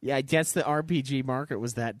 Yeah, I guess the RPG market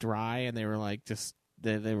was that dry, and they were like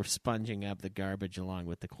they were sponging up the garbage along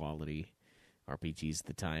with the quality RPGs at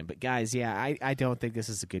the time. But guys, yeah, I don't think this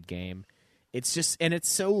is a good game. It's just, and it's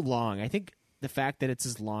so long. I think the fact that it's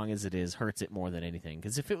as long as it is hurts it more than anything.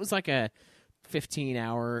 Because if it was like a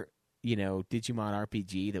 15-hour, Digimon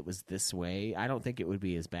RPG that was this way, I don't think it would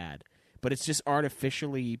be as bad. But it's just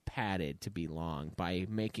artificially padded to be long by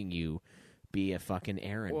making you be a fucking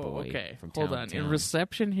errand boy. Okay, from town hold on. to town. In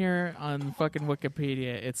reception here on fucking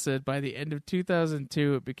Wikipedia, it said by the end of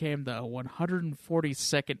 2002, it became the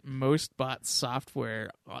 142nd most bought software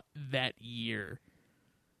that year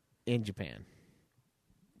in Japan.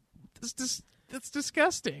 That's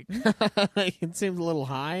disgusting. It seems a little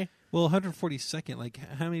high. Well, 142nd. Like,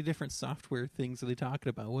 how many different software things are they talking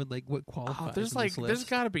about? What qualifies? There's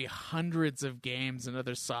got to be hundreds of games and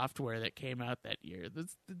other software that came out that year.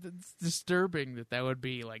 That's disturbing that would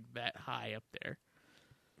be like that high up there.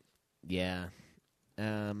 Yeah,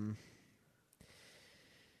 I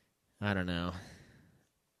don't know.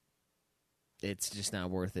 It's just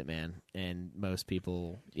not worth it, man. And most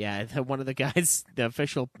people, one of the guys, the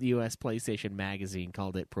official U.S. PlayStation magazine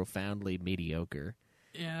called it profoundly mediocre.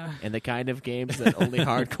 Yeah. and the kind of games that only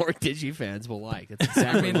hardcore Digi fans will like. That's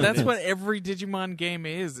exactly I mean, what that's it is. what every Digimon game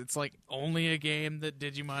is. It's like only a game that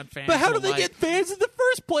Digimon fans But how do will they like. get fans in the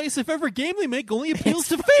first place if every game they make only appeals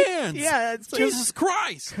to fans? Yeah, it's Jesus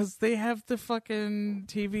Christ. Because they have the fucking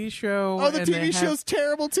TV show. Oh, the and they TV have- show's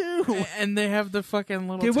terrible too. And they have the fucking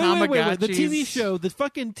little Okay, wait. The TV Tamagotchis. show, the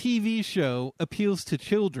fucking TV show appeals to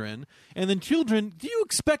children, and then children, do you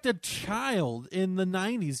expect a child in the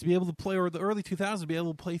 90s to be able to play, or the early 2000s to be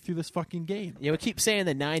able to play through this fucking game? Yeah, we keep saying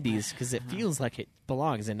the 90s because it feels like it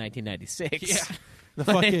belongs in 1996. Yeah. The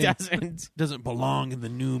But fucking it doesn't. belong in the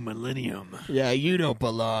new millennium. Yeah, you don't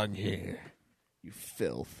belong here. You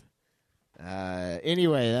filth.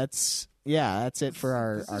 Anyway, that's it for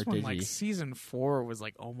our This our is when, Digi. like, season 4 was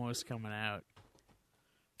like almost coming out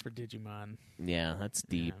for Digimon. Yeah, that's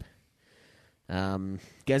deep. You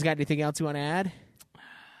guys got anything else you want to add?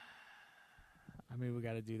 I mean, we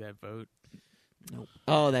got to do that vote.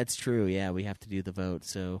 Oh, that's true. Yeah, we have to do the vote.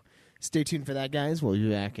 So stay tuned for that, guys. We'll be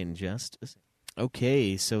back in just a second.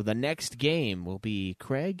 Okay, so the next game will be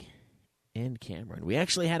Craig and Cameron. We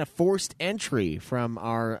actually had a forced entry from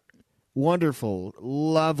our wonderful,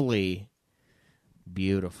 lovely,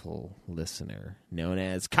 beautiful listener known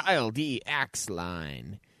as Kyle D.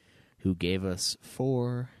 Axline, who gave us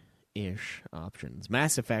 4-ish options.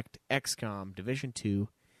 Mass Effect, XCOM, Division 2,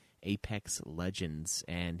 Apex Legends,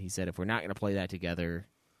 and he said if we're not going to play that together,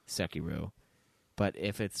 Sekiro. But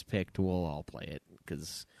if it's picked, we'll all play it,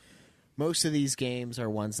 because most of these games are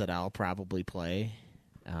ones that I'll probably play,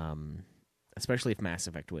 especially if Mass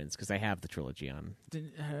Effect wins, because I have the trilogy on.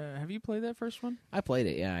 Have you played that first one? I played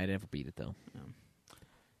it, yeah. I never beat it, though.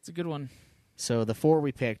 It's a good one. So the 4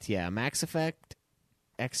 we picked, yeah, Mass Effect,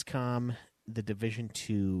 XCOM, The Division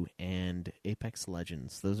 2, and Apex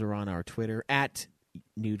Legends. Those are on our Twitter, at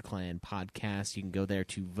Nude Clan Podcast. You can go there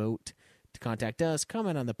to vote, to contact us,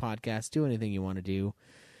 comment on the podcast, do anything you want to do.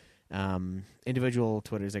 Individual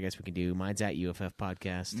Twitters, I guess we can do. Mine's at UFF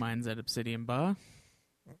Podcast. Mine's at Obsidian Ba.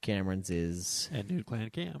 Cameron's is... And Nude Clan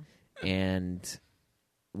Cam. And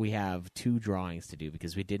we have 2 drawings to do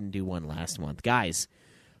because we didn't do one last month. Guys,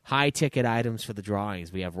 high-ticket items for the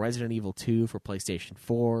drawings. We have Resident Evil 2 for PlayStation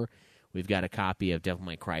 4. We've got a copy of Devil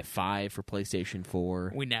May Cry 5 for PlayStation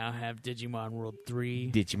 4. We now have Digimon World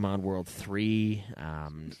 3. Digimon World 3.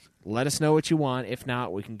 Let us know what you want. If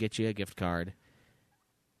not, we can get you a gift card.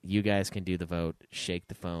 You guys can do the vote. Shake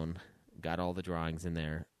the phone. Got all the drawings in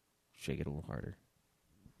there. Shake it a little harder.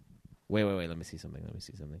 Wait. Let me see something.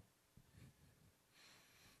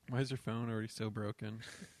 Why is your phone already so broken?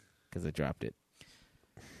 Because I dropped it.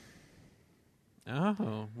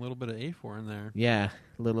 Oh, a little bit of A4 in there. Yeah,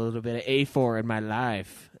 a little bit of A4 in my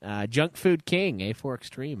life. Junk Food King, A4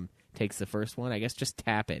 Extreme, takes the first one. I guess just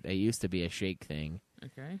tap it. It used to be a shake thing.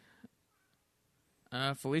 Okay.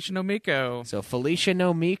 Felicia Nomiko. So Felicia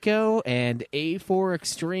Nomiko and A4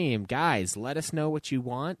 Extreme. Guys, let us know what you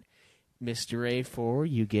want. Mr. A4,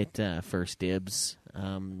 you get first dibs.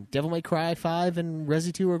 Devil May Cry 5 and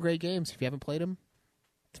Resi 2 are great games. If you haven't played them,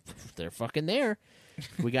 they're fucking there.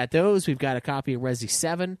 We got those. We've got a copy of Resi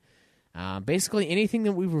 7. Basically, anything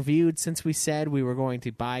that we've reviewed since we said we were going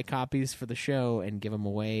to buy copies for the show and give them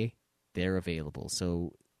away, they're available.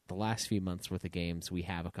 So the last few months' worth of games, we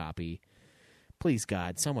have a copy. Please,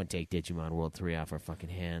 God, someone take Digimon World 3 off our fucking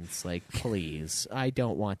hands. Like, please. I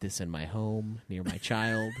don't want this in my home near my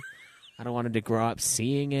child. I don't want him to grow up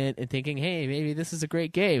seeing it and thinking, hey, maybe this is a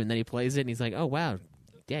great game. And then he plays it and he's like, oh, wow,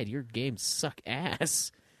 Dad, your games suck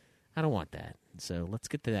ass. I don't want that. So let's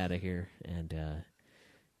get that out of here. And,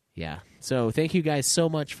 yeah. So thank you guys so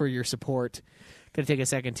much for your support. Going to take a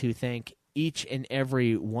second to thank each and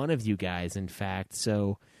every one of you guys, in fact.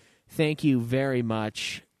 So thank you very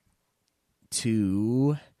much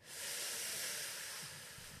to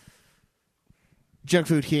Junk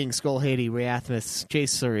Food King, Skull Haiti, Rayathmus,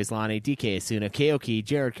 Chase Surislani, DK Asuna, Keoki,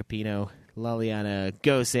 Jared Capino, Liliana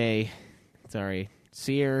Gose,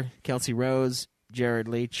 Sear, Kelsey Rose, Jared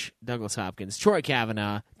Leach, Douglas Hopkins, Troy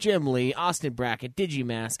Kavanaugh, Jim Lee, Austin Brackett,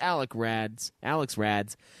 Digimass, Alex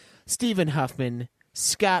Rads, Stephen Huffman,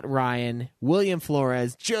 Scott Ryan, William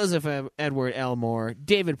Flores, Joseph Edward Elmore,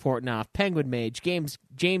 David Portnoff, Penguin Mage, James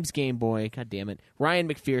Gameboy, goddammit, Ryan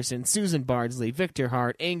McPherson, Susan Bardsley, Victor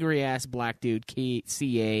Hart, Angry Ass Black Dude,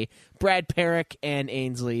 CA, Brad Perrick, and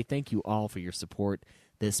Ainsley. Thank you all for your support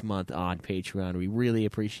this month on Patreon. We really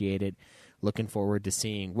appreciate it. Looking forward to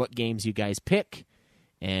seeing what games you guys pick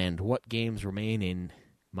and what games remain in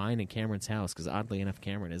mine and Cameron's house, because oddly enough,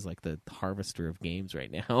 Cameron is like the harvester of games right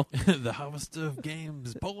now. The harvester of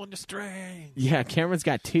games, pulling the string. Yeah, Cameron's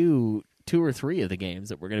got 2 2 or 3 of the games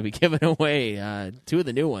that we're going to be giving away. 2 of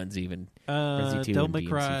the new ones, even. Resi 2 Devil and May DMC5,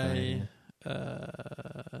 Cry. yeah.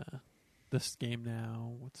 This game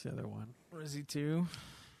now. What's the other one? Resi 2.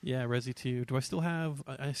 Yeah, Resi 2. Do I still have?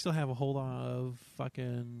 I still have a hold of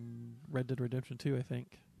fucking Red Dead Redemption 2. I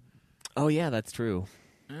think. Oh yeah, that's true.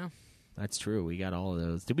 Yeah. That's true. We got all of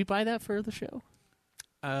those. Did we buy that for the show?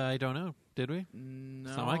 I don't know. Did we? No,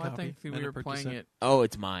 It's not my I copy. think I we didn't were purchase playing it. it. Oh,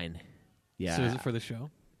 it's mine. Yeah. So is it for the show?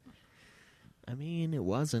 I mean, it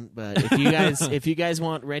wasn't, but if you guys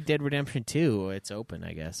want Red Dead Redemption 2, it's open,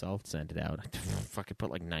 I guess. I'll send it out. I fucking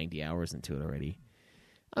put like 90 hours into it already.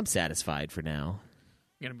 I'm satisfied for now.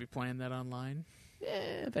 You gonna be playing that online?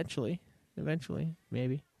 Yeah, eventually,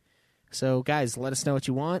 maybe. So, guys, let us know what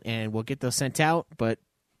you want, and we'll get those sent out. But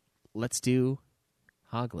let's do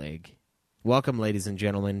Hog League. Welcome, ladies and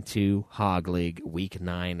gentlemen, to Hog League Week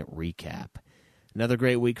 9 recap. Another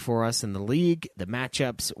great week for us in the league. The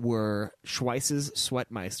matchups were Schweiss's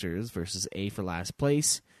Sweatmeisters versus A for last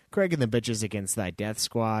place, Craig and the Bitches against Thy Death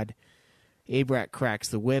Squad, Abrak Cracks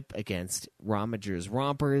the Whip against Romager's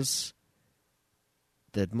Rompers,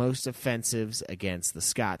 the Most Offensives against the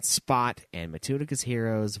Scott Spot, and Matunica's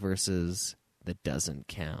Heroes versus the Doesn't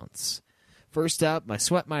Counts. First up, my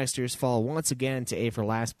Sweatmeisters fall once again to A for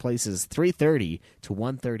last places 330 to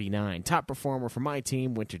 139. Top performer for my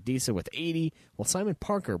team, Winter Disa with 80, while Simon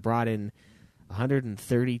Parker brought in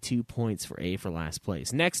 132 points for A for last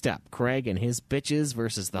place. Next up, Craig and his Bitches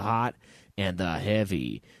versus the Hot and the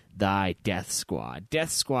Heavy, Thy Death Squad.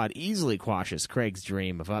 Death Squad easily quashes Craig's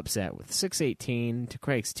dream of upset with 618 to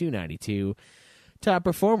Craig's 292. Top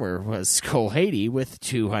performer was Cole Haiti with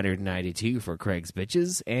 292 for Craig's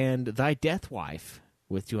Bitches, and Thy Death Wife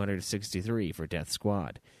with 263 for Death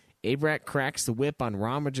Squad. Abrak cracks the whip on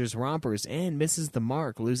Romager's Rompers and misses the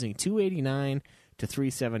mark, losing 289 to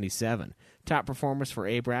 377. Top performers for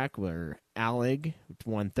Abrak were Alig with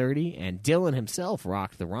 130, and Dylan himself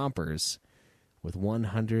rocked the Rompers with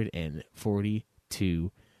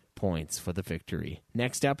 142 points for the victory.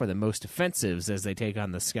 Next up are the Most Offensives as they take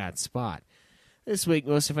on the Scott Spot. This week,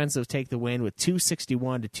 Most Offensive take the win with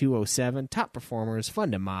 261 to 207. Top performers, Fun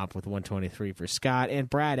to Mop with 123 for Scott, and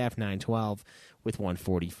Brad F912 with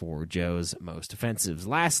 144, Joe's Most Offensives.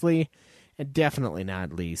 Lastly, and definitely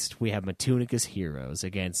not least, we have Matunica's Heroes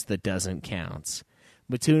against the Doesn't Counts.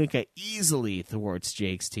 Matunica easily thwarts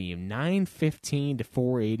Jake's team, 915 to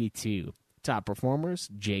 482. Top performers,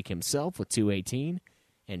 Jake himself with 218,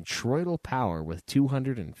 and Troidal Power with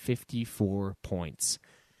 254 points.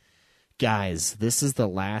 Guys, this is the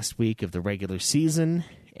last week of the regular season,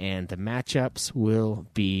 and the matchups will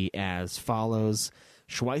be as follows.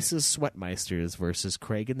 Schweiss's Sweatmeisters versus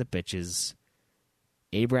Craig and the Bitches.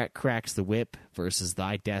 Abrak Cracks the Whip versus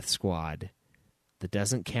Thy Death Squad. The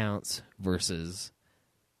Doesn't Counts versus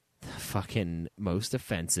the fucking Most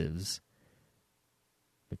Offensives.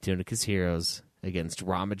 Matunica's Heroes against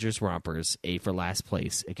Romager's Rompers. A for last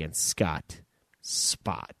place against Scott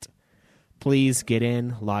Spot. Please get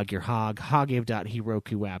in, log your hog,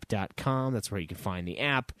 hogabe.herokuapp.com. That's where you can find the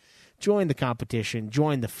app. Join the competition,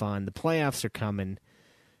 join the fun. The playoffs are coming.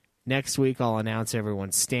 Next week, I'll announce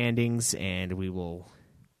everyone's standings, and we will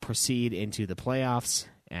proceed into the playoffs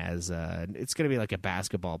as it's going to be like a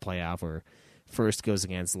basketball playoff where first goes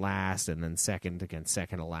against last and then second against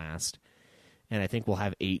second to last. And I think we'll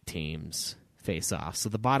have 8 teams face off. So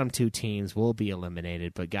the bottom 2 teams will be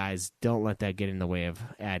eliminated, but guys, don't let that get in the way of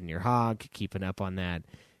adding your hog, keeping up on that.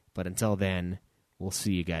 But until then, we'll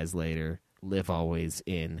see you guys later. Live always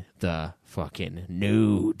in the fucking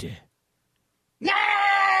nude. No!